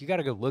thickets. Like, you got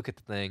to go look at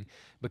the thing,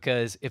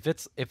 because if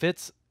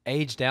it's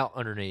aged out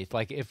underneath,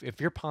 like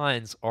if your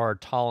pines are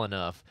tall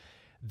enough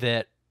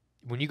that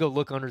when you go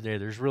look under there,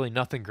 there's really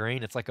nothing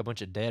green. It's like a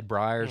bunch of dead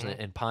briars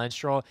and pine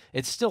straw.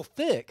 It's still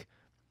thick,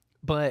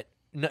 but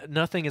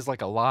nothing is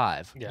like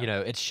alive. Yeah. You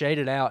know, it's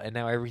shaded out, and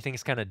now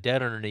everything's kind of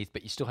dead underneath,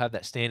 but you still have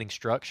that standing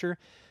structure.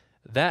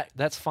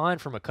 That's fine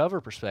from a cover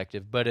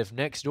perspective. But if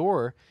next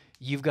door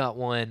you've got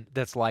one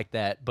that's like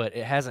that, but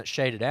it hasn't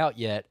shaded out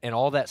yet, and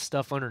all that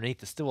stuff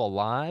underneath is still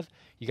alive,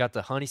 you got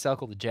the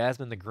honeysuckle, the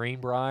jasmine, the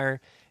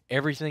greenbrier,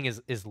 everything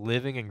is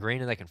living and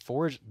green, and they can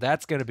forage,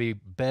 that's going to be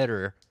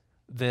better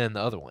than the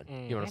other one.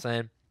 You know what I'm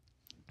saying?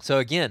 So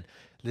again,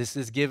 this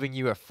is giving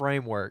you a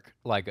framework,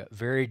 like a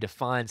very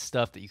defined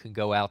stuff that you can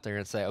go out there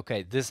and say,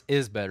 okay, this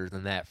is better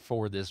than that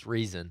for this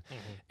reason.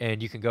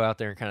 And you can go out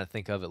there and kind of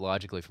think of it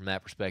logically from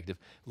that perspective.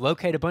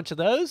 Locate a bunch of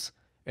those,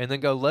 and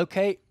then go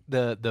locate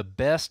the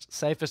best,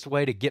 safest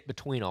way to get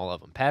between all of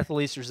them. Path of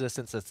least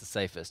resistance, that's the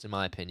safest, in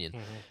my opinion.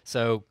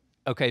 So,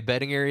 okay,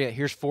 bedding area,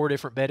 here's 4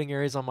 different bedding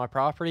areas on my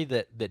property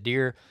that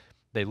deer,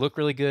 they look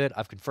really good.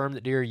 I've confirmed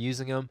that deer are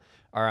using them.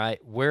 All right,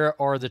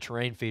 where are the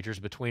terrain features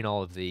between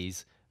all of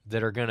these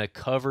that are going to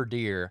cover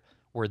deer,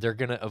 where they're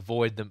going to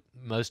avoid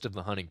most of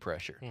the hunting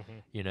pressure?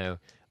 You know,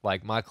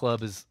 like my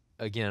club is,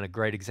 again, a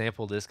great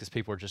example of this, because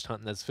people are just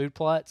hunting those food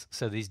plots.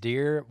 So these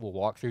deer will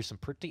walk through some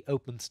pretty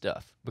open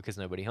stuff because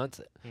nobody hunts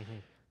it.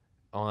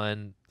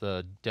 On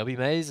the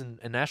WMAs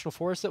and national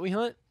forests that we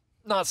hunt,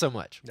 not so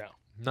much. No.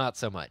 Not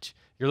so much.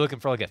 You're looking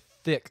for like a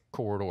thick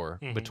corridor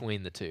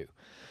between the two.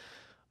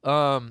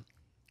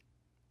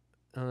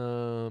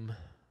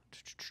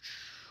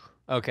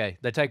 Okay,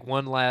 they take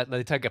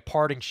a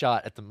parting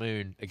shot at the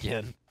moon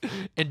again.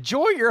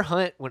 Enjoy your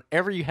hunt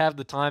whenever you have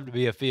the time to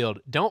be afield.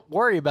 Don't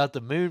worry about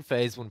the moon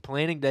phase when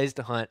planning days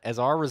to hunt, as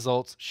our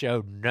results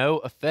showed no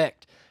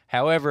effect.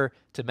 However,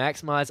 to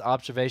maximize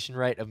observation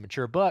rate of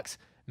mature bucks,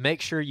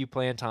 make sure you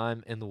plan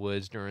time in the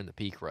woods during the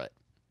peak rut.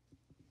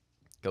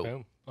 Go.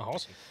 Boom.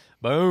 Awesome.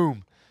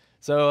 Boom.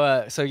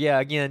 So yeah,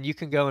 again, you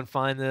can go and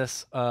find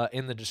this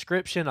in the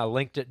description. I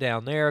linked it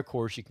down there. Of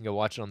course, you can go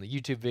watch it on the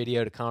YouTube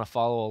video to kind of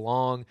follow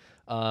along.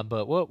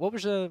 But what were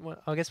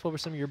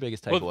some of your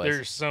biggest takeaways? Well,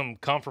 there's some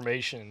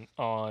confirmation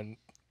on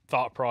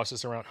thought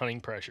process around hunting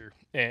pressure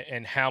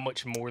and how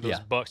much more those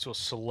bucks will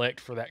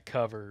select for that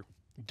cover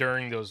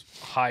during those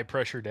high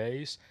pressure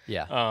days.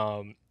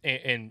 Yeah.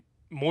 And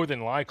more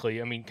than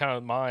likely, I mean, kind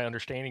of my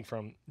understanding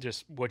from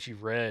just what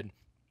you've read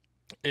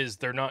is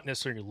they're not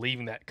necessarily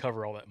leaving that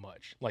cover all that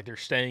much. Like, they're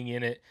staying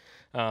in it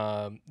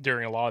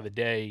during a lot of the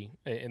day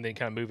and then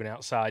kind of moving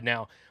outside.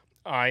 Now,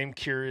 I am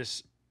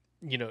curious,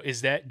 you know,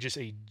 is that just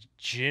a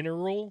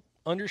general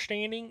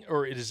understanding,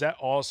 or is that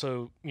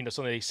also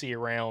something they see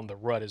around the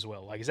rut as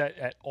well? Like, is that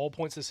at all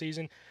points of the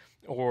season,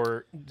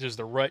 or does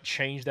the rut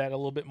change that a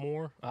little bit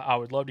more? I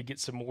would love to get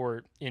some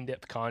more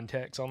in-depth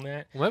context on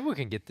that. Well, maybe we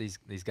can get these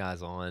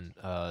guys on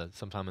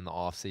sometime in the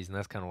off season.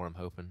 That's kind of what I'm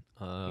hoping.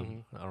 I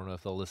don't know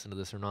if they'll listen to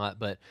this or not,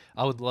 but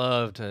I would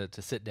love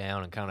to sit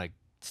down and kind of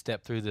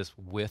step through this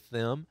with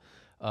them,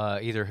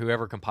 either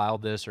whoever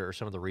compiled this or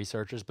some of the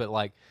researchers. But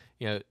like,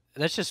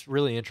 that's just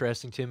really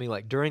interesting to me.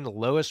 Like during the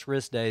lowest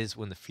risk days,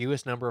 when the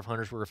fewest number of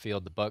hunters were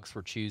afield, the bucks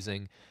were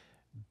choosing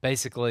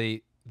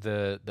basically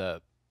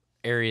the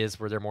areas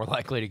where they're more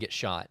likely to get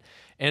shot.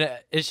 And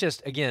it's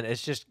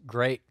just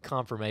great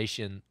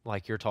confirmation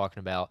like you're talking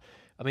about.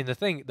 I mean,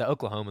 the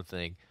Oklahoma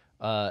thing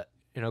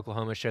in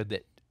Oklahoma showed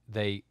that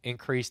they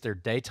increased their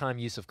daytime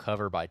use of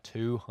cover by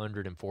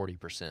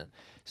 240%.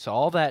 So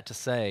all that to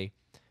say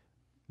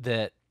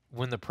that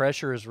when the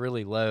pressure is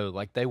really low,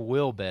 like they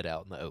will bed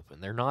out in the open.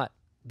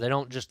 They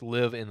don't just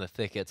live in the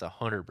thickets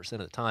 100% of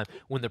the time.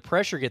 When the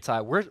pressure gets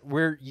high,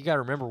 you got to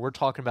remember, we're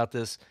talking about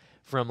this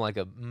from like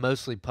a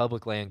mostly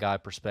public land guy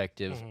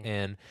perspective.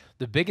 And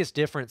the biggest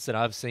difference that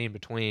I've seen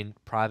between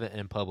private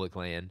and public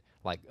land,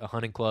 like a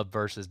hunting club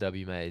versus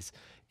WMAs,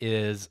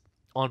 is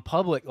on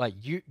public, like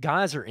you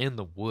guys are in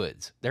the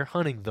woods. They're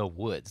hunting the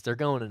woods. They're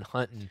going and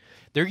hunting.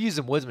 They're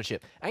using woodsmanship.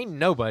 Ain't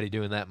nobody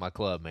doing that in my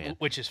club, man.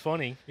 Which is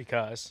funny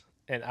because,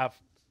 and I've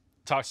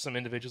talked to some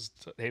individuals,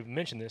 they've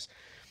mentioned this,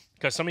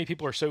 because so many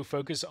people are so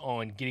focused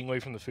on getting away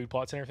from the food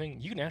plots and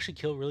everything, you can actually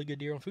kill really good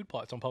deer on food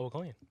plots on public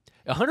land.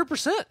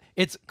 100%.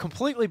 It's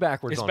completely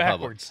backwards on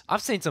backwards. Public.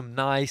 I've seen some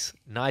nice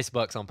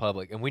bucks on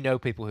public, and we know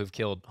people who've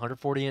killed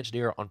 140-inch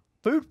deer on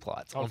food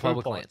plots on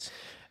public land.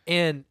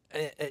 And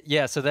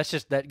yeah, so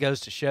that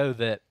goes to show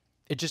that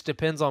it just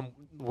depends on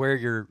where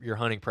your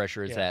hunting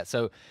pressure is at.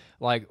 So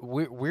like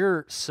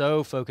we're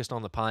so focused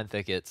on the pine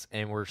thickets,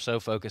 and we're so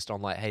focused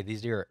on like, hey,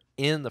 these deer are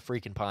in the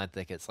freaking pine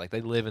thickets, like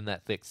they live in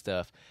that thick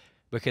stuff,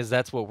 because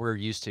that's what we're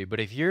used to. But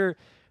if you're,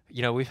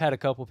 we've had a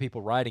couple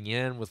people writing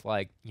in with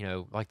like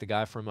the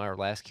guy from our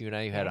last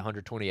Q&A who had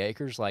 120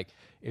 acres. Like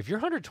if your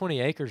 120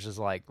 acres is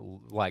like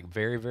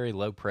very, very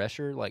low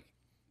pressure, like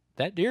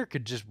that deer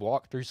could just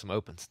walk through some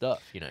open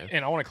stuff,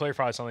 And I want to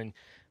clarify something.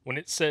 When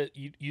it said,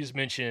 you just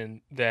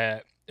mentioned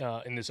that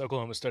in this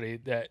Oklahoma study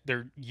that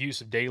their use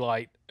of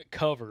daylight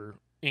cover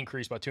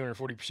increased by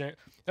 240%.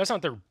 That's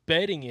not their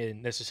bedding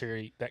in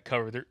necessarily that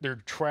cover. They're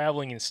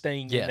traveling and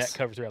staying in that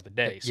cover throughout the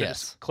day. So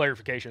just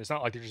clarification, it's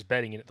not like they're just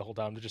bedding in it the whole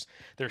time.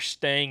 They're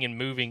staying and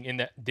moving in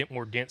that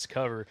more dense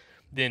cover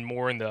than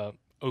more in the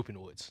open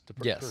woods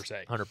per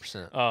se.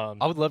 100%.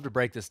 I would love to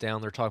break this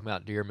down. They're talking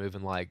about deer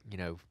moving like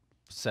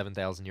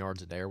 7,000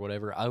 yards a day or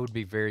whatever. I would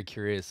be very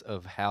curious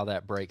of how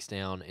that breaks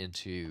down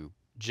into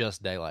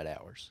just daylight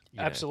hours.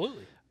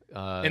 Absolutely.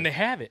 And they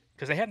have it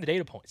because they have the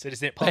data points. They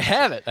just didn't publish. They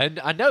have it.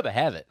 I know they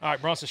have it. All right,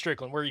 Bronson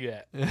Strickland, where are you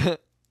at?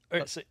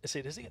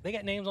 See, they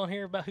got names on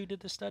here about who did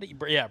this study?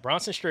 Yeah,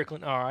 Bronson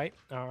Strickland. All right.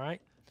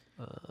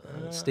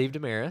 Steve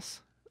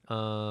Damaris,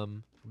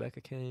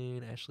 Rebecca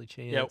Kane, Ashley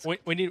Chance. Yeah,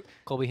 we need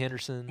Colby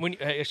Henderson.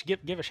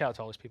 Give a shout out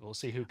to all these people. Let's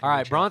see who. All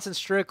right, Bronson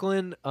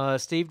Strickland,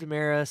 Steve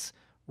Damaris,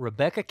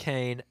 Rebecca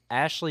Kane,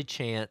 Ashley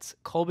Chance,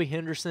 Colby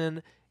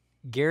Henderson,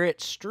 Garrett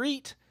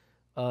Street,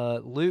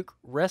 Luke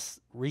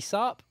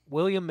Resop,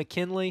 William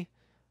McKinley.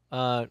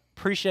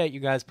 Appreciate you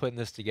guys putting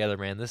this together,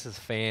 man. This is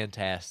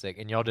fantastic,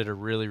 and y'all did a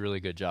really, really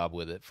good job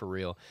with it, for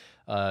real.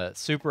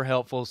 Super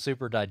helpful,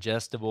 super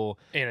digestible.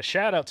 And a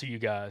shout out to you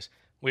guys.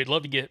 We'd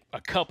love to get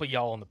a couple of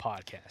y'all on the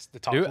podcast to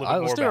talk a little bit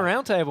more let's do a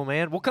roundtable,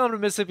 man. We'll come to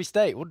Mississippi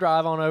State. We'll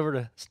drive on over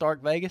to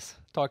Stark Vegas,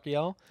 talk to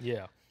y'all.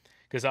 Yeah.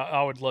 Because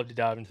I would love to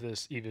dive into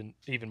this even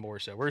more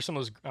so. Where some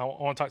of those, I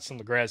want to talk to some of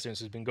the grad students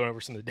who's been going over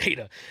some of the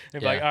data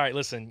and be like, all right,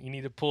 listen, you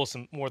need to pull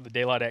some more of the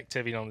daylight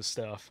activity on this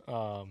stuff.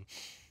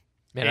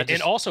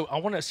 And also, I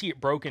want to see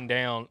it broken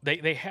down.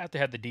 They have to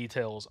have the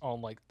details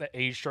on like the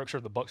age structure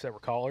of the bucks that were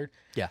collared.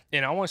 Yeah.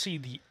 And I want to see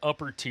the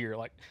upper tier.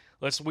 Like,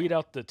 let's weed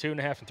out the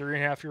 2.5 and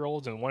 3.5 year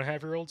olds and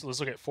 1.5 year olds.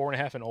 Let's look at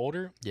 4.5 and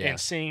older and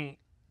seeing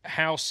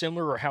how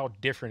similar or how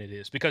different it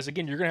is. Because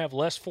again, you're gonna have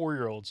less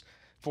 4-year-olds,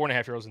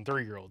 4.5-year-olds, and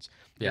 3-year-olds.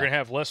 You're gonna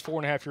have less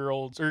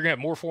 4.5-year-olds, or you're gonna have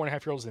more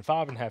 4.5-year-olds than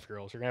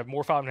 5.5-year-olds. You're gonna have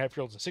more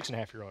 5.5-year-olds than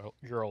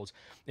 6.5-year-olds.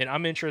 And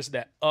I'm interested in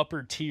that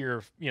upper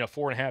tier,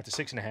 4.5 to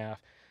 6.5,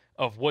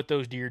 of what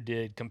those deer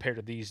did compared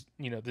to these,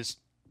 this,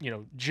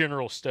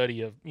 general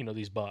study of,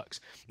 these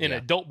bucks. And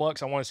adult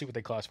bucks, I want to see what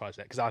they classify as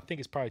that, because I think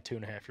it's probably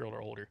 2.5-year-old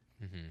or older.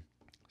 Mm-hmm.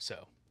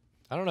 So,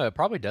 I don't know. It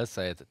probably does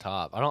say at the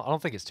top. I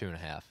don't think it's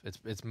 2.5.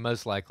 It's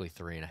most likely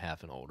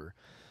 3.5 and older.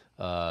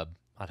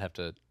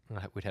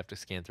 We'd have to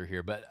scan through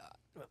here, but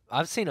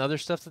I've seen other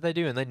stuff that they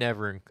do, and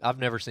I've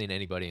never seen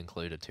anybody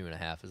include a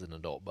 2.5 as an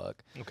adult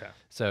buck. Okay.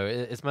 So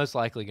it's most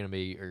likely going to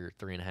be your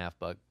 3.5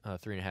 buck,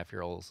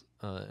 3.5-year-olds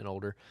and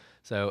older.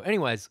 So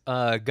anyways,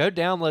 go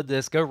download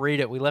this, go read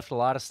it. We left a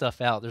lot of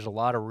stuff out. There's a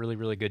lot of really,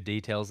 really good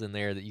details in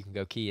there that you can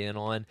go key in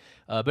on.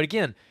 But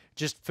again,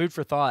 just food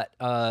for thought.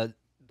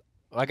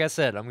 Like I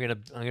said, I'm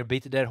gonna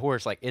beat the dead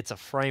horse. Like, it's a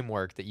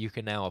framework that you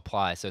can now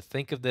apply. So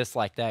think of this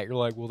like that. You're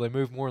like, well, they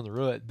move more in the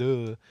rut.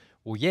 Duh.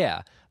 Well,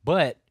 yeah,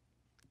 but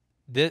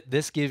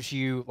this gives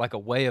you like a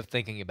way of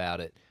thinking about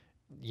it,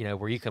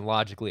 where you can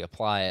logically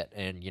apply it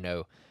and,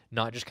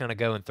 not just kind of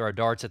go and throw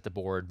darts at the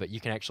board, but you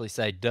can actually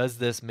say, does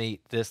this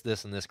meet this,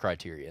 and this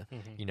criteria,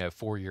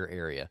 for your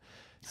area?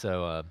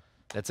 So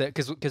that's it.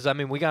 Because I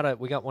mean, we got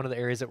one of the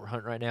areas that we're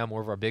hunting right now, more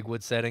of our big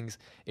wood settings.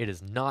 It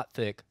is not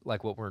thick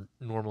like what we're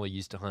normally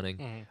used to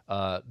hunting.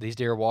 These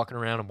deer are walking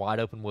around in wide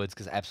open woods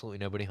because absolutely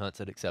nobody hunts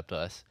it except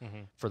us,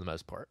 for the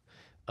most part.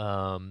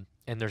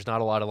 And there's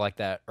not a lot of like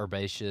that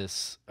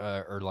herbaceous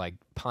or like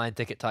pine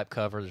thicket type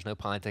cover. There's no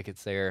pine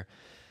thickets there.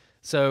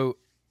 So,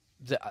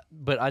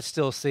 but I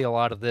still see a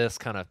lot of this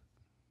kind of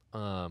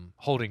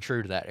holding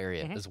true to that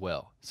area as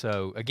well.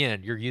 So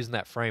again, you're using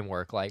that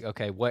framework. Like,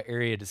 okay, what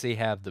area does he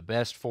have the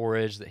best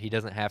forage that he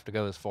doesn't have to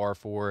go as far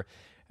for?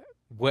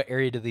 What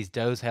area do these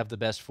does have the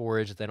best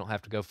forage that they don't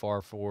have to go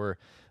far for?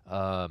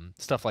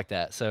 Stuff like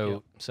that.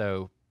 So,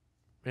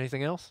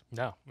 anything else?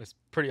 No, it's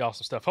pretty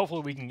awesome stuff.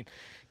 Hopefully we can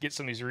get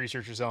some of these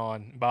researchers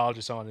on,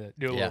 biologists on, to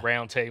do a little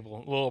round table,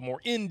 a little more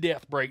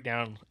in-depth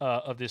breakdown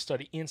of this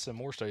study and some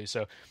more studies.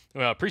 So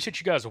appreciate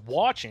you guys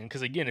watching,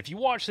 because again, if you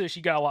watch this,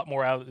 you got a lot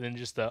more out of it than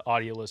just the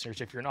audio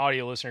listeners. If you're an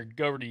audio listener,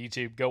 go over to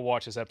YouTube, go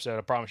watch this episode.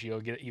 I promise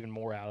you'll get even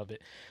more out of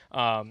it.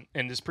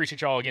 And just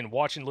appreciate y'all, again,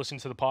 watching,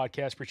 listening to the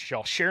podcast. Appreciate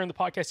y'all sharing the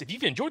podcast. If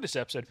you've enjoyed this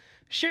episode,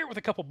 share it with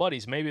a couple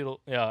buddies. Maybe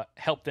it'll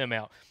help them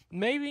out.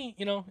 Maybe,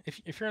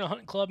 if you're in a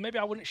hunting club, maybe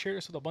I wouldn't share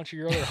this with a bunch of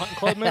your other hunting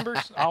club members.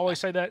 I always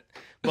say that.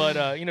 But,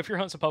 if you're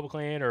hunting some public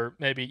land, or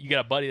maybe you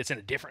got a buddy that's in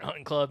a different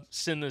hunting club,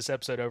 send this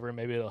episode over and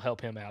maybe it'll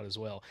help him out as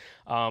well.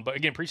 But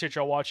again, appreciate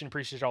y'all watching.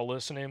 Appreciate y'all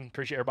listening.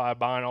 Appreciate everybody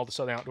buying all the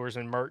Southern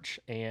Outdoorsman merch.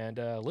 And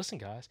listen,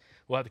 guys,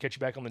 we'll have to catch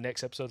you back on the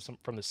next episode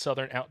from the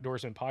Southern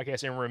Outdoorsman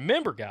podcast. And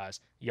remember, guys,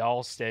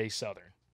 y'all stay Southern.